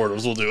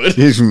postmortems will do it.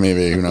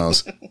 Maybe, who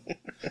knows.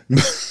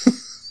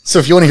 So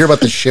if you want to hear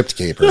about the Shipped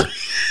caper,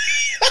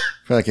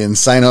 fucking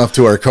sign off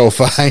to our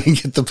Ko-Fi and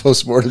get the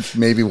postmortem.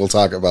 Maybe we'll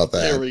talk about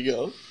that. There we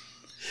go.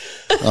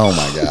 Oh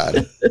my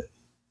God.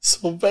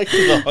 So back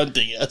to the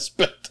hunting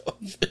aspect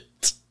of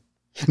it.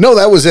 No,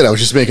 that was it. I was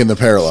just making the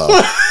parallel.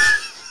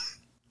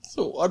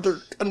 So another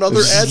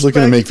aspect.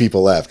 Looking to make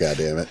people laugh,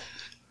 goddammit.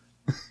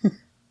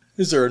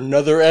 Is there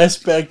another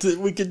aspect that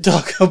we can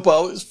talk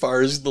about as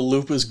far as the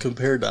lupus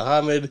compared to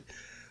Hamid?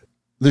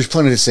 There's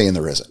plenty to say and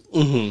there isn't.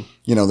 Mm-hmm.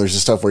 You know, there's the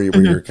stuff where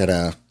you're kind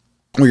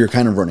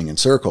of running in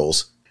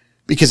circles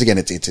because again,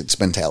 it's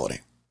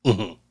mentality.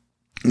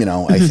 Mm-hmm. You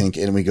know, I think,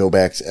 and we go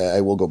back.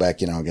 I will go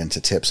back. Again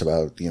to tips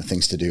about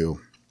things to do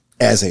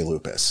as a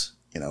lupus.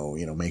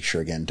 Make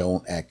sure again,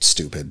 don't act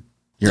stupid.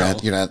 You're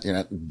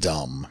not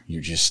dumb.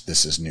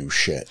 This is new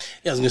shit.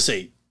 Yeah, I was gonna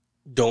say,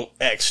 don't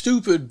act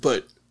stupid,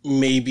 but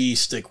maybe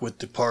stick with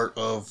the part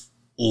of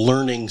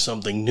learning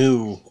something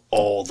new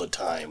all the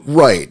time.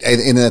 Right.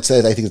 And I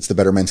think it's the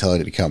better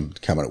mentality to come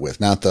out with,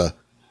 not the,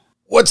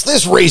 what's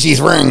this racy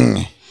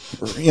thing?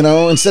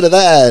 Instead of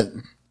that,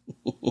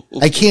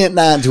 I can't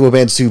not do a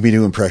bad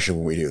Scooby-Doo impression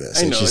when we do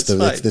this. I know,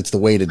 it's the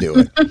way to do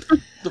it.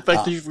 The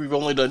fact that we've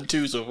only done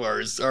 2 so far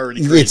is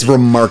already crazy. It's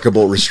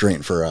remarkable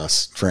restraint for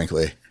us,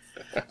 frankly.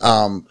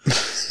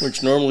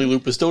 Which normally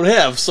lupus don't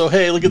have. So,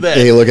 hey, look at that.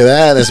 Hey, look at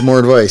that. That's more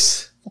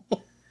advice.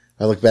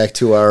 I look back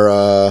to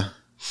our,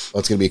 it's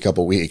going to be a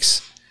couple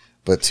weeks,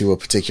 but to a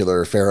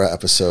particular Farah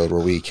episode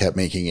where we kept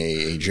making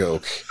a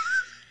joke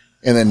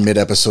and then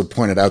mid-episode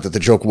pointed out that the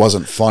joke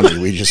wasn't funny.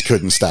 We just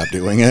couldn't stop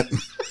doing it.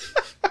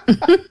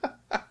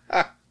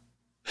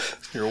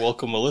 You're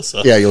welcome,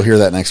 Melissa. Yeah, you'll hear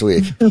that next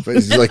week.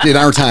 Like in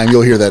our time,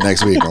 you'll hear that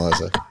next week,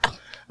 Melissa.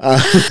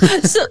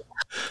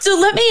 So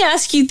let me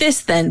ask you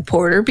this then,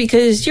 Porter,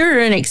 because you're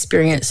an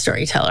experienced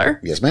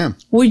storyteller. Yes, ma'am.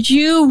 Would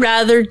you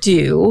rather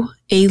do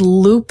a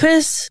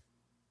lupus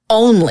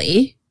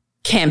only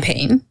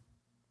campaign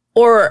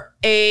or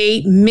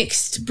a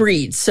mixed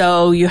breed?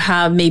 So you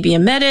have maybe a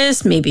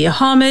Metis, maybe a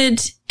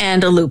Hamid,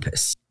 and a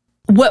lupus.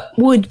 What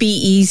would be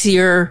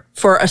easier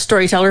for a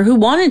storyteller who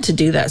wanted to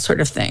do that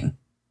sort of thing?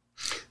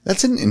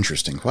 That's an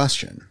interesting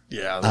question.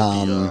 Yeah,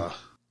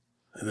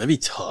 that'd be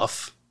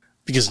tough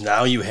because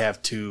now you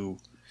have to,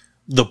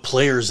 the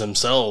players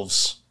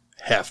themselves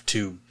have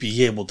to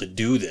be able to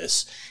do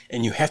this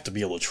and you have to be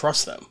able to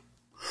trust them.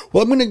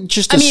 Well, I'm going to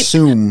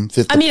assume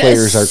that the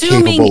players are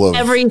capable of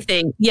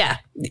everything. Yeah.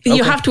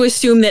 You have to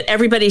assume that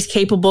everybody's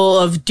capable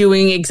of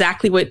doing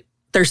exactly what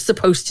they're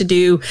supposed to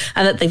do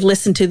and that they've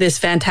listened to this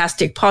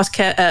fantastic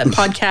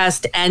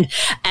podcast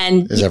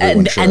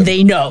and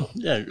they know.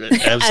 Yeah,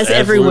 as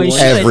everyone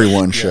should.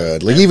 Everyone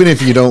should. Like, even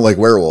if you don't like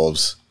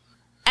werewolves.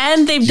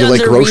 And they've done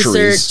their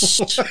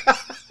research.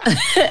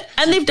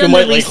 And they've done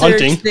their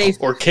research. Hunting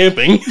or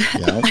camping.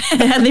 Yeah.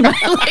 And they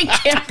might like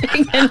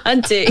camping and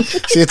hunting.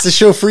 See, it's a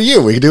show for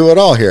you. We can do it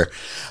all here.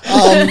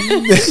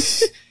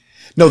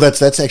 No,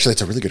 that's actually,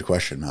 it's a really good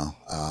question, Mel.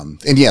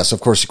 And yes, of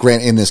course,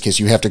 in this case,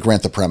 you have to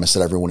grant the premise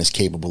that everyone is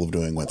capable of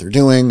doing what they're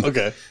doing.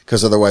 Okay.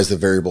 Because otherwise the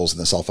variables in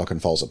this all fucking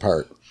falls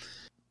apart.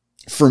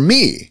 For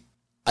me,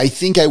 I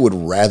think I would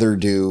rather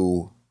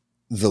do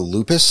the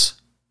lupus,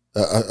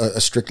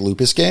 a strict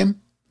lupus game.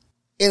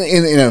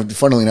 And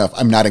funnily enough,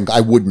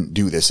 I wouldn't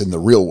do this in the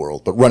real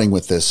world, but running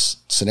with this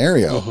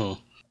scenario,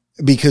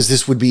 because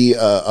this would be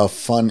a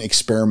fun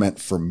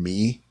experiment for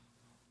me.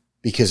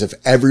 Because if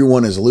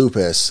everyone is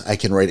lupus, I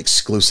can write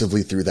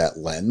exclusively through that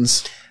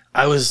lens.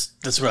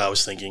 That's what I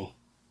was thinking.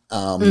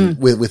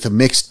 With a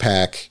mixed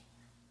pack,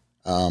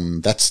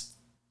 that's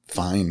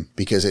fine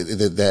because at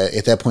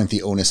that point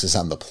the onus is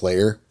on the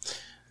player,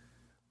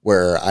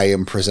 where I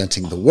am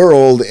presenting the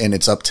world and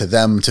it's up to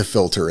them to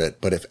filter it.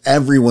 But if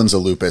everyone's a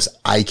lupus,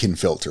 I can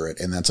filter it,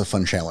 and that's a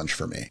fun challenge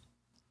for me.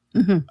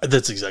 Mm-hmm.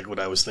 That's exactly what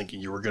I was thinking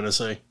you were gonna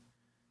say.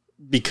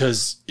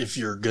 Because if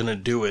you're gonna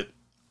do it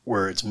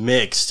where it's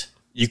mixed,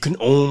 you can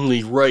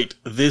only write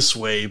this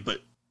way,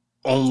 but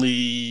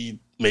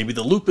only maybe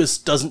the lupus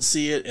doesn't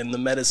see it and the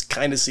Metis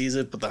kind of sees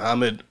it, but the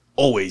Hamid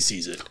always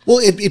sees it. Well,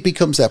 it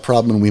becomes that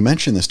problem, and we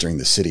mentioned this during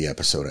the city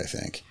episode, I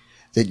think,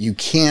 that you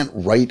can't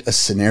write a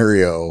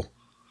scenario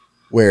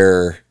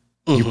where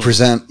You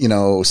present,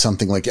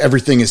 something like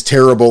everything is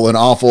terrible and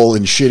awful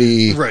and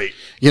shitty. Right.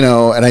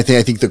 And I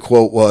think the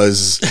quote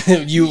was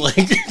you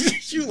like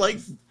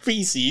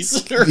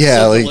feces. Or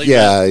yeah,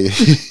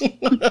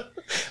 that.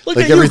 Look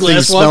like at everything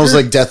you, smells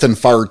like death and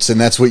farts,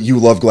 and that's what you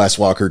love,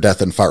 Glasswalker,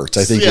 death and farts,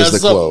 I think is the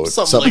quote.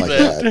 Something like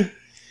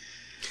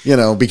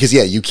that. Because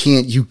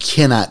you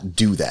cannot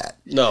do that.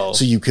 No.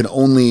 So you can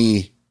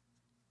only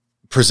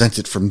present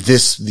it from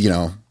this,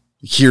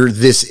 here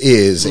this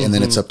is, and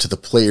then it's up to the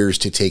players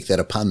to take that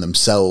upon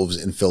themselves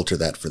and filter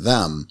that for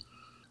them.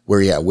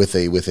 Where, with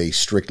a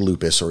strict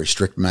lupus or a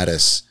strict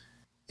metis,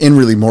 and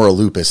really more a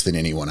lupus than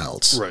anyone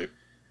else. Right.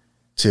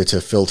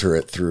 To filter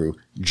it through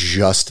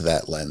just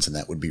that lens, and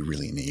that would be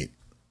really neat.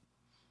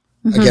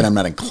 Again, I'm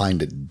not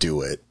inclined to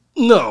do it.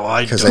 No,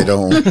 I don't. Because I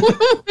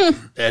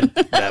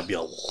don't. That'd be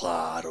a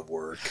lot of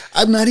work.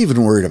 I'm not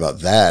even worried about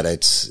that.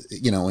 It's,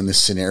 in this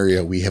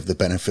scenario, we have the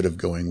benefit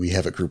of we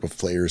have a group of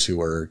players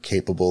who are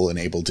capable and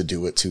able to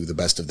do it to the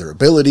best of their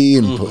ability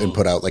and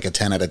put out like a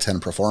 10 out of 10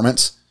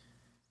 performance.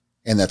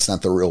 And that's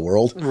not the real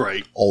world.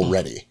 Right.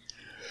 Already.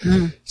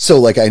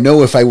 So, I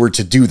know if I were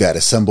to do that,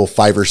 assemble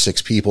 5 or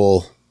 6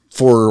 people,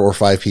 4 or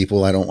 5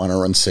 people, I don't want to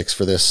run 6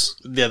 for this.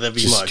 Yeah, that'd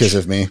be just much. Because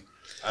of me.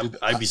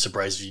 I'd be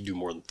surprised if you do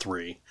more than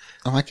 3.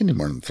 Oh, I can do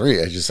more than 3.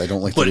 I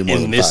don't like to do more than 5.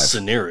 But in this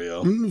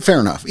scenario. Fair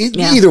enough.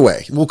 Either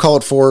way, we'll call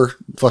it 4.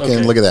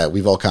 Fucking look at that.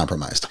 We've all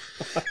compromised.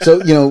 So,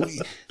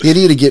 the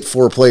idea to get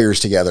 4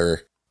 players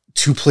together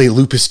to play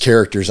lupus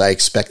characters, I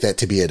expect that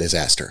to be a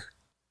disaster.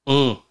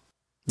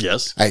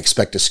 Yes. I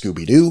expect a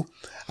Scooby-Doo.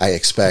 I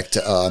expect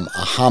a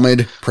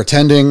Hamid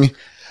pretending.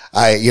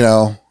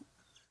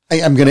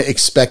 I'm going to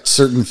expect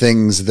certain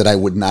things that I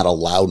would not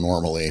allow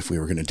normally if we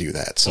were going to do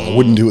that. So I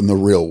wouldn't do it in the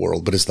real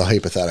world, but it's the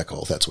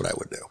hypothetical. That's what I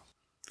would do.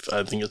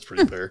 I think it's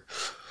pretty fair.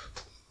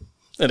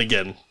 And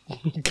again,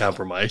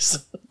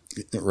 compromise.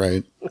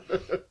 Right.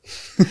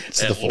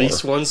 At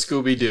least one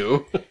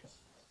Scooby-Doo.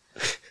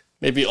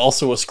 Maybe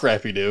also a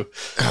Scrappy-Doo.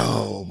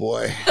 Oh,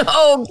 boy.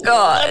 Oh,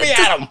 God.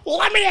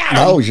 Let me at him.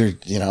 Oh,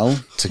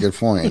 it's a good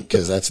point,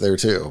 because that's there,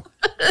 too.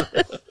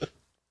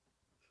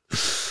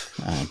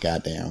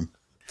 Goddamn.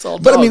 It's all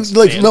But dogs,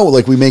 I mean, man. no,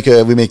 we make,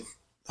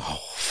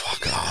 oh,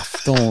 fuck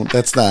off.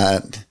 That's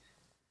not,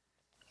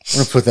 I'm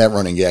going to put that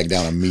running gag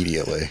down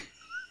immediately.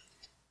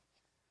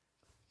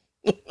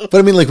 But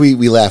I mean,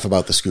 we laugh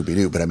about the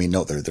Scooby-Doo, but I mean,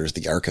 no, there's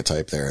the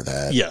archetype there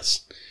that,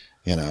 Yes.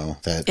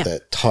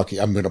 that talking,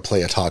 I'm going to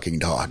play a talking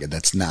dog, and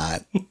that's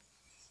not,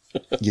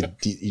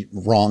 you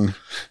wrong.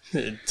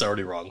 It's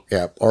already wrong.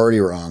 Yeah, already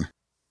wrong.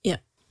 Yeah.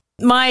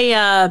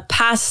 My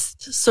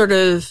past sort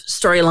of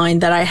storyline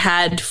that I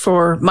had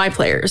for my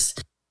players,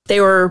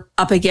 they were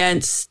up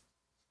against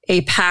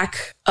a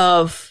pack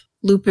of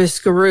Lupus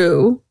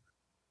Guru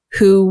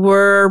who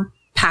were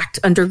packed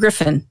under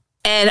Griffin.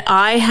 And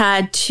I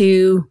had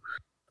to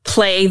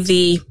play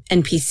the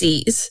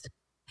NPCs.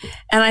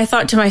 And I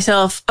thought to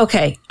myself,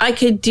 okay, I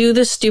could do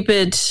the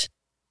stupid,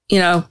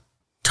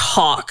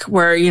 talk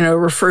where,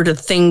 refer to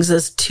things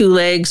as 2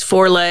 legs,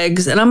 4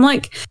 legs. And I'm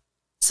like,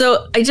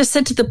 so I just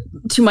said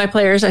to my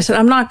players, I said,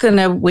 I'm not going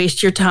to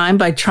waste your time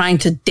by trying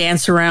to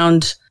dance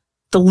around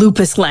the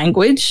lupus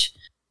language.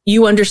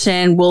 You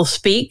understand wolf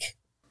speak.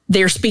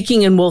 They're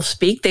speaking in wolf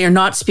speak. They are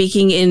not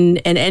speaking in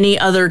any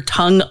other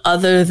tongue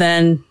other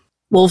than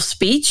wolf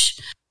speech.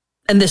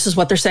 And this is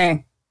what they're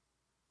saying.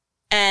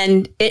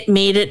 And it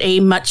made it a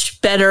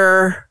much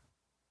better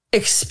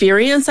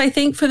experience, I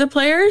think, for the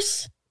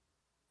players.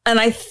 And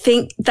I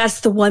think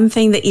that's the one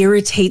thing that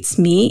irritates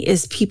me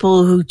is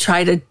people who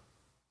try to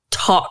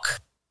talk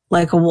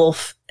like a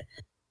wolf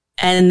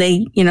and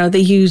they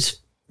use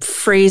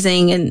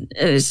phrasing and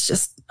it's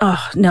just,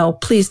 oh no,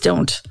 please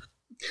don't.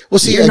 Well,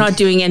 see, you're not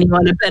doing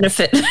anyone a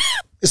benefit.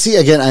 See,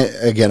 again,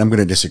 I'm going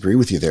to disagree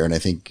with you there. And I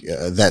think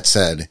that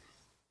said,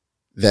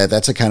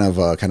 that's a kind of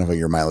a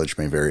your mileage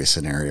may vary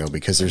scenario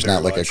because there's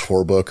not like a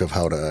core book of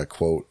how to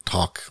quote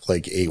talk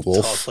like a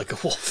wolf, Talk like a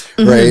wolf.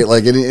 right?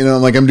 Like,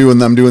 like I'm doing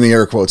the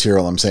air quotes here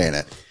while I'm saying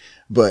it,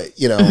 but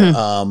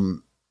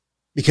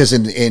because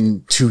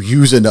in to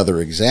use another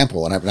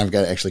example, and I've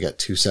actually got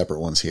 2 separate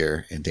ones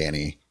here, and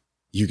Danny,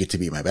 you get to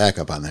be my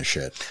backup on this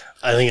shit.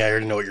 I think I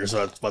already know what you're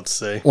about to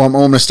say. Well, I'm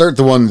going to start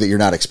the one that you're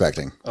not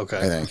expecting. Okay.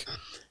 I think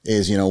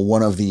is,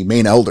 one of the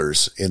main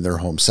elders in their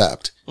home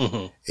sept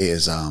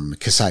is,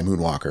 Kasai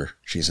Moonwalker.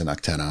 She's an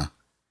Uctena,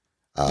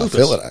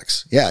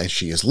 Philodex. Yeah.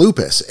 She is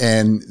lupus,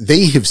 and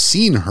they have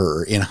seen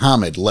her in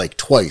Hamid like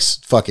twice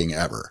fucking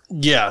ever.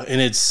 Yeah.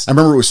 And it's, I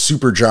remember it was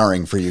super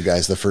jarring for you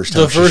guys the first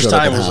time. the first she showed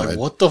up time in I was Hamid. like,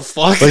 what the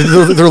fuck?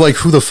 Like, they're like,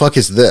 who the fuck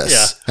is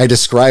this? Yeah. I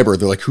describe her.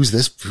 They're like, who's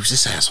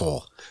this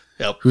asshole?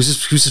 Yep. Who's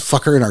this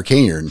fucker in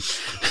Arcanian?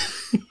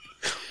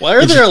 Why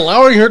are they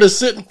allowing her to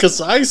sit in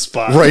Kasai's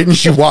spot? Right. And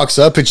she walks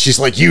up and she's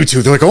like, you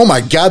two. They're like, oh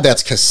my God,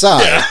 that's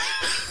Kasai. Yeah.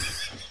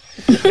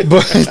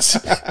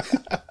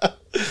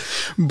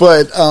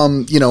 But,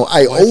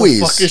 I Why always,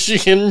 the fuck is she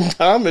in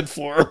Hamid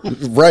for?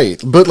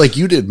 right. But like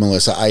you did,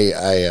 Melissa,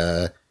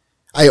 I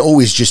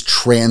always just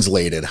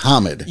translated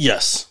Hamid,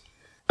 Yes.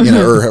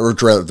 or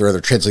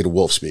rather translated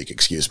wolf speak,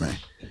 excuse me.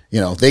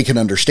 They can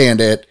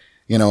understand it.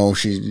 You know,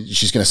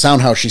 she's going to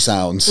sound how she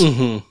sounds,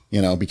 you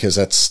know, because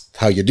that's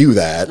how you do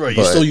that. Right.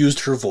 But, you still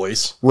used her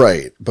voice.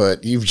 right.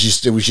 But it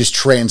was just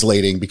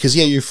translating because,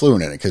 yeah, you're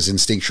fluent in it because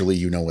instinctually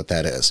you know what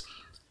that is.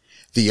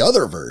 The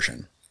other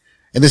version,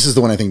 and this is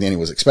the one I think Danny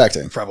was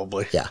expecting.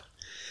 Probably. Yeah.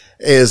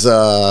 Is,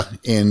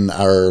 in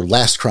our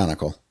last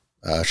chronicle,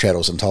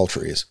 Shadows and Tall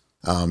Trees.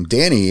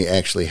 Danny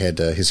actually had,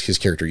 his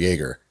character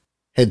Jaeger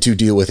had to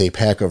deal with a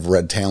pack of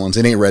red talons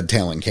in a red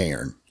talon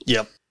cairn.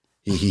 Yep.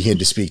 He had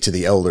to speak to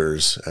the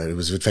elders. It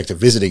was, in fact, a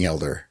visiting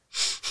elder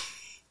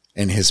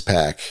in his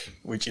pack.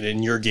 Which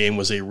in your game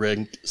was a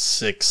rank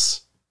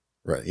 6.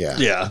 Right, yeah.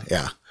 Yeah.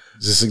 Yeah.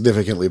 It's a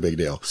significantly big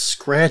deal.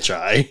 Scratch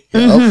Eye.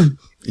 Yep.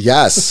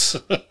 Yes.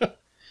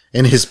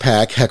 In his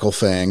pack,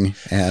 Hecklefang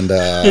and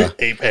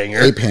Ape Hanger.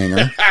 Ape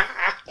Hanger.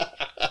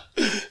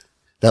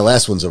 That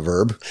last one's a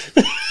verb.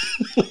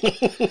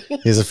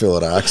 He's a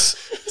Philodox.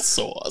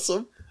 So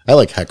awesome. I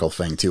like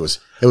Hecklefang, too.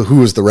 Who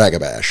was the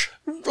Ragabash?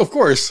 Of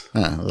course.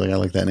 I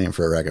like that name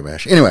for a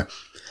Ragabash. Anyway,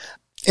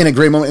 in a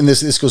great moment, and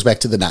this goes back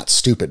to the not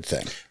stupid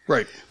thing.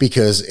 Right.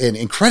 Because,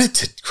 and credit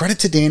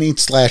to Danny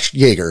 /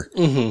 Jaeger,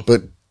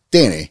 but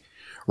Danny,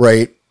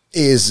 right,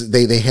 is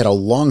they had a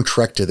long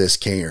trek to this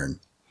cairn.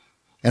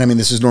 And I mean,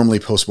 this is normally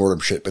postmortem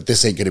shit, but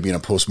this ain't going to be in a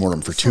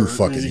postmortem for 2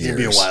 fucking years. It's going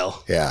to be a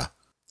while. Yeah.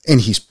 And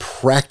he's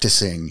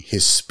practicing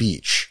his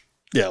speech.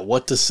 Yeah,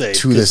 what to say.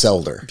 To this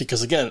elder.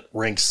 Because again,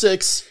 rank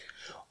 6,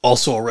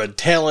 also a red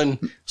talon,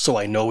 so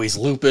I know he's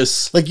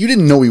lupus. Like, you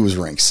didn't know he was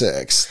rank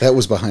 6. That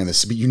was behind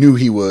this, but you knew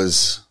he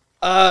was...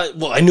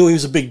 Well, I knew he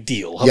was a big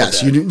deal. How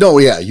yes, about that? you knew. No,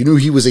 yeah, you knew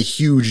he was a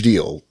huge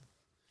deal.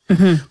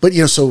 But,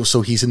 you know,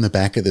 so he's in the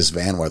back of this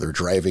van while they're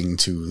driving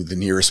to the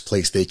nearest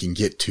place they can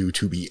get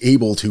to be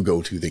able to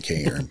go to the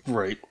cairn.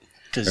 Right.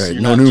 Because Right,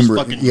 you're no not just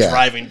number- fucking yeah.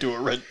 driving to a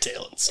red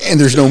talon. So. And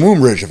there's no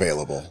Moonbridge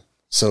available.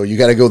 So you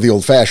got to go the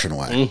old-fashioned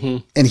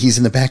way. And he's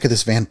in the back of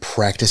this van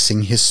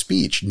practicing his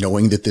speech,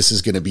 knowing that this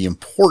is going to be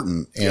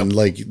important. And,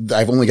 like,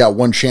 I've only got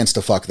one chance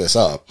to fuck this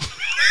up.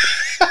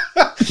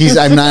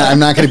 I'm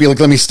not going to be like,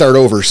 let me start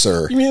over,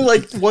 sir. You mean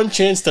like one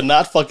chance to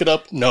not fuck it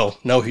up? No,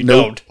 you Nope.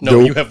 don't. No,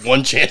 Nope. you have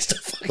one chance to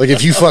fuck Like, it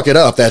if you fuck it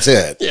up, that's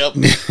it. Yep.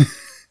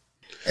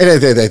 And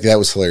that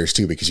was hilarious,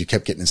 too, because you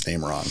kept getting his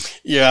name wrong,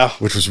 Yeah.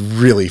 which was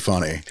really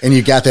funny. And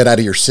you got that out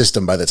of your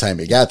system by the time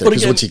you got there, But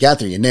because again- once you got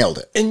there, you nailed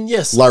it. And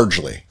yes,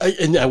 Largely.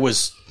 I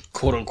was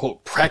quote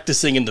unquote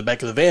practicing in the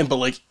back of the van, but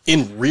like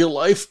in real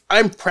life,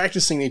 I'm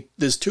practicing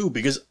this too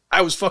because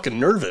I was fucking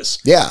nervous.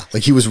 Yeah,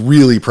 like he was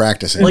really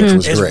practicing, Like, which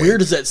was as great.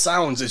 weird as that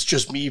sounds, it's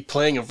just me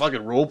playing a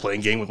fucking role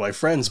playing game with my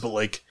friends. But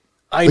like,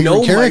 I But you're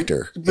know in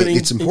character. but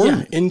It's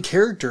important. Yeah, in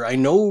character, I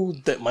know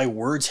that my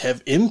words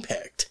have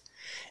impact,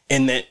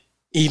 and that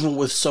even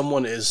with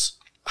someone as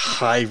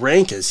high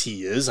rank as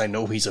he is, I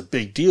know he's a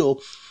big deal.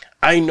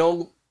 I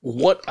know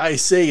what I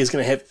say is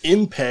going to have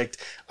impact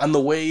on the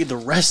way the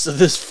rest of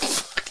this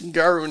fucking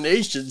Garu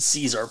Nation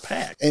sees our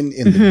pack. And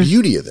the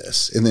beauty of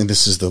this, and then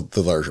this is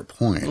the larger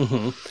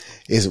point,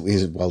 is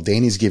while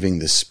Danny's giving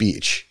this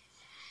speech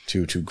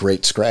to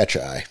Great Scratch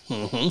Eye,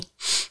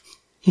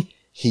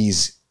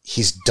 he's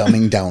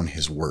dumbing down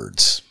his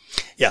words.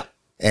 Yeah.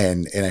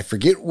 And I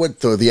forget what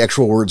the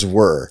actual words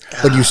were,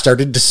 but you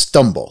started to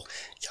stumble.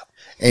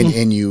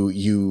 And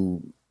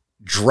you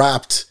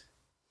dropped,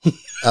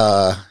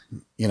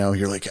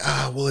 you're like,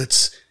 well,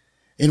 it's,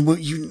 and what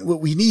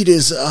we need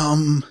is,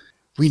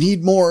 we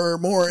need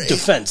more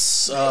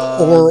Defense,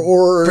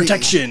 or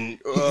protection,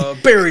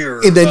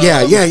 barrier. and then,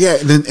 yeah.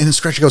 And then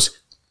Scratchy goes,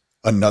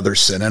 another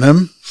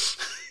synonym.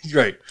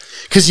 Right.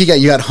 Cause you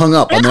got hung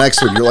up on the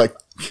next one. You're like,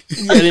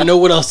 I didn't know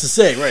what else to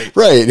say. Right.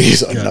 right.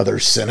 He's another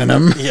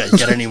synonym. Yeah. You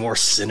got any more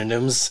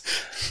synonyms?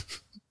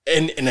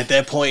 And at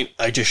that point,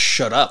 I just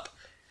shut up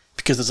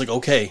because it's like,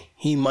 okay,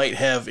 he might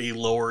have a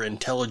lower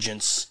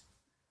intelligence.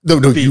 No,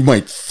 you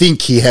might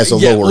think he has a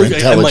lower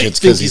intelligence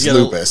because he's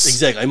lupus.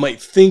 Exactly. I might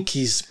think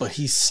but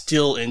he's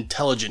still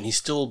intelligent. He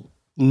still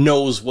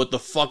knows what the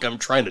fuck I'm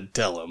trying to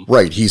tell him.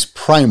 Right. He's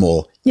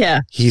primal.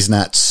 Yeah. He's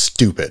not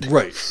stupid.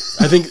 Right.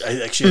 I think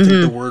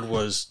the word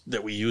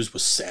that we used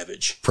was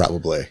savage.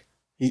 Probably.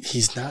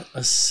 He's not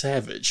a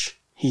savage.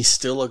 He's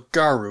still a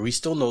Garu. He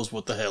still knows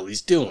what the hell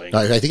he's doing.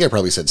 I think I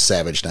probably said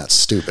savage, not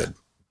stupid.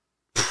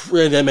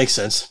 That makes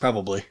sense.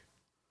 Probably.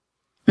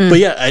 But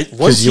yeah,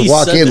 because you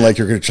walk in like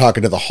you're going to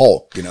talking to the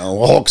Hulk,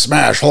 Hulk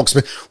smash.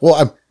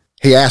 Well,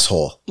 hey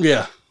asshole.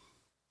 Yeah.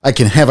 I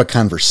can have a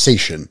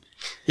conversation.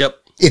 Yep.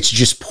 It's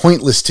just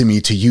pointless to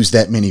me to use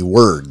that many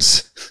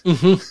words.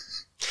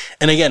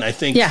 And again, I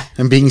think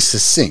I'm being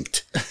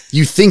succinct.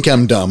 You think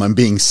I'm dumb. I'm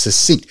being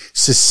succinct.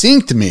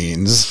 Succinct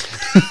means.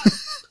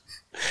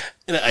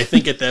 And I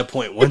think at that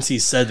point, once he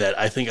said that,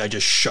 I think I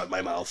just shut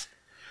my mouth.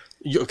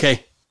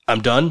 Okay,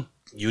 I'm done.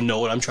 You know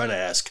what I'm trying to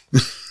ask.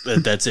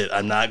 That's it.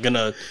 I'm not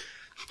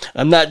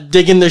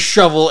digging the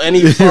shovel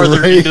any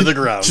farther into the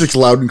ground. Just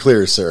loud and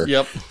clear, sir.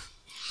 Yep.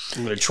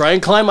 I'm going to try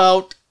and climb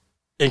out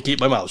and keep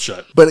my mouth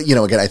shut. But, again,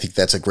 I think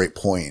that's a great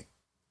point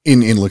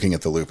in looking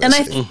at the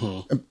lupus.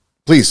 And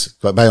Please,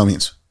 by all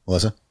means,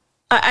 Melissa.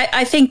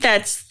 I think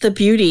that's the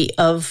beauty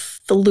of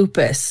the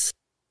lupus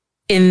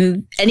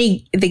in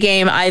the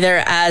game,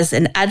 either as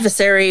an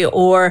adversary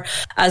or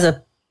as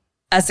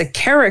a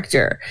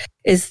character,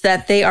 is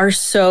that they are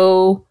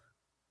so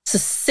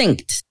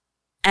succinct,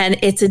 and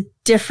it's a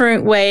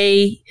different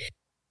way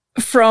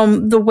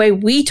from the way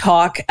we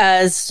talk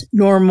as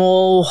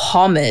normal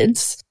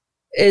homids,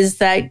 is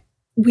that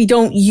we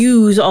don't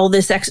use all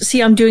this extra.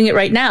 See, I'm doing it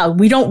right now.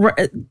 We don't,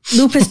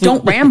 Lupus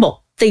don't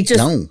ramble. They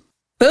just,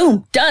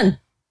 boom, done.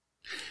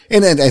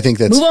 And I think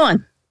that's, move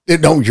on.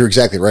 No, you're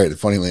exactly right.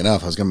 Funnily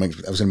enough, I was going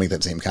to make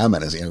that same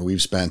comment as,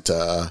 we've spent,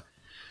 an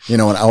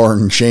hour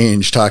and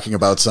change talking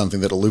about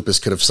something that a Lupus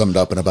could have summed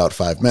up in about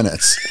 5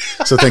 minutes.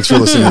 So thanks for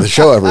listening to the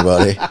show,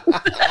 everybody.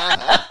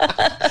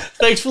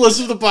 Thanks for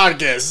listening to the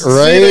podcast.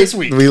 Right? See you next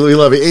week. We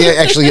love it.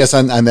 Yeah, actually, yes,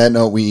 on that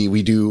note,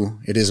 we do.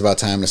 It is about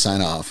time to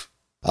sign off.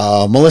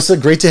 Melissa,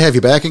 great to have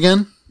you back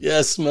again.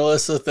 Yes,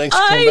 Melissa, thanks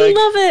for coming back. I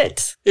love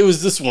it.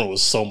 This one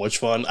was so much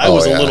fun. I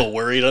was a little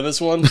worried on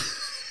this one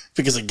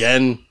because,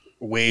 again,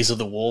 Ways of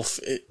the Wolf.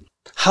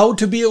 How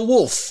to be a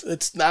wolf.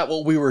 It's not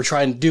what we were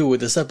trying to do with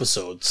this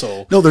episode.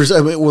 So no, there's,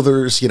 and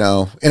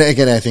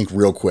again, I think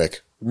real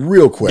quick. Yes,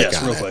 real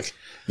quick.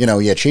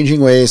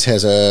 Changing Ways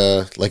has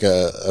a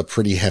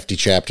pretty hefty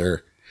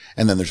chapter,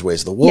 and then there's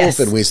Ways of the Wolf, yes.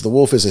 And Ways of the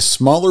Wolf is a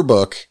smaller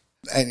book,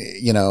 and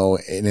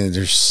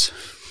there's.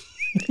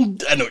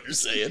 I know what you're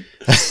saying,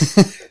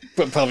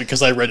 but probably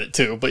because I read it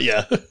too. But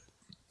yeah,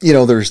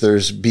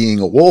 there's being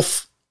a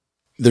wolf,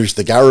 there's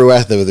the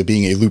Garu, the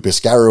being a Lupus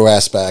Garu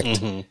aspect.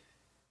 Mm-hmm.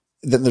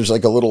 Then there's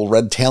like a little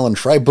Red Talon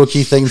tribe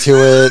booky thing to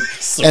it,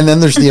 and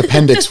then there's the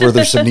appendix where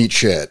there's some neat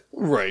shit.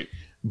 Right.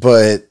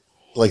 But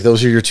like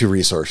those are your two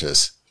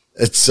resources.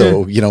 It's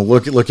so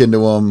look into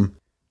them,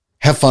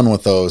 have fun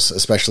with those,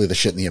 especially the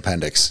shit in the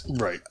appendix.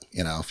 Right.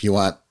 If you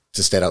want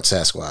to stat out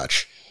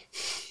Sasquatch,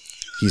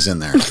 he's in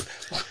there.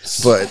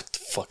 But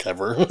fuck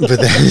ever. But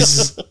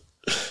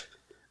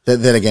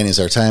that again is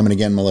our time. And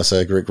again,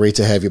 Melissa, great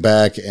to have you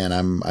back.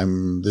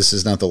 And this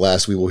is not the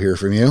last we will hear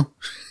from you.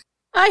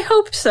 I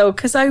hope so,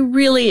 because I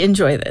really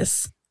enjoy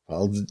this.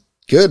 Well,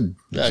 good.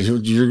 Yeah.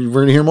 We're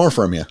going to hear more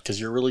from you.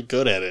 Because you're really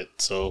good at it.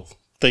 So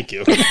thank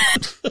you.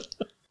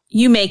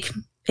 You make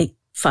it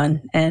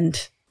fun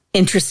and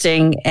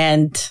interesting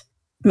and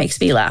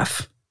makes me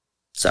laugh.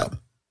 So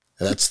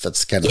that's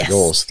kind of the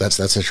goals. That's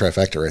a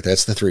trifecta, right?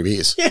 That's the 3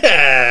 Bs.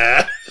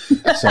 Yeah.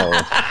 So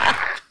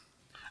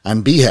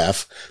on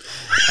behalf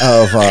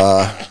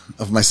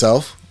of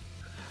myself,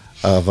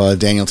 of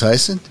Daniel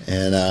Tyson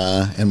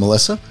and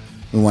Melissa,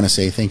 we want to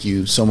say thank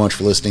you so much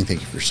for listening.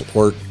 Thank you for your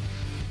support.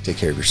 Take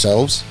care of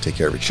yourselves. Take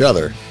care of each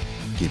other.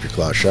 Keep your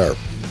claws sharp.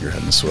 Your head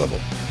in the swivel.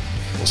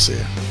 We'll see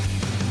you.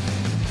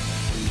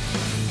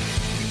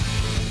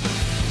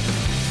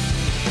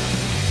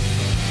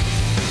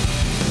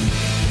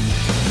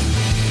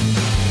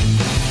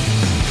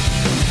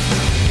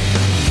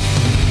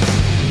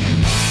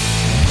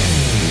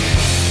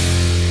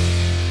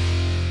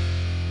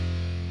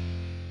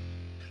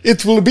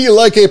 It will be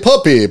like a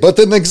puppy, but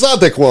an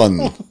exotic one.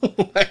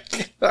 Oh my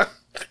God.